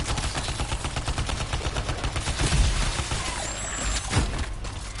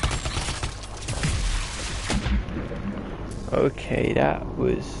 Okay, that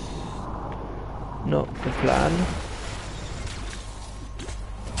was not the plan.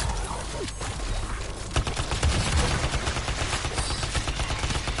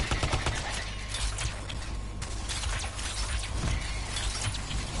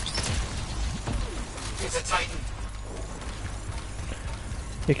 It's a Titan.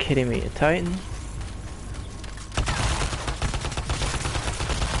 You're kidding me, a Titan?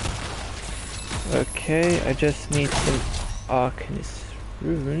 Okay, I just need some Arcanist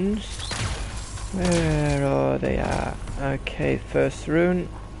runes. Where are they at? Okay, first rune.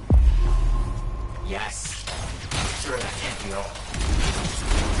 Yes. Sure, that can't be all.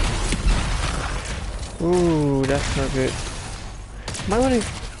 Ooh, that's not good. Might want to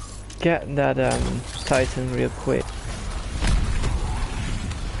get that Titan real quick.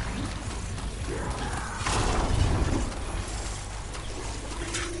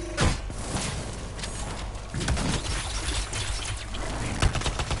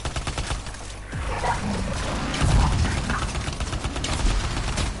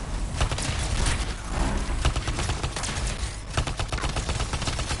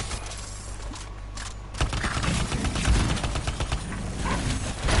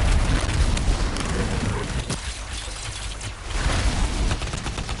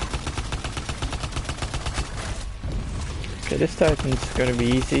 Okay, this Titan's gonna be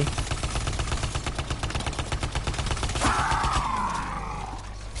easy.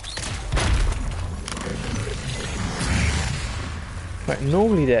 Right,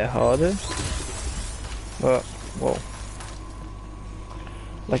 normally they're harder, but, well,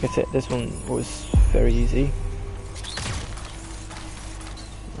 like I said, this one was very easy.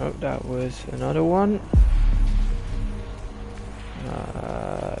 Oh, that was another one.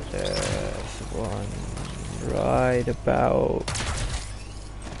 There's one right about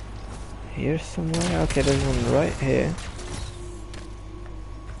here somewhere. Okay, there's one right here.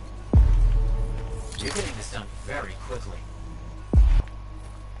 You're getting this done very quickly.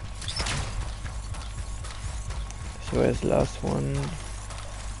 So where's the last one?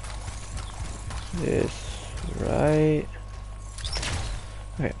 This right.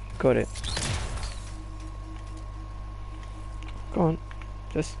 Okay, got it. Go on,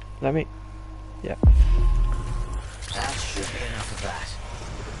 just let me. Yeah. That should be enough of that.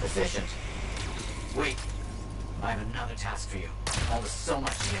 Efficient. Wait, I have another task for you. All is so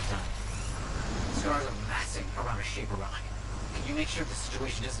much to get done. Scars are massing around a shaper relic. Can you make sure the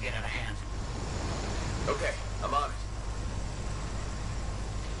situation doesn't get out of hand? Okay, I'm on it.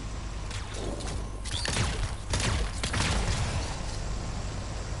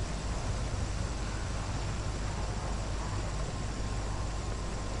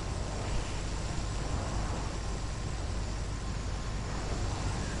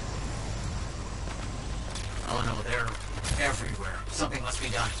 Oh no, they're everywhere. Something must be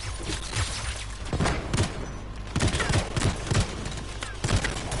done.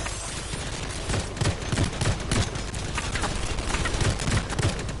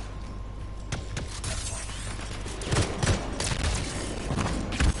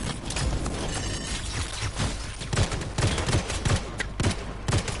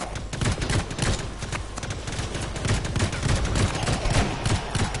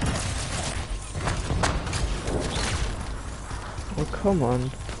 Oh, come on.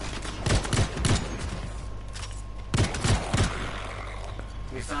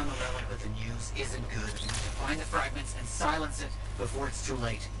 We found the relic, but the news isn't good. We need to find the fragments and silence it before it's too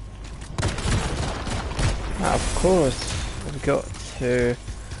late. Of course, I've got to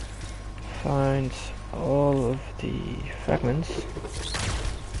find all of the fragments.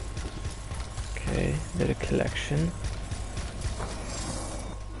 Okay, bit of collection.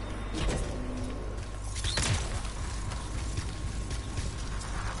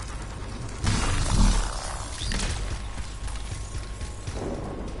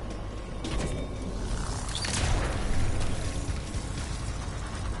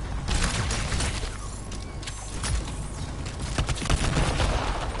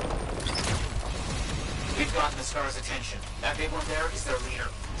 We've gotten the Scar's attention. That big one there is their leader.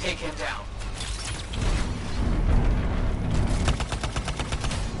 Take him down.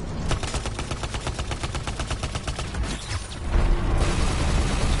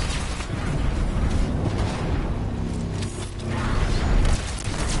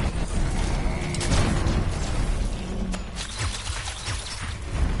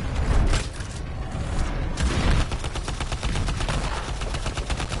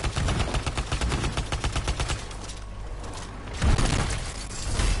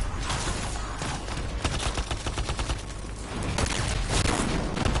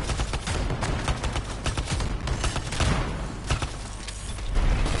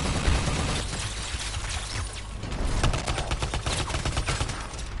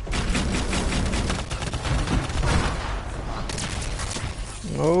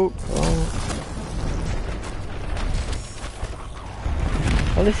 Oh,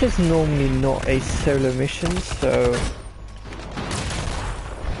 well, this is normally not a solo mission, so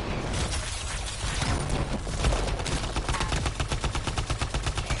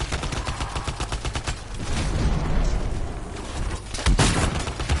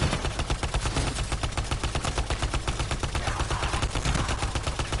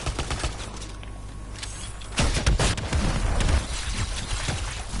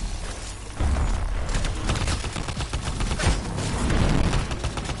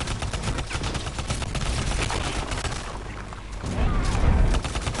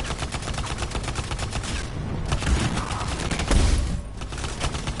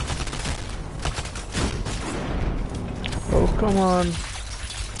come on.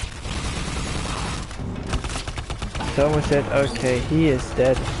 Someone said, okay, he is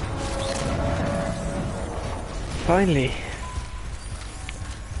dead. Finally.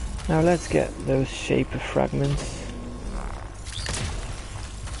 Now let's get those shaper fragments.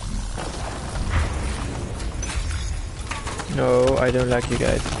 No, I don't like you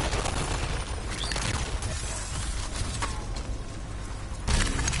guys.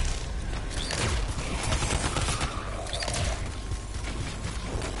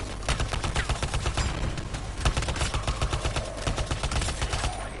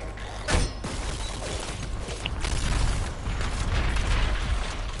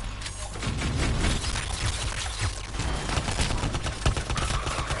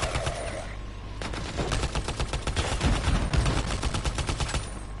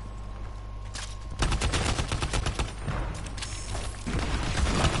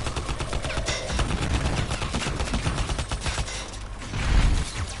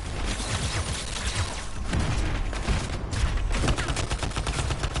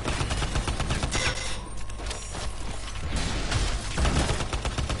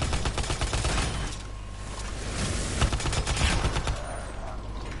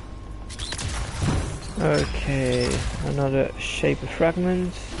 Okay, another shaper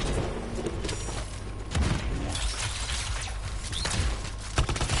fragment.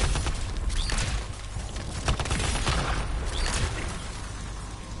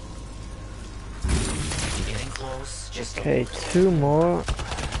 Getting close, just Okay, 2 more.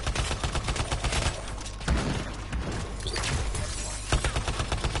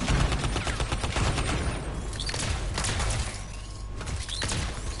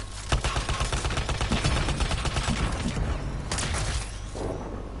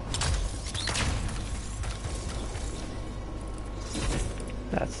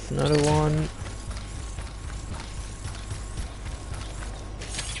 That's another one.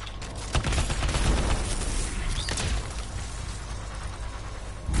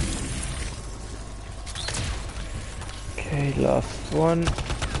 Okay, last one.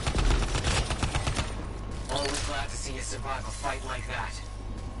 Always glad to see you survive a fight like that.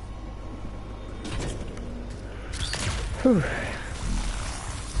 Whew.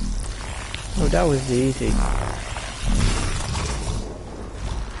 Oh, that was easy.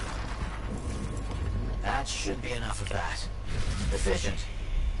 That should be enough of that. Efficient.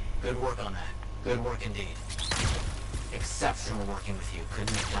 Good work on that. Good work indeed. Exceptional working with you.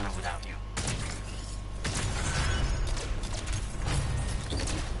 Couldn't have done it without you.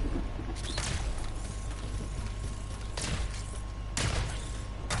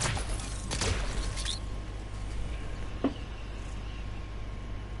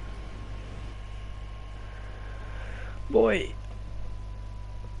 Boy,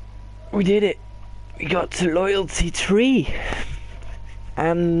 we did it. We got to loyalty 3,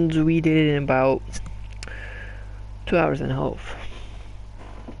 and we did it in about 2 hours and a half.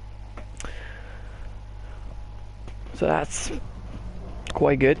 So that's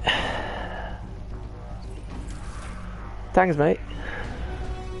quite good. Thanks, mate.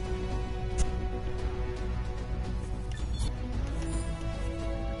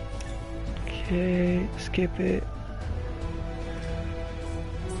 Okay, skip it.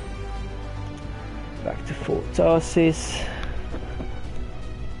 Back to Fort Tarsis.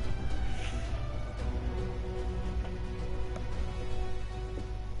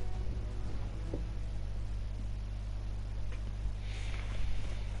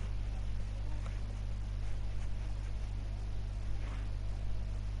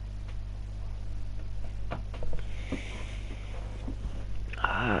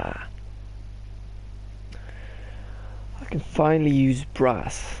 I can finally use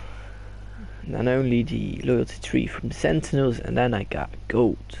brass. And only the loyalty tree from the Sentinels, and then I got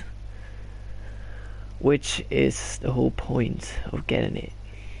gold, which is the whole point of getting it,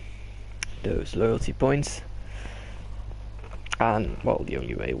 those loyalty points. And well, the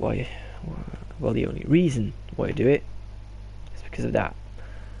only reason why I do it is because of that.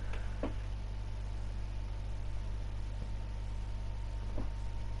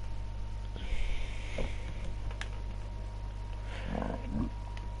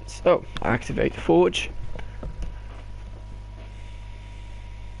 So, activate the forge.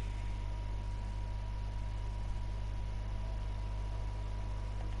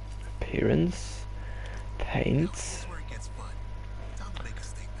 Appearance, paints.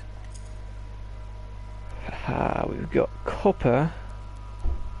 Haha, we've got copper,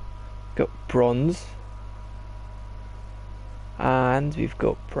 got bronze, and we've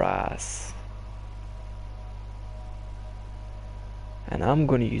got brass. And I'm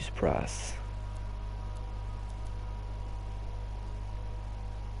going to use brass.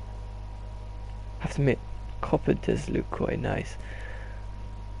 I have to admit, copper does look quite nice.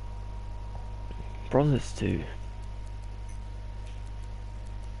 Bronze too.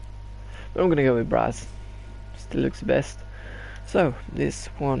 But I'm going to go with brass. Still looks the best. So, this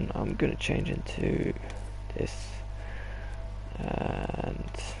one I'm going to change into this. And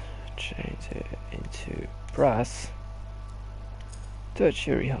change it into brass.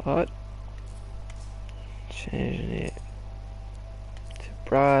 Tertiary heart, changing it to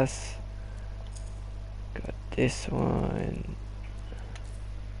brass. Got this one,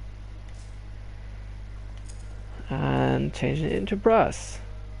 and changing it into brass.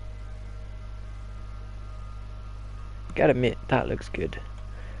 Gotta admit, that looks good.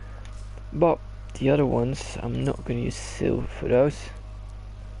 But the other ones, I'm not going to use silver for those.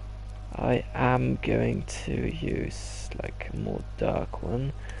 I am going to use like a more dark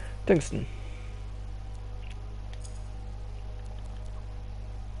one, tungsten.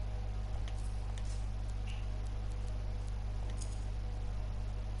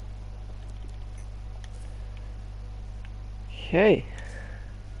 Okay,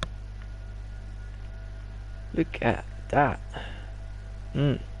 look at that.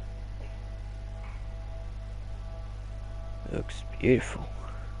 Looks beautiful.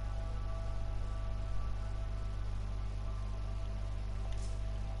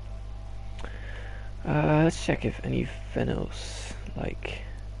 Let's check if anything else like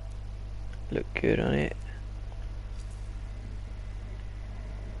look good on it.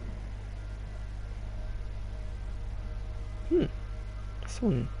 This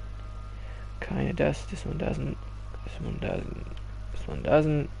one kinda does, this one doesn't, this one doesn't, this one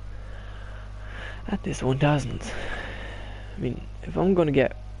doesn't, and this one doesn't. I mean, if I'm gonna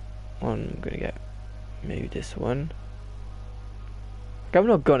get one, I'm gonna get maybe this one. I'm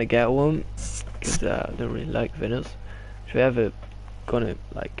not gonna get one because I don't really like vinyls. If I ever gonna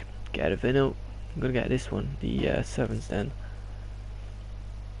like get a vinyl, I'm gonna get this one, the 7s then.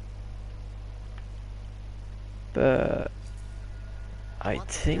 But I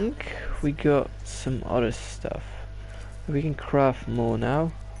think we got some other stuff. We can craft more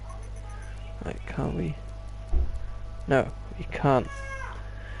now. Like, can't we? No, we can't.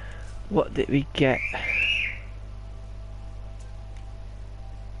 What did we get?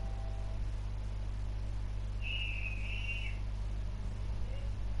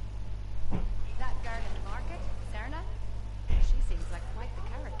 That guard in the market, Serna? She seems like quite the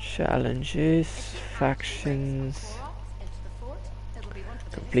character. Challenges, factions.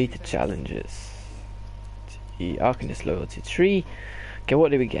 Complete the challenges. The Arcanist Loyalty 3. Okay,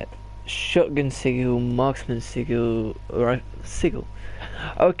 what did we get? Shotgun sigil, marksman sigil, sigil.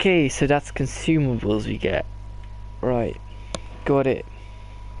 Okay, so that's consumables we get. Right, got it.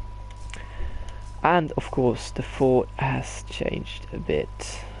 And of course, the fort has changed a bit.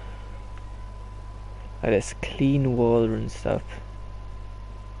 Like there's clean water and stuff.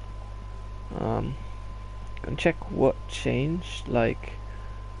 Gonna check what changed, like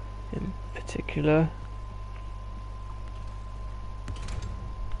in particular.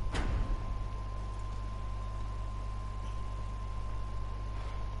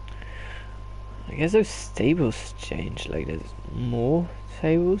 I guess those stables changed, like there's more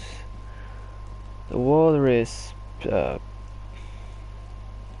tables. The water is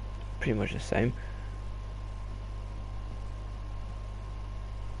pretty much the same.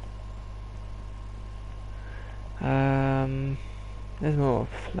 There's more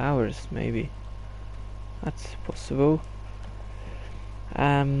flowers, maybe. That's possible.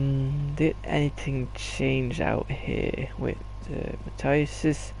 Did anything change out here with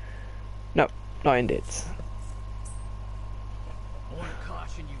Matthias? No, not in it. I want to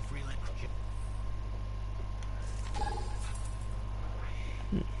caution you, Freeland.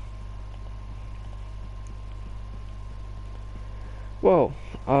 Well,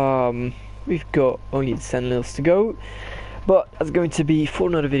 we've got only the Sentinels to go, but that's going to be for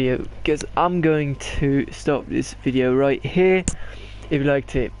another video, because I'm going to stop this video right here. If you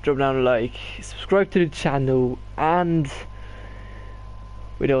liked it, drop down a like, subscribe to the channel, and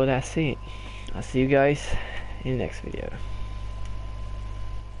with all that said, I'll see you guys in the next video.